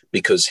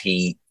 because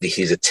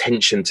his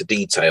attention to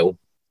detail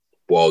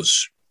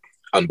was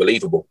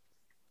unbelievable.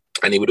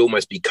 And he would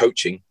almost be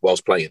coaching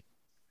whilst playing.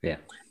 Yeah.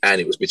 And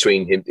it was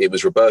between him, it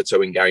was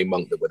Roberto and Gary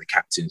Monk that were the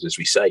captains, as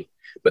we say,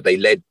 but they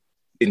led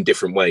in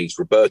different ways.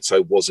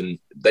 Roberto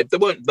wasn't, they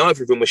weren't,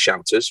 neither of them were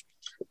shouters,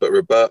 but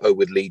Roberto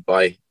would lead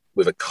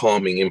with a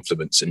calming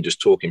influence and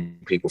just talking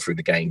people through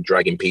the game,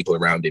 dragging people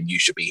around him. You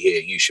should be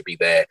here. You should be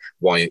there.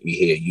 Why aren't you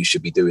here? You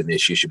should be doing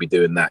this. You should be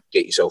doing that.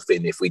 Get yourself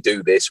in. If we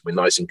do this, we're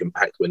nice and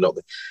compact. We're not.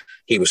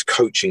 He was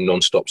coaching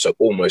nonstop. So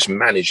almost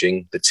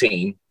managing the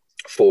team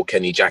for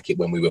Kenny Jackett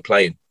when we were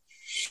playing.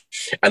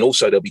 And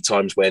also there'll be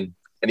times when,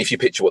 and if you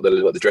picture what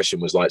the dressing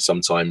room was like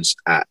sometimes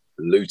at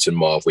Luton,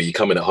 Marv, where you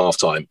come in at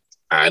halftime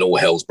and all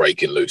hell's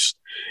breaking loose.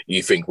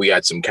 You think we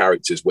had some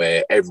characters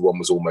where everyone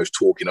was almost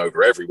talking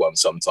over everyone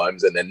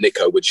sometimes, and then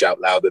Nico would shout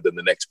louder than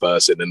the next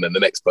person, and then the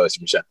next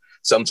person would shout.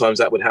 Sometimes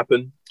that would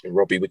happen, and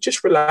Robbie would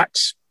just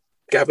relax,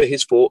 gather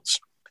his thoughts,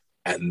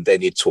 and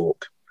then he'd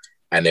talk.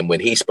 And then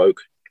when he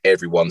spoke,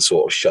 everyone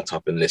sort of shut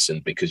up and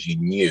listened, because you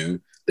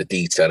knew the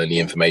detail and the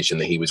information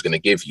that he was going to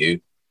give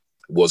you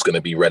was going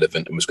to be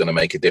relevant and was going to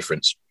make a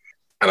difference.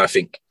 And I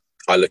think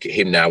I look at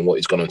him now and what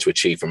he's gone on to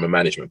achieve from a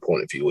management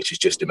point of view, which is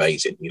just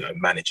amazing. You know,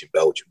 managing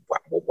Belgium,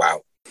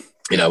 wow.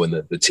 You know, and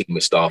the team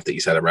of staff that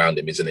he's had around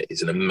him is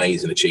an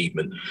amazing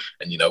achievement.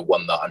 And, you know,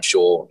 one that I'm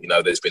sure, you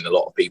know, there's been a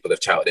lot of people have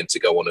touted him to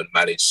go on and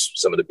manage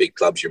some of the big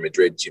clubs, your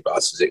Madrids, your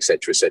Barças, et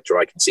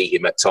cetera, I can see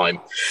him at time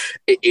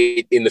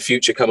in the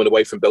future coming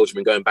away from Belgium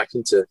and going back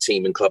into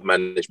team and club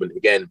management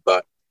again.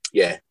 But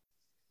yeah,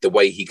 the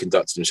way he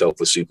conducted himself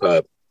was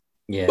superb.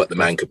 Yeah, but the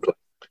man could play.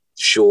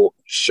 Short,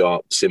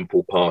 sharp,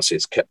 simple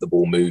passes, kept the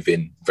ball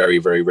moving. Very,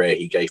 very rare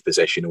he gave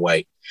possession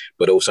away,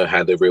 but also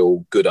had a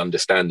real good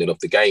understanding of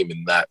the game,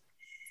 in that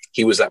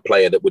he was that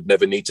player that would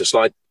never need to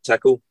slide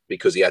tackle,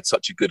 because he had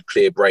such a good,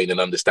 clear brain and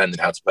understanding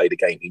how to play the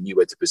game. He knew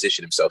where to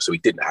position himself, so he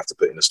didn't have to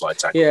put in a slide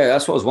tackle. Yeah,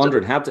 that's what I was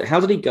wondering. How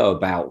did he go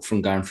about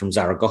from going from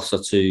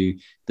Zaragoza to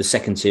the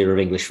second tier of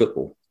English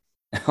football?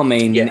 I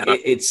mean,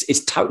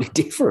 it's totally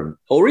different,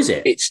 or is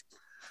it?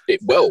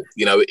 Well,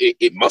 you know,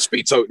 it must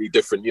be totally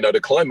different. You know,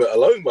 the climate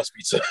alone must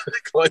be the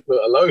climate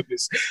alone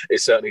is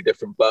certainly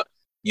different. But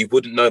you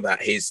wouldn't know that.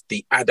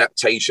 The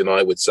adaptation,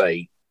 I would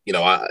say, you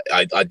know,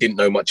 I didn't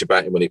know much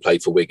about him when he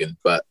played for Wigan,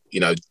 but,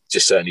 you know,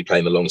 just certainly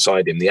playing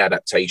alongside him, the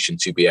adaptation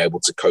to be able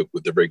to cope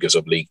with the rigours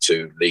of League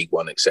Two, League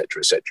One, et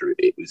cetera,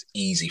 it was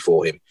easy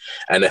for him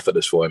and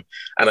effortless for him.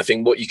 And I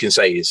think what you can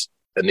say is,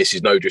 and this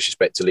is no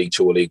disrespect to League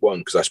Two or League One,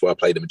 because that's where I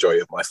play the majority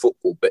of my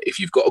football, but if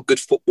you've got a good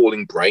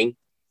footballing brain,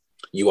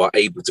 you are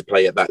able to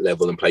play at that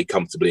level and play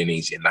comfortably and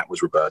easy. And that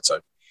was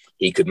Roberto.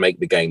 He could make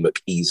the game look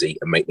easy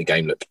and make the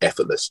game look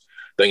effortless.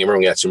 Don't get me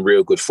wrong, he had some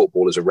real good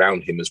footballers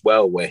around him as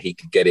well, where he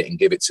could get it and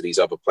give it to these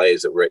other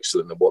players that were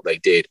excellent at what they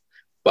did.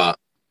 But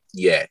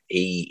yeah,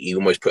 he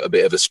almost put a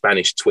bit of a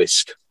Spanish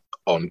twist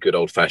on good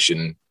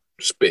old-fashioned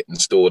spit and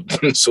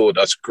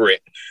sawdust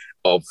grit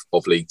of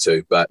League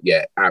Two. But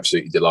yeah,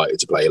 absolutely delighted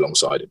to play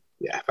alongside him.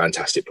 Yeah,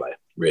 fantastic player.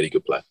 Really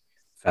good player.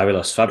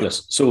 Fabulous.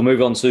 So we'll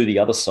move on to the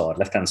other side,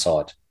 left-hand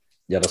side.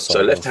 The other side.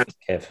 So left-hand.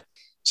 Kev.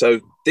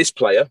 So this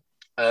player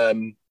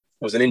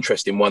was an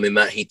interesting one, in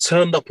that he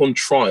turned up on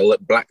trial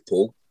at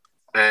Blackpool.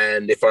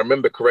 And if I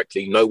remember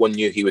correctly, no one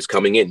knew he was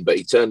coming in, but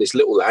he turned, this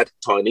little lad,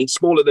 tiny,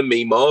 smaller than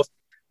me, Marv,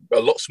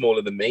 a lot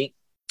smaller than me,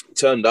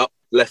 turned up,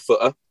 left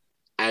footer,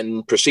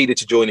 and proceeded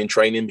to join in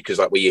training, because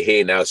like, well, you're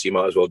here now, so you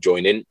might as well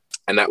join in.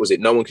 And that was it.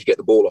 No one could get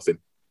the ball off him.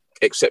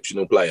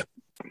 Exceptional player.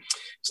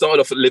 Started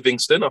off at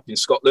Livingston up in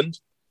Scotland,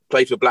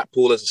 played for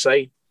Blackpool, as I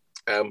say,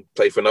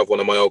 played for another one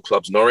of my old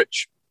clubs,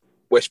 Norwich,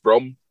 West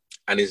Brom,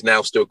 and is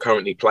now still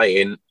currently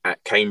playing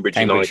at Cambridge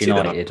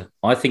United.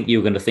 I think you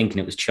were going to think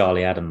it was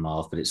Charlie Adam,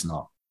 Marv, but it's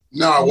not.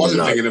 No, I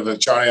wasn't thinking of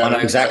Charlie Adam. I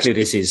know exactly what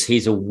this is.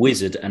 He's a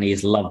wizard and he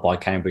is loved by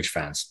Cambridge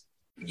fans.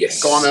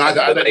 Yes. Go on, then.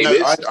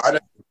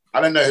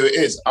 I don't know who it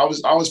is. I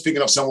was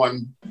thinking of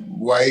someone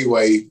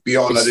way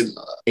beyond.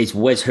 It's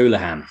Wes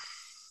Hoolahan.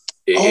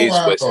 It is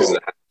Wes Hoolahan.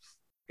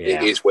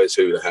 Yeah. It is Wes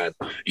Hoolahan.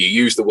 You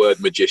use the word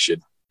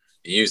magician.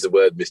 You use the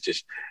word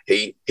magician.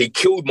 He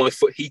killed my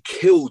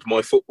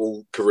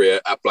football career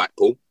at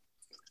Blackpool.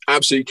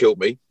 Absolutely killed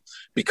me,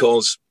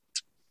 because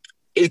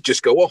he'd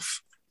just go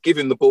off, give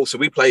him the ball. So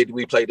we played a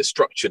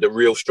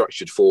real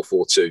structured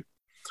 4-4-2.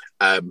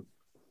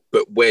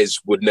 But Wes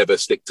would never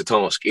stick to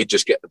task. He'd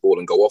just get the ball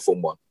and go off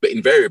on one. But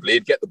invariably,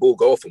 he'd get the ball,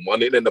 go off on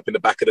one, it'd end up in the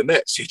back of the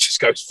net. So he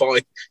just goes,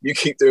 fine, you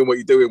keep doing what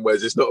you're doing,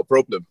 Wes, it's not a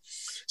problem.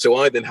 So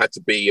I then had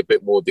to be a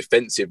bit more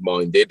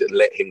defensive-minded and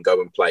let him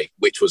go and play,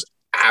 which was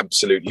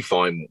absolutely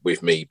fine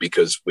with me,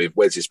 because with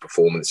Wes's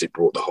performance, it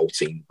brought the whole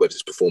team,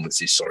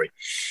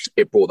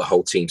 it brought the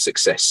whole team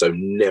success. So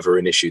never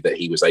an issue that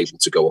he was able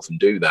to go off and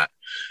do that.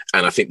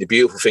 And I think the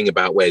beautiful thing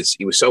about Wes,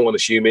 he was so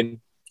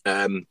unassuming.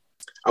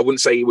 I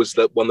wouldn't say he was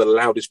one of the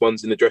loudest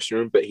ones in the dressing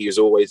room, but he was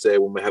always there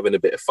when we're having a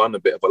bit of fun, a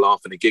bit of a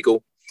laugh and a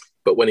giggle.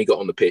 But when he got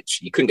on the pitch,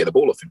 you couldn't get the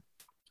ball off him.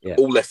 Yeah.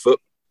 All left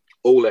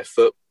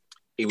foot.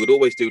 He would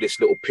always do this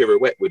little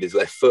pirouette with his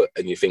left foot.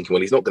 And you're thinking,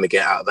 well, he's not going to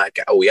get out of that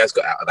gap. Oh, he has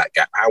got out of that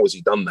gap. How has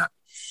he done that?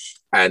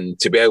 And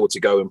to be able to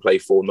go and play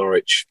for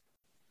Norwich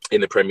in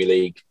the Premier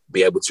League,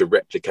 be able to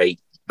replicate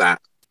that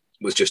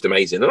was just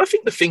amazing. And I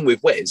think the thing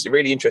with Wes, the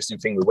really interesting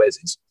thing with Wes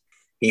is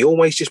he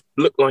always just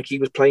looked like he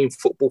was playing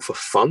football for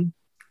fun.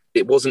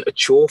 It wasn't a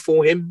chore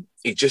for him.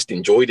 He just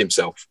enjoyed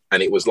himself.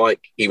 And it was like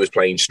he was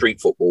playing street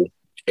football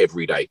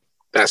every day.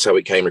 That's how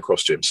it came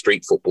across to him.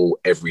 Street football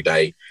every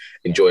day,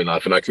 enjoying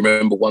life. And I can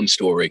remember one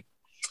story.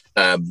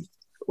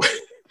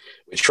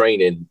 With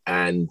training,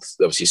 and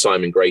obviously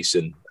Simon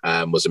Grayson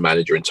was a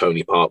manager, and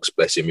Tony Parks,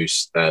 bless him,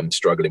 who's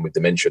struggling with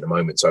dementia at the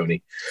moment.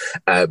 Tony,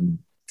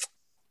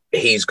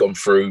 he's gone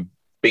through,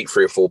 beat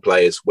 3 or 4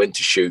 players, went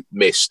to shoot,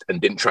 missed,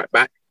 and didn't track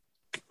back.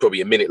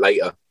 Probably a minute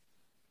later,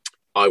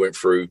 I went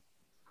through,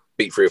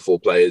 beat 3 or 4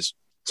 players,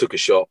 took a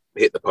shot,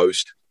 hit the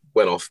post,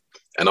 went off,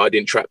 and I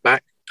didn't track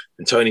back.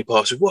 And Tony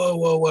Parks said, whoa,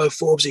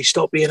 Forbesy,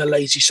 stop being a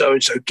lazy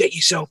so-and-so, get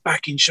yourself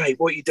back in shape,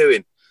 what are you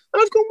doing?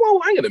 And I've gone,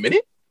 whoa, hang on a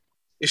minute.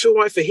 It's all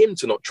right for him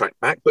to not track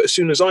back, but as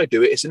soon as I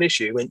do it, it's an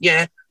issue. He went,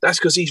 yeah, that's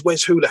because he's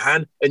Wes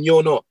Hoolahan and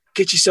you're not.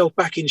 Get yourself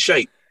back in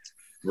shape.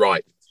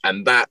 Right.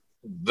 And that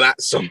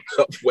summed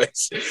up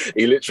Wes.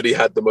 He literally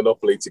had the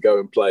monopoly to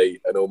go and play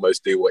and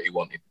almost do what he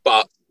wanted.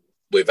 But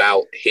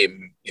without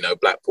him,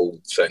 Blackpool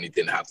certainly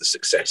didn't have the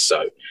success.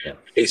 So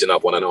he's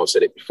another one. I know I've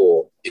said it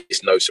before.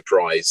 It's no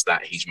surprise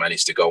that he's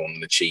managed to go on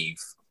and achieve,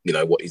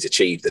 what he's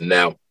achieved. And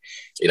now,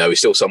 he's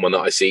still someone that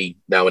I see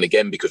now and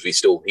again, because he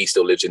still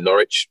lives in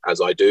Norwich, as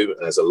I do.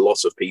 And there's a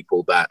lot of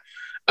people that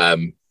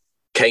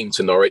came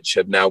to Norwich,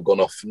 have now gone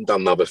off and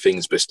done other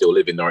things, but still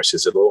live in Norwich.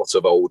 There's a lot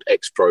of old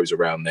ex-pros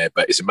around there,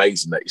 but it's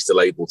amazing that he's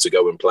still able to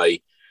go and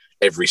play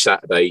every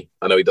Saturday.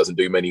 I know he doesn't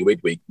do many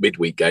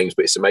midweek games,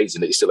 but it's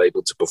amazing that he's still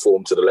able to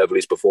perform to the level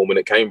he's performing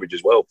at Cambridge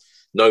as well.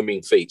 No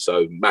mean feat.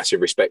 So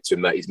massive respect to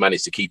him that he's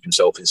managed to keep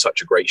himself in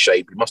such a great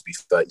shape. He must be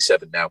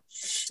 37 now,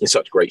 in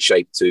such great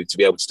shape to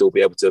be able to still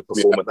be able to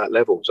perform at that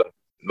level. So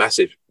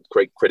massive,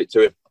 great credit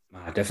to him.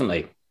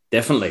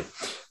 Definitely.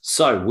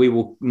 So we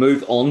will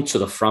move on to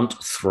the front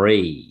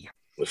three.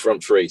 The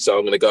front three. So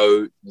I'm going to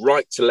go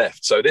right to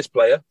left. So this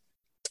player,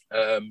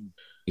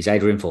 he's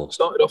Adrian Forbes.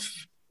 Started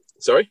off.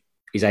 Sorry.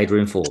 He's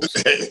Adrian Forbes.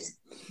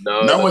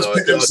 No one's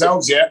picked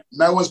themselves yet.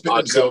 No,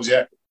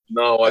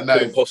 I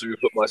couldn't possibly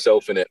put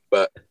myself in it.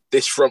 But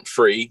this front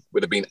three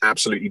would have been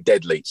absolutely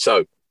deadly.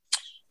 So,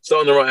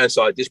 starting on the right-hand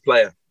side, this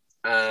player,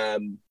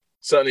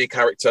 certainly a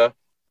character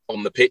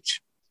on the pitch,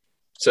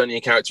 certainly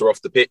a character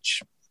off the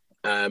pitch.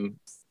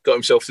 Got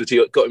himself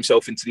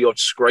into the odd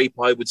scrape,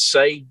 I would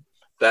say,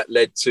 that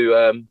led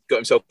to got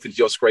himself into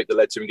the odd scrape that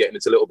led to him getting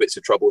into little bits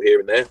of trouble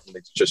here and there. And they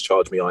just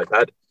charged me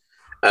iPad.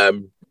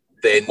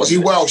 Then was he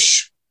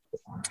Welsh?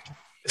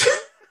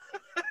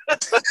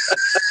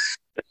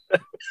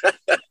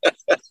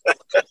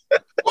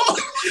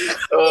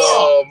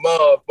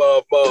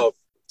 Marv.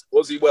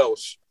 Was he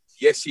Welsh?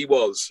 Yes, he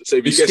was. So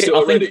if you guessed it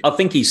already. I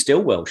think he's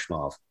still Welsh,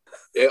 Marv.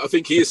 Yeah, I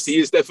think he is. He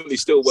is definitely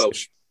still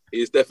Welsh.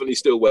 Definitely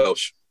still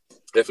Welsh.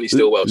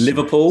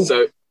 Liverpool.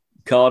 So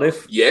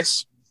Cardiff.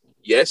 Yes.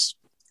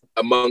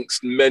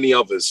 Amongst many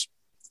others.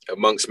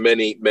 Amongst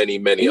many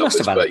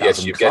others. But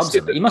yes, you've guessed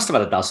it. He must have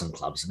had a dozen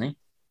clubs, hasn't he?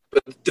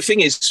 But the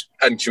thing is,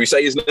 and should we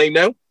say his name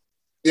now?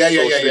 Yeah.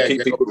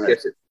 People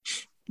guessing?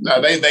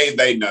 No,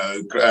 they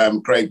know.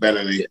 Craig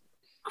Bellamy. Yeah.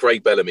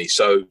 Craig Bellamy.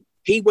 So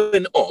he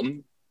went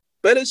on.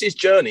 Bella's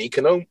journey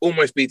can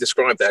almost be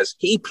described as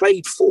he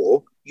played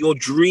for your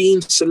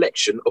dream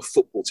selection of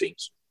football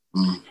teams.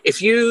 Mm.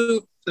 If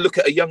you look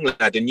at a young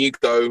lad and you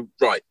go,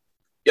 right,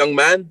 young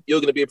man, you're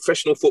going to be a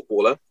professional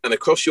footballer, and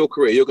across your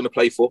career, you're going to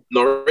play for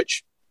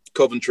Norwich,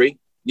 Coventry,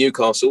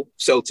 Newcastle,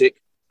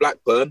 Celtic,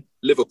 Blackburn,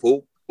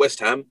 Liverpool, West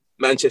Ham,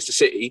 Manchester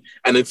City,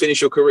 and then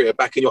finish your career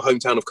back in your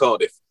hometown of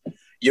Cardiff.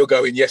 You're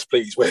going, yes,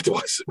 please. Where do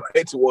I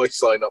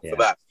sign up for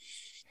that?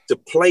 To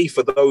play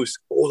for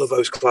all of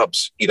those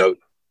clubs,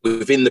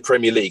 within the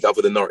Premier League,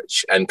 other than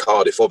Norwich and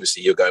Cardiff,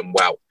 obviously, you're going,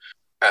 wow,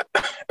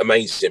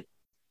 amazing.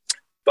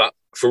 But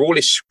for all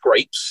his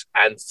scrapes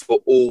and for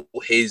all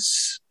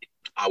his,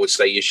 I would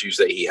say, issues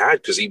that he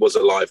had, because he was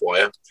a live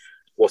wire,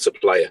 what a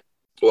player.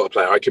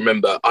 I can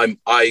remember,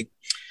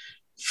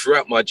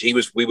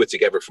 we were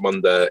together from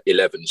under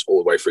 11s all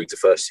the way through to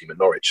first team at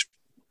Norwich.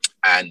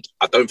 And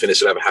I don't think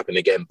this will ever happen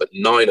again, but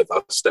 9 of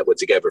us that were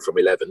together from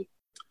 11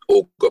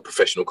 all got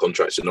professional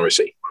contracts at Norwich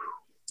City.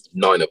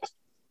 9 of us,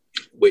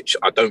 which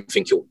I don't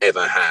think you'll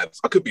ever have.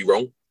 I could be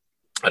wrong.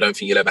 I don't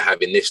think you'll ever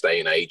have in this day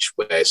and age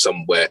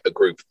where a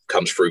group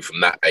comes through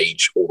from that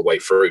age all the way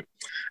through.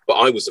 But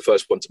I was the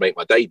first one to make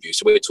my debut.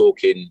 So we're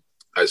talking,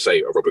 as I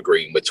say, Robert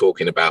Green. We're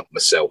talking about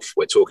myself.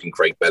 We're talking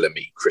Craig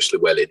Bellamy, Chris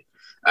Llewellyn,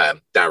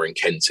 Darren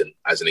Kenton,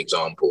 as an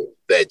example.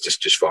 They're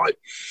just 5.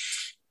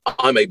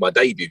 I made my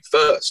debut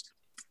first.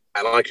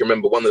 And I can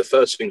remember one of the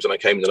first things when I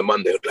came in on a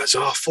Monday, I was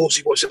like,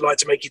 Forbesy, what's it like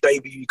to make your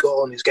debut? You got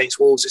on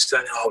against Wolves this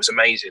time. Oh, it was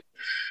amazing.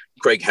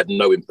 Craig had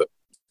no input.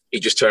 He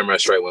just turned around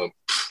straight away and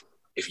went,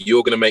 if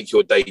you're going to make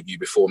your debut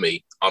before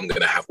me, I'm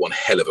going to have one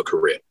hell of a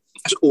career.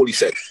 That's all he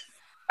said.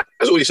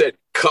 That's all he said.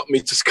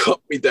 Just cut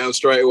me down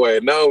straight away.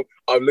 And now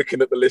I'm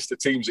looking at the list of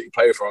teams that he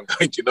played for. I'm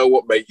going, do you know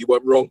what, mate? You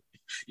weren't wrong.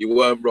 You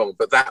weren't wrong.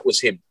 But that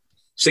was him.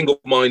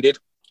 Single-minded,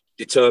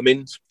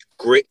 determined,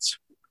 grit,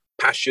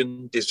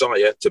 passion,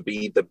 desire to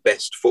be the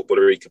best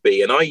footballer he could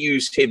be. And I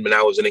used him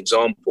now as an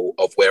example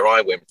of where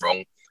I went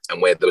wrong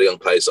and where the young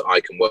players that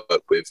I can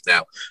work with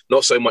now.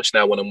 Not so much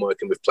now when I'm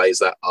working with players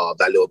that are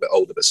that little bit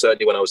older, but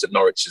certainly when I was at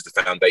Norwich as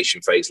the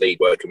foundation phase lead,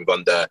 working with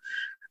under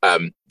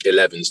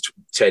 11s,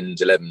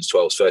 10s, 11s,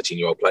 12s,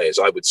 13-year-old players,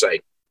 I would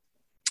say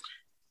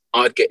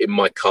I'd get in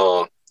my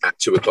car at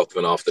 2 o'clock of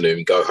an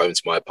afternoon, go home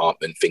to my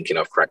apartment thinking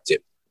I've cracked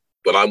it.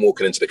 When I'm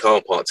walking into the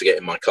car park to get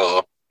in my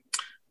car,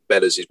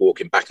 Bellas is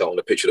walking back out on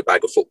the pitch with a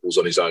bag of footballs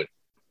on his own.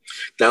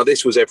 Now,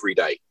 this was every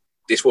day.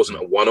 This wasn't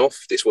a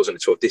one-off. This wasn't a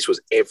 12. This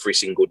was every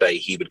single day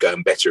he would go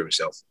and better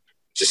himself.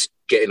 Just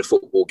getting the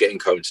football, getting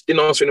cones.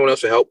 Didn't ask anyone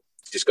else for help.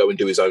 Just go and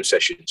do his own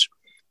sessions.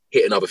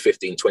 Hit another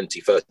 15,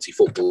 20, 30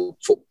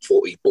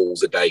 40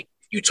 balls a day.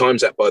 You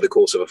times that by the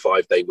course of a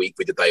 5-day week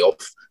with the day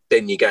off,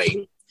 then you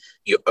gain.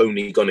 You're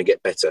only going to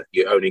get better.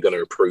 You're only going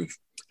to improve.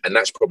 And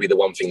that's probably the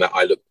one thing that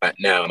I look at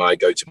now and I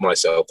go to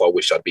myself, I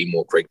wish I'd been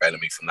more Craig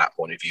Bellamy from that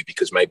point of view,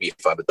 because maybe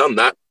if I'd have done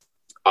that,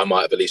 I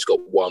might have at least got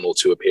 1 or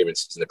 2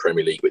 appearances in the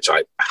Premier League, which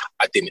I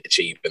didn't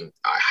achieve. And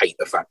I hate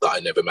the fact that I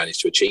never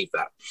managed to achieve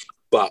that.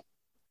 But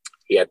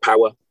he had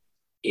power.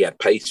 He had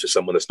pace for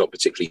someone that's not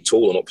particularly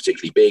tall or not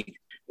particularly big.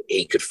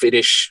 He could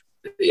finish.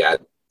 He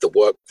had the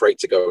work rate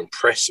to go and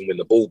press and win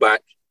the ball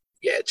back.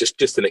 Yeah,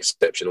 just an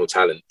exceptional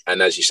talent.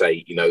 And as you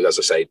say, you know, as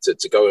I say,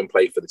 to go and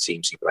play for the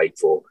teams he played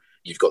for,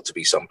 you've got to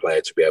be some player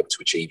to be able to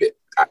achieve it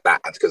at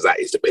that, because that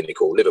is the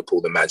pinnacle.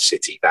 Liverpool, the Man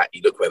City, that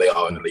you look where they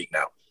are in the league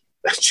now.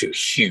 That's 2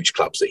 huge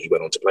clubs that he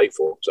went on to play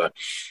for. So,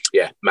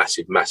 yeah,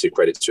 massive, massive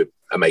credit to him.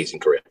 Amazing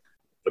career.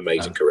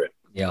 Amazing career.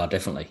 Yeah,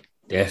 definitely.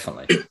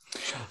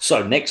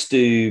 So next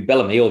to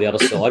Bellamy, or the other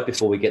side,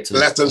 before we get to the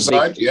left-hand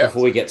side,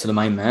 before we get to the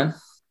main man.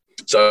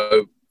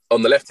 So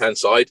on the left-hand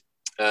side,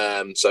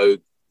 so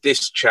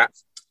this chap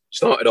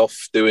started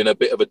off doing a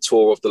bit of a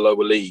tour of the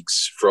lower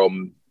leagues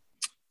from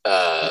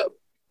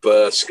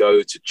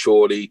Burscough to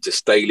Chorley to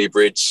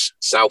Stalybridge,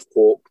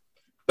 Southport,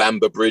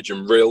 Bamber Bridge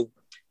and Rill.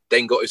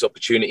 Then got his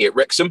opportunity at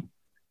Wrexham.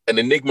 An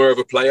enigma of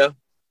a player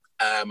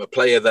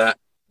that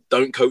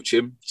don't coach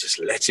him, just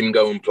let him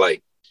go and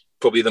play.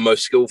 Probably the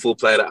most skillful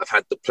player that I've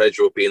had the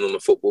pleasure of being on the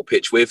football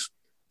pitch with.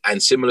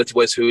 And similar to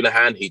Wes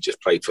Hoolahan, he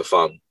just played for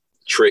fun.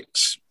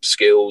 Tricks,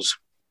 skills.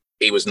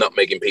 He was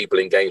nutmegging people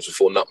in games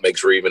before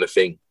nutmegs were even a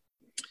thing.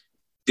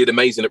 Did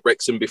amazing at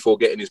Wrexham before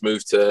getting his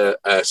move to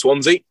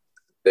Swansea.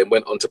 Then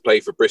went on to play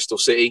for Bristol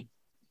City.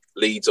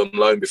 Leeds on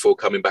loan before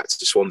coming back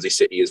to Swansea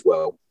City as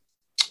well.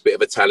 Bit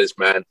of a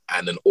talisman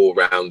and an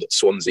all-round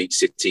Swansea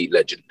City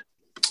legend.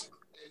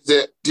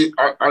 I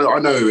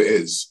know who it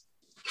is.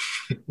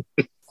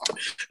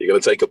 You're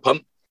going to take a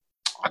punt?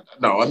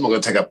 No, I'm not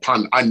going to take a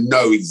punt. I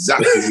know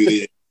exactly who it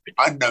is.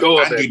 I know. Go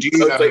on, Andrew, then. do you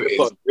know who it is?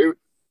 Punt.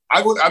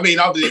 I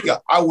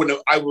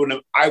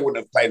wouldn't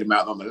have played him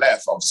out on the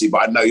left, obviously,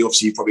 but I know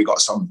you've probably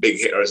got some big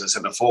hitter as a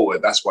centre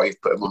forward. That's why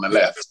you've put him on the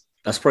left.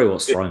 That's probably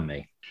what's thrown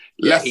me.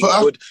 Left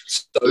footer?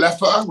 Left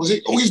footer? Was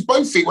he? Oh, he's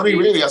both feet, wasn't he,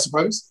 really, I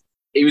suppose?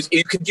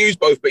 He could use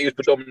both, but he was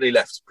predominantly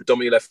left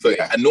footed.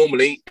 Yeah. And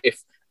normally,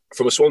 if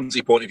from a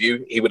Swansea point of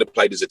view, he would have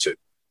played as a 2.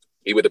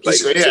 He would have played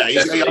as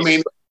a 2. I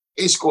mean,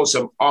 he scored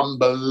some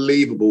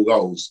unbelievable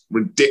goals.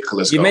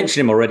 Ridiculous You goals.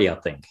 mentioned him already, I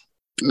think.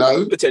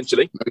 No.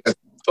 Potentially.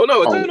 Oh,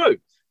 no, I don't know.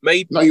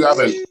 Maybe. No, you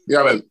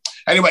haven't.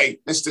 Anyway,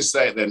 let's just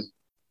say it then.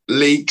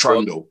 Lee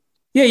Trundle.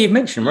 Yeah, you've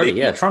mentioned him already.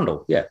 Yeah,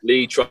 Trundle. Yeah.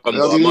 Lee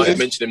Trundle. I might have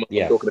mentioned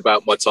him talking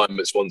about my time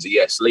at Swansea.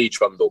 Yes, Lee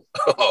Trundle.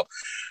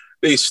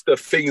 The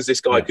things this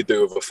guy could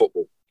do with a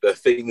football. The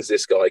things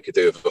this guy could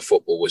do with a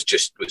football was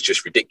just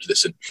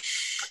ridiculous. And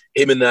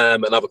him and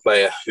another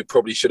player who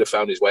probably should have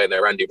found his way in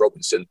there, Andy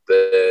Robinson,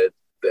 the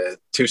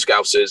 2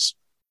 Scousers,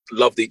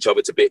 loved each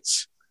other to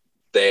bits.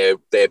 Their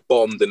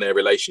bond and their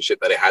relationship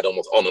that they had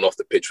on and off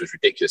the pitch was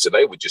ridiculous. And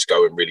they would just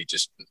go and really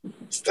just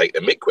take the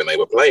mick when they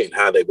were playing,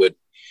 how they would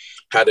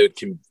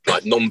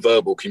like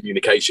non-verbal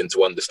communication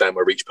to understand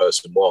where each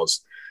person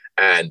was.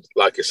 And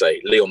like I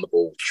say, Lee on the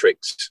ball,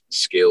 tricks,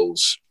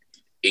 skills.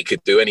 He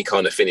could do any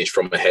kind of finish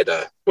from a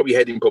header.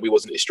 Heading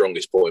wasn't his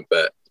strongest point,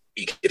 but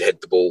he could head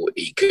the ball.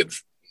 He could,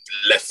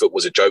 left foot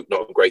was a joke,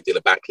 not a great deal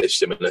of backlift,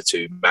 similar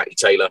to Matty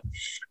Taylor.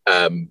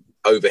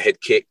 Overhead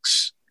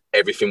kicks,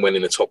 everything went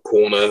in the top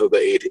corner.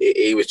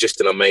 He was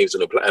just an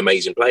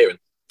amazing player. And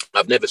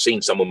I've never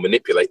seen someone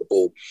manipulate the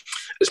ball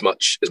as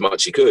much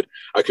as he could.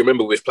 I can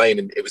remember we was playing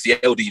it was the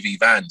LDV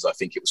Vans, I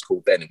think it was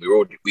called then, and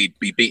we'd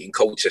be beating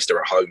Colchester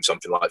at home,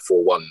 something like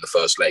 4-1 in the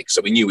first leg.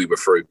 So we knew we were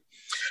through.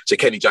 So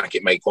Kenny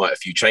Jackett made quite a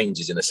few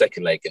changes in the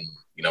second leg, and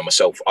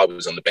myself, I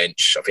was on the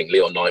bench. I think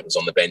Leon Knight was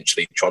on the bench,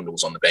 Lee Trundle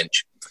was on the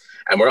bench,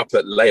 and we're up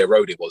at Layer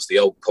Road. It was the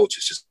old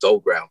Colchester's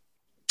old ground,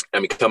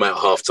 and we come out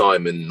half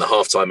time, and the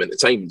half time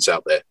entertainment's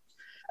out there,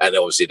 and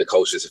obviously the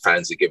Colchester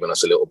fans are giving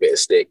us a little bit of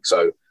stick.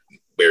 So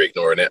we're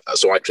ignoring it.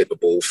 So I clip a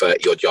ball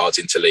 30 odd yards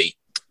into Lee,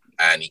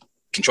 and he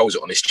controls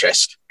it on his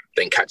chest,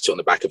 then catches it on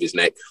the back of his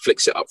neck,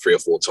 flicks it up 3 or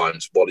 4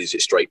 times, volleys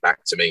it straight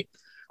back to me.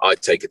 I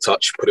take a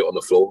touch, put it on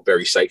the floor,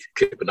 very safe,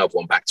 clip another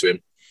one back to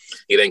him.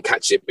 He then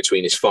catches it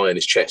between his thigh and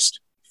his chest,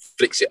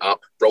 flicks it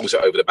up, rolls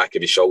it over the back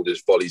of his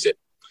shoulders, volleys it.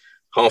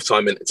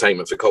 Halftime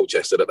entertainment for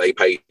Colchester that they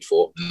paid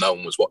for, no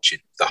one was watching.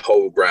 The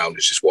whole ground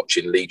was just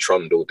watching Lee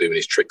Trundle doing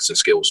his tricks and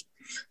skills.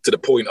 To the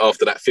point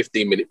after that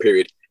 15-minute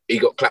period, he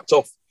got clapped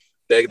off.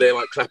 They're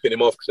like clapping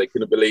him off because they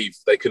couldn't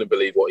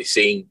believe what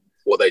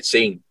they'd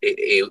seen.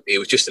 It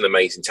was just an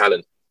amazing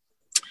talent.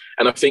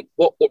 And I think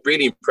what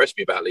really impressed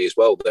me about Lee as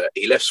well, that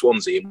he left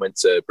Swansea and went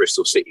to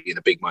Bristol City in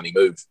a big money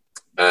move.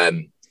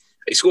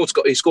 He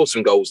scored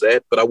some goals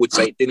there, but I would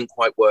say it didn't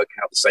quite work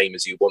out the same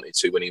as he wanted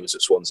to when he was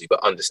at Swansea.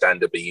 But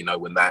understandably,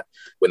 when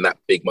that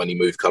big money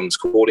move comes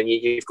calling you,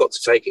 you've got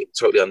to take it.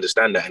 Totally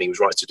understand that, and he was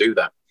right to do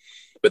that.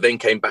 But then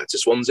came back to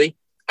Swansea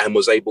and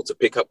was able to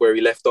pick up where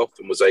he left off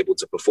and was able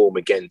to perform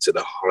again to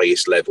the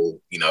highest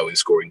level, in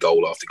scoring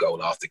goal after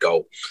goal after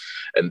goal.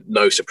 And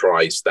no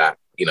surprise that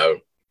he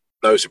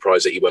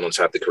went on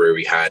to have the career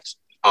he had.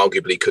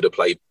 Arguably could have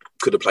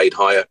played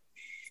higher,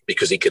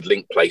 because he could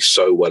link play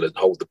so well and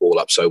hold the ball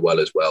up so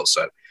well as well.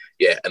 So,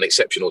 yeah, an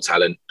exceptional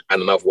talent,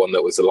 and another one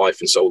that was the life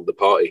and soul of the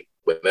party.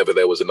 Whenever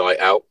there was a night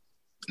out,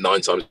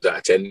 9 times out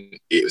of 10,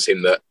 it was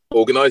him that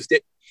organised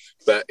it.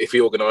 But if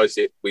he organised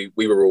it, we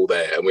were all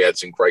there, and we had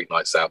some great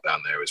nights out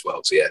down there as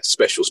well. So, yeah,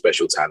 special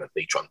talent,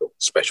 Lee Trundle.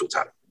 Special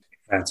talent.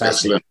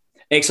 Fantastic.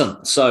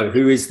 Excellent. So,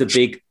 who is the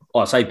big,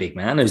 I say big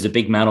man, who's the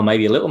big man or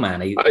maybe a little man?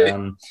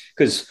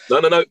 Because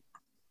No.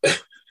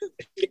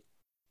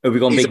 Have we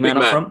got big man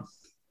up front?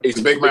 He's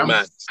a big man.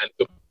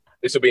 And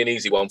this will be an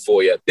easy one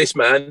for you. This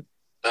man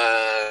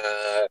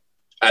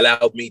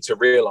allowed me to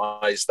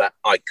realise that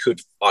I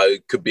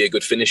could be a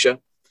good finisher.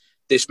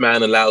 This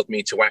man allowed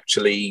me to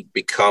actually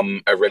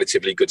become a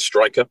relatively good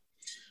striker,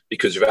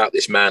 because without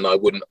this man, I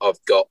wouldn't have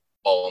got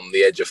on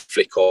the edge of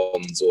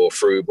flick-ons or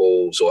through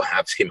balls, or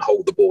have him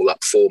hold the ball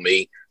up for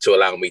me to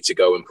allow me to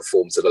go and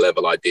perform to the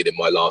level I did in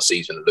my last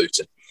season at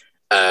Luton.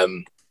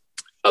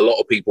 A lot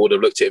of people would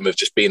have looked at him as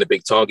just being a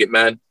big target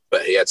man,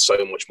 but he had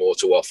so much more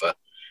to offer.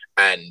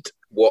 And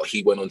what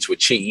he went on to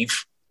achieve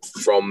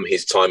from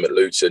his time at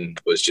Luton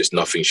was just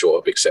nothing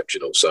short of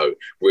exceptional. So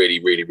really,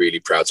 really,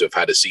 really proud to have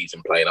had a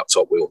season playing up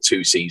top, or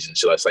 2 seasons,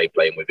 shall I say,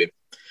 playing with him.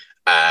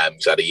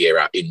 He's had a year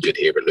out injured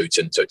here at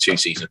Luton, so 2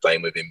 seasons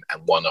playing with him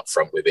and 1 up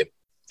front with him.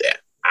 Yeah,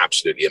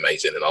 absolutely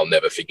amazing. And I'll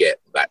never forget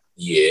that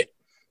year.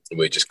 And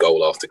we're just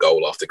goal after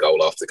goal after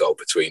goal after goal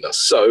between us.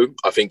 So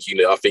I think you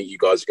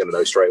guys are going to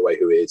know straight away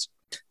who he is.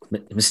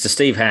 Mr.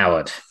 Steve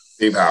Howard.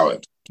 Steve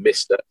Howard.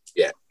 Mr.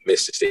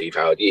 Steve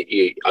Howard.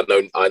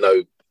 I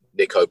know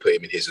Nico put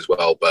him in his as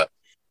well, but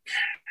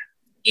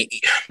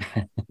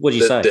what do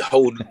you say? The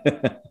whole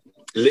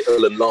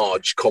little and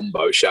large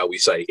combo, shall we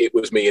say? It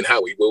was me and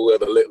Howie. We were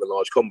the little and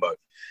large combo.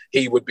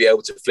 He would be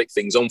able to flick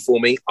things on for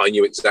me. I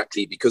knew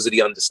exactly, because of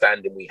the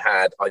understanding we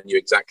had, I knew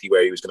exactly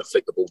where he was going to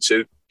flick the ball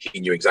to. He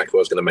knew exactly where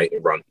I was going to make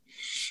him run.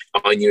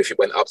 I knew if it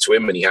went up to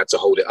him and he had to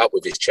hold it up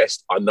with his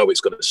chest, I know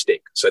it's going to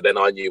stick. So then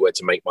I knew where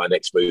to make my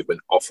next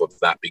movement off of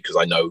that, because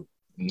I know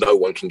no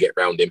one can get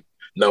around him.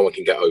 No one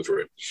can get over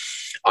him.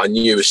 I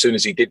knew as soon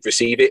as he did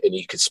receive it and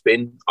he could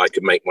spin, I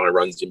could make my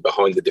runs in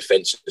behind the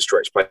defence and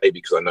stretch play,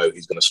 because I know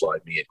he's going to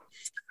slide me in.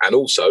 And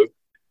also,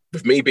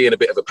 with me being a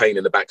bit of a pain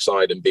in the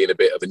backside and being a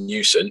bit of a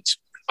nuisance,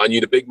 I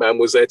knew the big man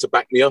was there to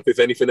back me up if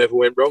anything ever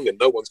went wrong, and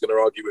no one's going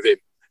to argue with him.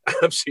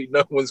 Absolutely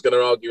no one's going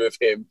to argue with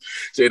him.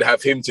 So you'd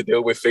have him to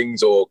deal with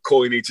things, or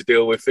Coyne to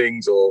deal with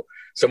things, or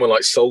someone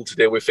like Sol to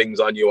deal with things.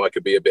 I knew I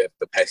could be a bit of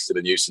a pest and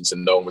a nuisance,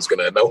 and no one was going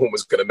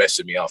to mess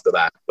with me after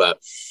that. But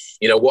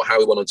what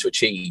Howie went on to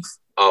achieve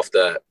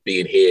after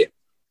being here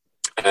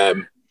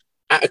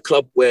at a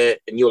club where,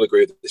 and you'll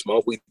agree with this,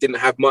 Marv, we didn't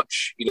have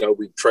much. We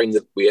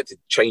had to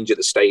change at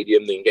the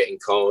stadium, then get in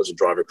cars and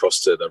drive across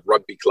to the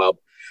rugby club,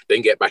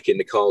 then get back in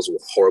the cars all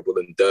horrible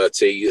and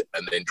dirty,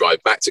 and then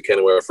drive back to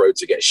Kenilworth Road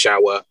to get a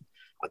shower.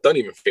 I don't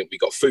even think we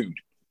got food.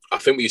 I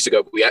think we used to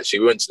go, we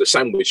went to the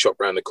sandwich shop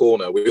around the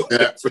corner. We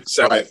went for a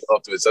sandwich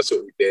afterwards. That's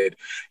what we did.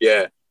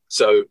 Yeah.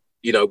 So,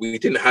 we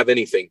didn't have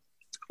anything.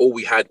 All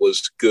we had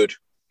was good,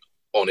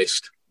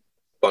 honest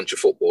bunch of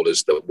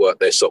footballers that worked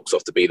their socks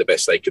off to be the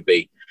best they could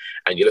be.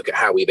 And you look at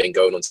how we then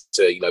going on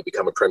to,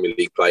 become a Premier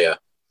League player.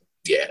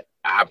 Yeah,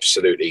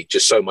 absolutely.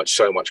 Just so much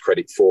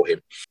credit for him.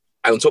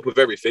 And on top of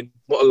everything,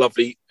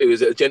 it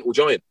was a gentle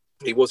giant.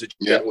 He was a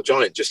gentle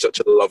giant, just such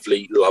a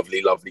lovely,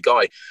 lovely, lovely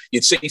guy.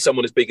 You'd see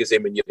someone as big as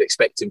him and you'd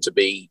expect him to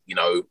be,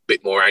 a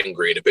bit more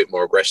angry and a bit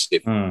more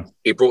aggressive.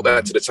 He brought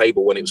that to the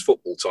table when it was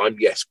football time,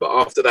 yes. But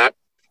after that,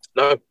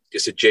 no,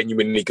 just a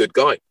genuinely good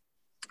guy.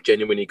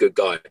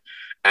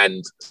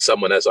 And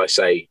someone, as I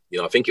say,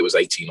 I think it was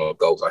 18 odd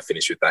goals I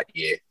finished with that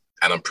year.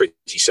 And I'm pretty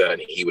certain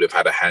he would have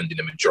had a hand in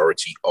the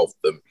majority of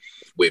them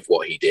with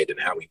what he did and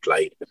how he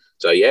played.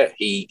 So, yeah,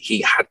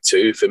 he had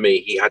to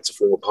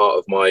form a part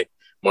of my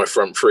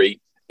front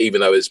three,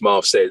 even though, as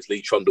Marv says,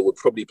 Lee Trundle would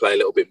probably play a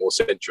little bit more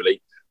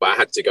centrally. But I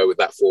had to go with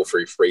that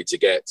 4-3-3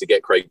 to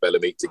get Craig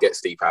Bellamy, to get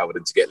Steve Howard,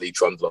 and to get Lee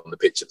Trundle on the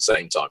pitch at the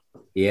same time.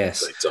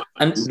 Yes.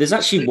 And there's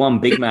actually one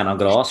big man I'm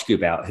going to ask you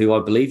about who I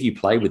believe you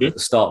played with at the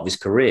start of his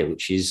career,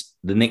 which is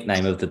the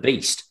nickname of the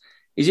Beast.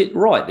 Is it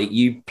right that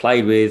you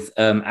played with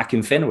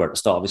Akinfenwa at the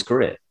start of his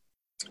career?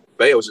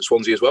 Bayo was at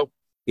Swansea as well.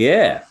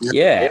 Yeah.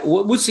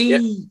 What was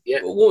he? Yeah.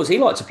 What was he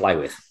like to play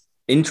with?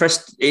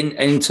 Interest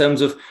in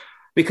terms of,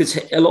 because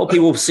a lot of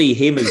people see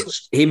him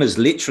as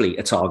literally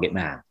a target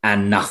man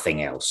and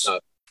nothing else.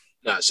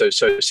 No, so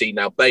see,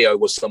 now Bayo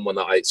was someone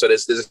that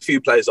there's a few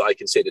players that I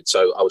considered.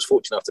 So I was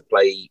fortunate enough to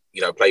play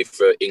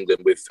for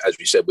England with, as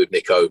we said, with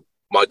Nico.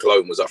 Michael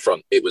Owen was up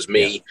front. It was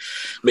me,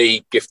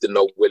 Gifton,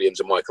 Noel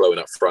Williams, and Michael Owen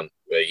up front.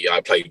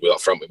 I played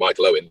up front with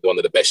Michael Owen, one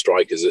of the best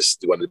strikers,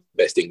 one of the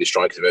best English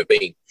strikers I've ever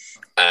been.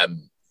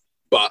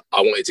 But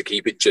I wanted to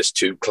keep it just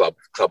to club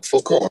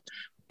football.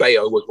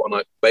 Bayo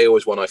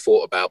was one I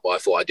thought about, but I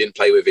thought I didn't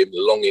play with him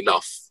long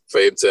enough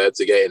for him to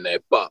get in there.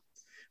 But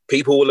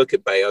people will look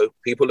at Bayo,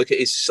 people look at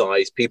his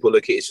size, people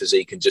look at his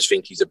physique and just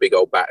think he's a big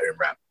old battering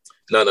ram.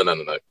 No.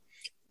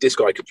 This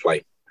guy could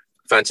play.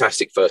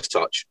 Fantastic first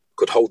touch,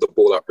 could hold the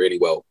ball up really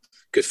well,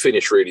 could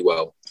finish really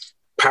well.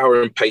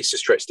 Power and pace to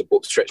stretch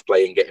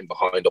play and get in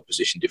behind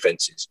opposition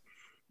defences.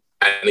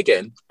 And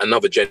again,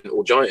 another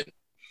gentle giant.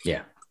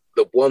 Yeah.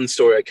 The one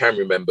story I can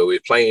remember, we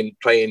were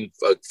playing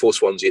for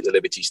Swansea at the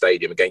Liberty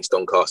Stadium against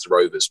Doncaster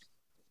Rovers.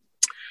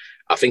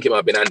 I think it might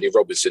have been Andy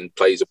Robertson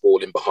plays a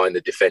ball in behind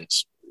the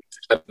defence.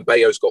 And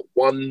Bayo's got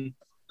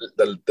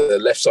the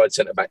left side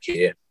centre-back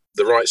here,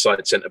 the right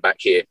side centre-back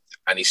here,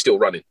 and he's still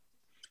running.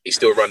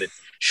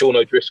 Sean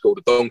O'Driscoll,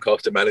 the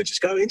Doncaster manager's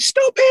going,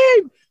 stop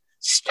him!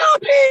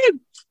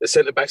 The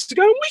centre-backs are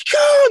going, we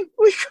can't.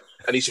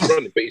 And he's just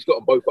running, but he's got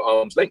them both at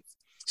arm's length.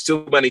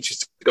 Still manages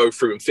to go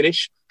through and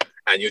finish.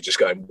 And you're just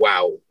going,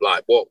 wow,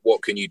 like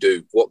what can you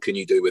do? What can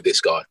you do with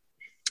this guy?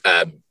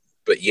 But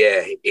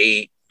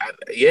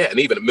and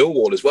even at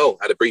Millwall as well.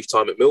 Had a brief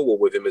time at Millwall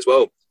with him as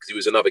well, because he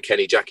was another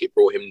Kenny Jackett.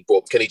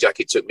 Kenny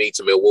Jackett took me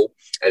to Millwall,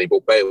 and he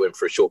brought Bayo in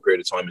for a short period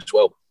of time as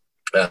well.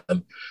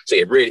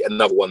 Really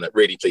another one that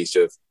really pleased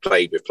to have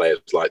played with players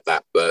like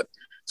that. But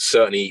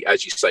certainly,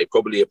 as you say,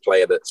 probably a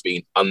player that's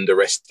been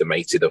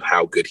underestimated of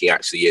how good he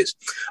actually is.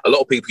 A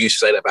lot of people used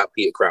to say that about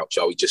Peter Crouch.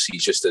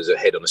 He's just as a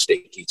head on a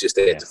stick. He's just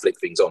there to flick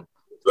things on.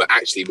 But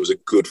actually was a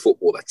good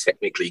footballer,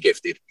 technically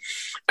gifted.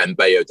 And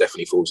Bayo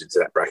definitely falls into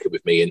that bracket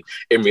with me. And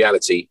in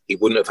reality, he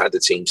wouldn't have had the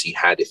teams he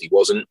had if he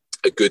wasn't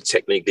a good,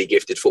 technically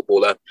gifted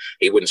footballer.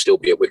 He wouldn't still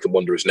be at Wycombe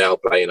Wanderers now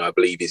playing. I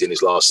believe he's in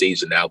his last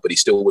season now, but he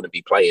still wouldn't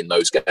be playing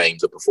those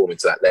games or performing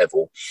to that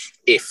level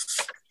if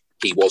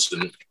he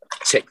wasn't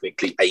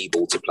technically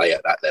able to play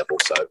at that level.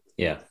 So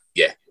yeah,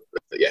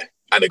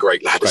 and a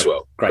great lad as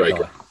well. Great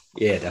guy.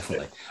 Yeah,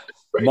 definitely.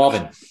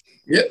 Marvin.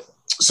 Yeah.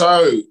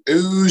 So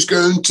who's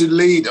going to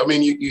lead? I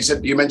mean,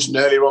 you mentioned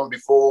earlier on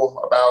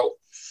before about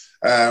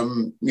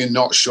you're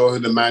not sure who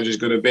the manager is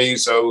going to be.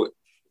 So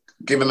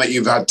given that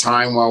you've had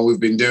time while we've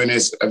been doing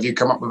this, have you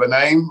come up with a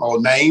name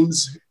or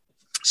names?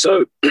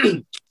 So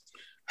the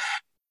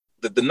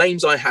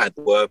names I had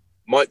were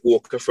Mike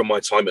Walker from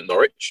my time at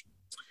Norwich,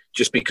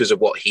 just because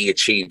of what he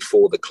achieved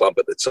for the club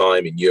at the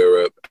time in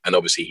Europe. And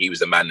obviously he was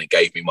the man that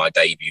gave me my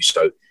debut.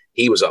 So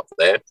he was up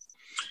there.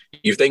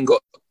 You've then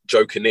got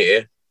Joe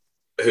Kinnear,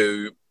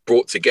 who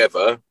brought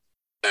together,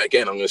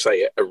 again, I'm going to say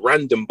it, a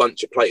random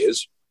bunch of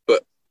players,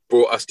 but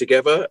brought us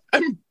together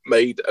and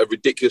made a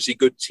ridiculously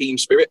good team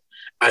spirit,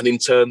 and in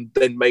turn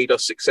then made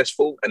us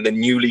successful, and then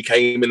Newley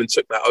came in and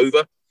took that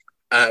over.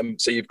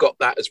 So you've got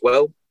that as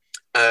well.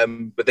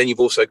 But then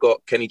you've also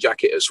got Kenny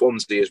Jackett at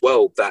Swansea as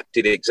well, that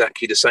did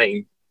exactly the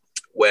same,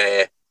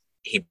 where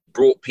he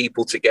brought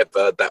people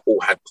together that all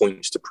had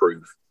points to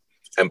prove.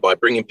 And by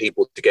bringing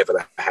people together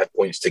that had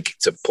points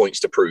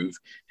to prove,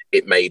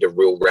 it made a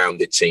real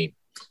rounded team.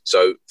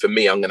 So for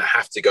me, I'm going to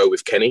have to go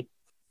with Kenny,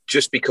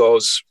 just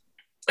because,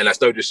 and that's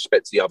no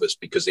disrespect to the others,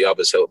 because the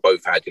others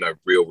both had,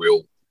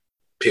 real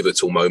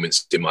pivotal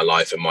moments in my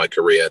life and my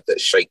career that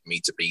shaped me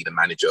to be the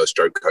manager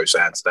stroke coach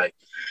I am today.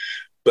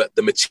 But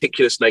the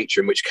meticulous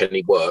nature in which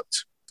Kenny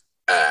worked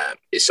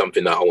is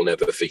something that I will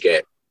never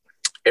forget.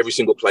 Every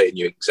single player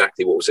knew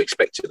exactly what was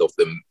expected of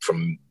them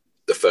from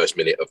the first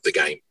minute of the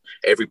game.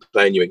 Every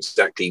player knew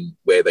exactly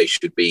where they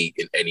should be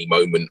in any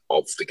moment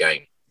of the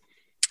game.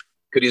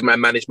 Could his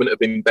man management have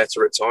been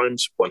better at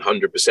times?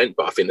 100%.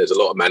 But I think there's a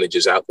lot of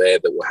managers out there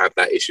that will have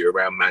that issue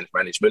around man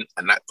management.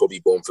 And that's probably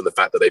born from the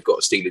fact that they've got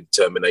a steely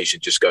determination,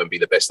 just go and be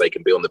the best they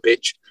can be on the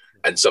pitch.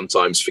 And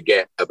sometimes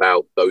forget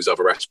about those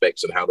other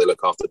aspects and how they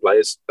look after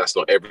players. That's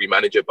not every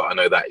manager, but I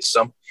know that is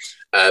some.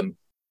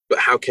 But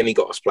how Kenny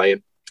got us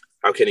playing?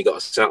 How Kenny got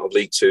us out of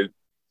League Two?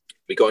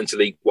 We got into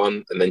League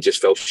One and then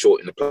just fell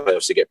short in the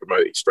playoffs to get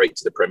promoted straight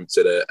to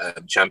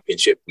the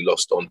Championship. We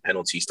lost on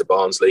penalties to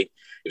Barnsley.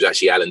 It was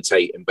actually Alan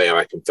Tate and Bayo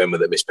Akinfenwa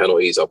that missed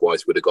penalties.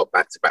 Otherwise, we'd have got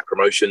back-to-back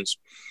promotions.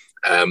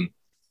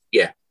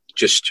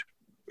 Just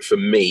for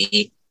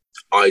me,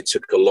 I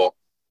took a lot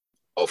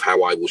of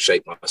how I will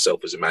shape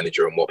myself as a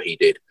manager and what he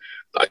did.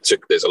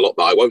 There's a lot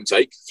that I won't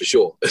take, for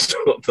sure. There's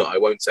a lot that I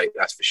won't take,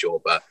 that's for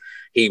sure. But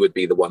he would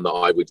be the one that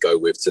I would go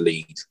with to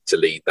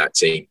lead that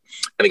team.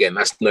 And again,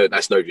 that's no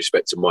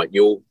disrespect to Mike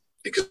Newell,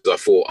 because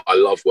I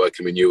loved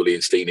working with Newell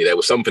and Steenie. There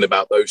was something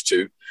about those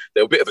two.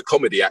 They were a bit of a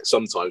comedy act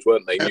sometimes,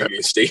 weren't they, Newell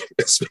and Steenie?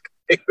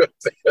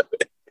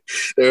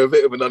 They were a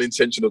bit of an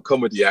unintentional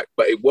comedy act,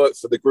 but it worked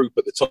for the group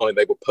at the time.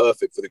 They were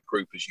perfect for the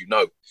group, as you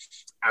know,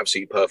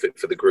 absolutely perfect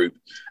for the group.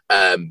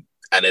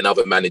 And then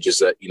other managers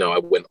that, I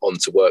went on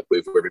to work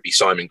with, whether it be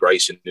Simon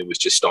Grayson, who was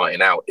just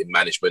starting out in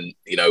management,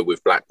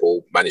 with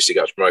Blackpool, managed to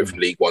get promoted from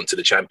League One to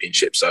the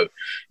Championship. So,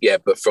 yeah,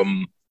 but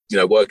from,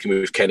 working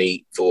with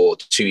Kenny for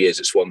 2 years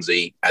at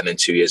Swansea and then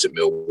 2 years at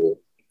Millwall,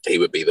 he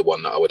would be the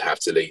one that I would have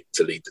to lead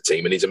the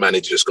team. And he's a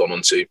manager just gone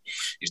on to,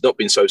 he's not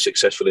been so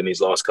successful in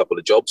his last couple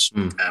of jobs,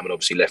 and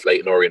obviously left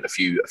Leyton Orient a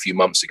few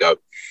months ago,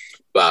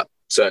 but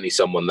certainly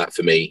someone that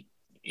for me,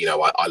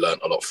 I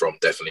learned a lot from,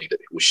 definitely, that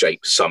will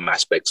shape some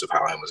aspects of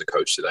how I am as a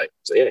coach today.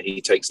 So yeah,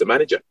 he takes the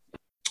manager.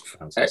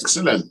 Fantastic.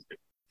 Excellent.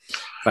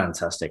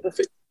 Fantastic.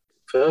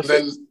 Perfect.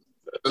 Then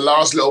the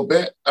last little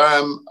bit,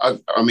 I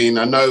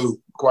know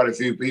quite a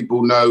few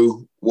people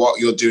know what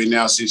you're doing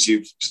now since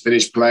you've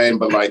finished playing,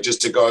 but like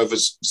just to go over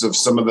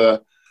some of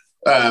the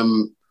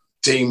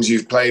teams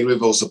you've played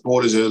with or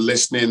supporters who are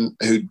listening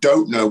who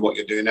don't know what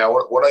you're doing now,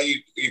 what are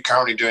you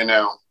currently doing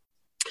now?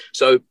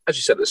 So, as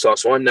you said at the start,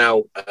 so I'm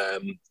now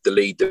the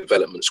lead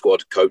development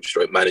squad coach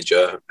or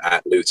manager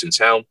at Luton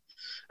Town.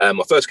 I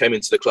first came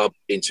into the club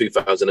in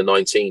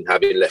 2019,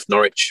 having left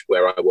Norwich,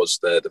 where I was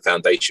the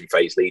foundation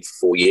phase lead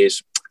for 4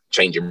 years,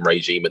 changing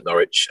regime at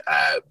Norwich.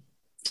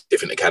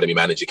 Different academy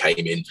manager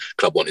came in,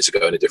 club wanted to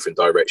go in a different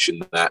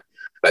direction that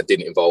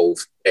didn't involve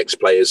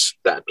ex-players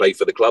that had played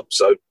for the club.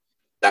 So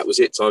that was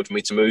it, time for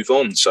me to move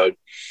on. So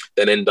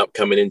then ended up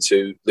coming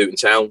into Luton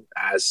Town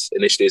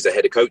initially as the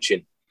head of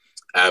coaching.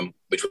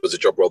 Which was a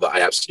job role that I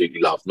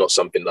absolutely loved, not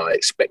something that I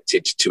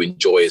expected to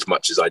enjoy as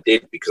much as I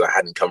did, because I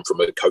hadn't come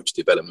from a coach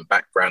development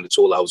background at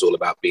all. I was all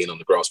about being on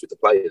the grass with the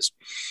players.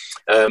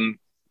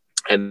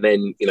 And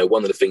then,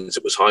 one of the things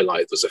that was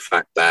highlighted was the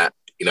fact that,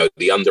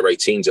 the under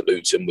 18s at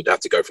Luton would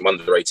have to go from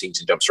under 18s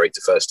and jump straight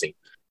to first team.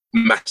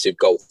 Massive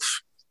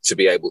gulf to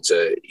be able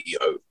to,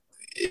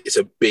 it's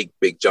a big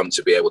jump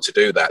to be able to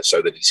do that. So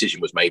the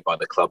decision was made by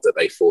the club that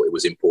they thought it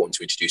was important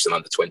to introduce an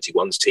under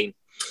 21s team.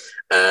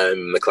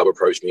 The club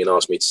approached me and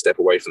asked me to step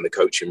away from the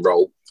coaching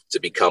role to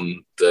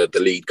become the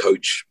lead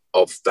coach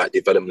of that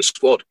development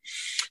squad.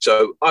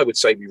 So I would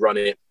say we run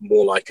it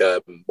more like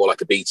a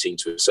B team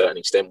to a certain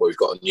extent, where we've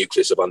got a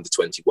nucleus of under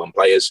 21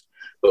 players,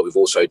 but we've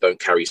also don't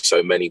carry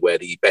so many where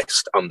the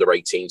best under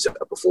 18s that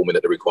are performing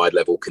at the required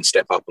level can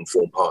step up and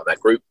form part of that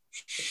group.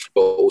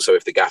 But also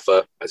if the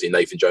gaffer, as in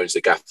Nathan Jones,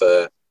 the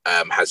gaffer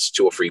has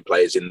 2 or 3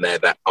 players in there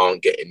that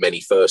aren't getting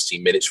many first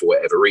team minutes for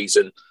whatever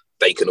reason,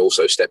 they can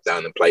also step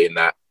down and play in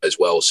that as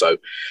well. So,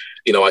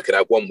 I could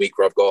have 1 week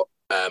where I've got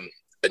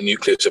a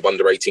nucleus of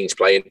under 18s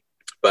playing,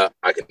 but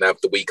I can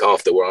have the week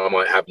after where I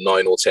might have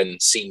 9 or 10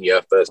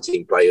 senior first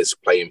team players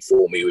playing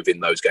for me within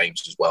those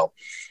games as well.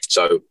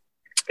 So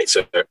it's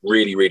a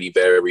really, really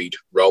varied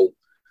role.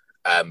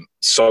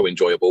 So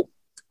enjoyable.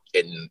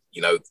 And,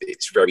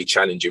 it's very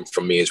challenging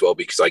for me as well,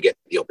 because I get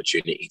the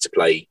opportunity to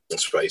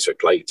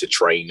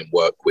train and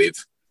work with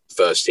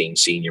first team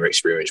senior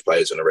experienced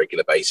players on a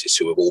regular basis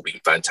who have all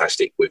been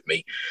fantastic with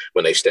me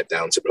when they step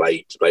down to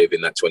play within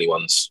that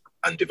 21s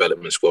and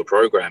development squad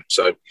program.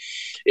 So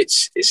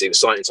it's an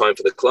exciting time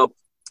for the club,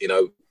 in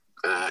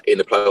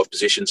the playoff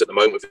positions at the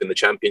moment within the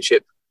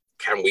Championship.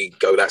 Can we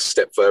go that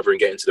step further and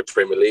get into the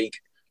Premier League?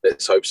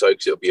 Let's hope so,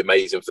 because it'll be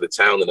amazing for the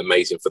town and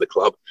amazing for the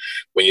club.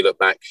 When you look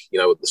back,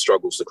 at the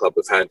struggles the club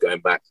have had going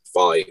back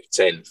 5,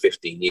 10,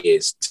 15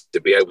 years, to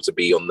be able to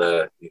be on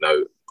the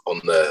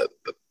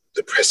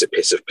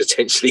precipice of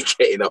potentially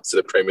getting up to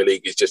the Premier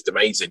League is just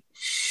amazing.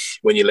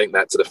 When you link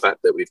that to the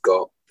fact that we've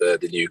got the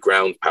new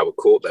ground, Power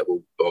Court, that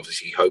will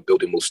obviously hope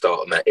building will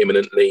start on that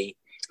imminently,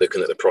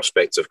 looking at the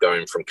prospect of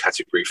going from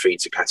Category 3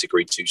 to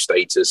Category 2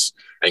 status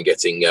and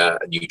getting a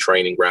new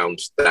training ground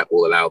that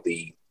will allow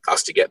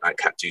us to get that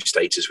Cat 2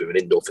 status with an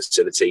indoor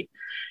facility.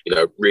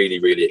 Really,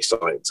 really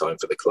exciting time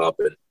for the club.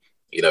 And,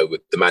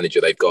 with the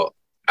manager they've got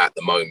at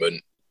the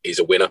moment, he's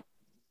a winner.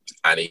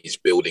 And he's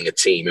building a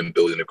team and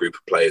building a group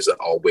of players that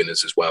are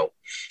winners as well.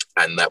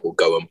 And that will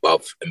go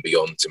above and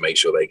beyond to make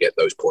sure they get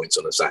those points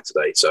on a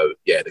Saturday. So,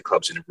 yeah, the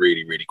club's in a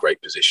really, really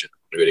great position.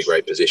 And,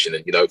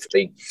 for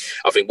me,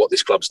 I think what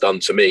this club's done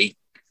to me,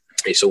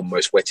 it's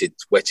almost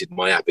whetted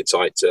my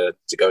appetite to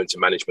go into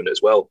management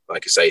as well.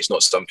 Like I say, it's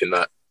not something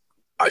that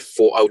I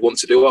thought I would want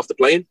to do after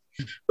playing,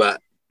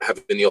 but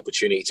having the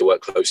opportunity to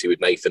work closely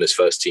with Nathan as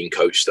first team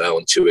coach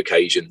on 2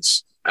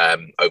 occasions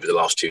over the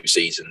last 2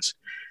 seasons,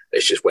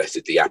 it's just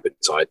whetted the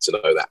appetite to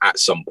know that at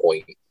some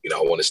point,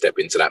 I want to step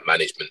into that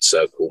management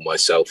circle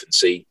myself and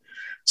see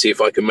if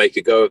I can make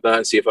a go of that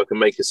and see if I can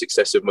make a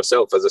success of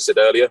myself. As I said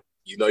earlier,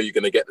 you're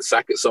going to get the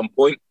sack at some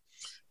point,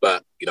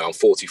 but, I'm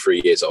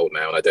 43 years old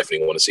now, and I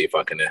definitely want to see if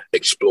I can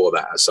explore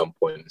that at some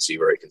point and see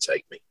where it can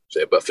take me.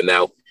 So, but for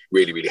now,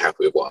 really, really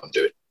happy with what I'm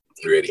doing.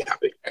 Really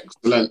happy.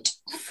 Excellent.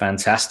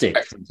 Fantastic.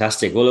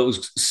 Well, it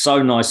was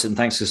so nice, and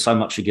thanks so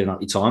much for giving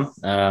up your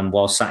time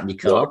while sat in your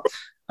car.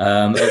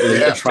 At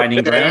the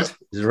training ground.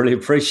 It's really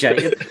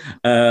appreciated.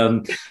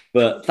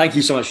 But thank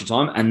you so much for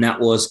your time. And that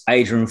was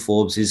Adrian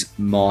Forbes'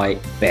 My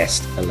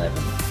Best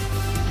 11.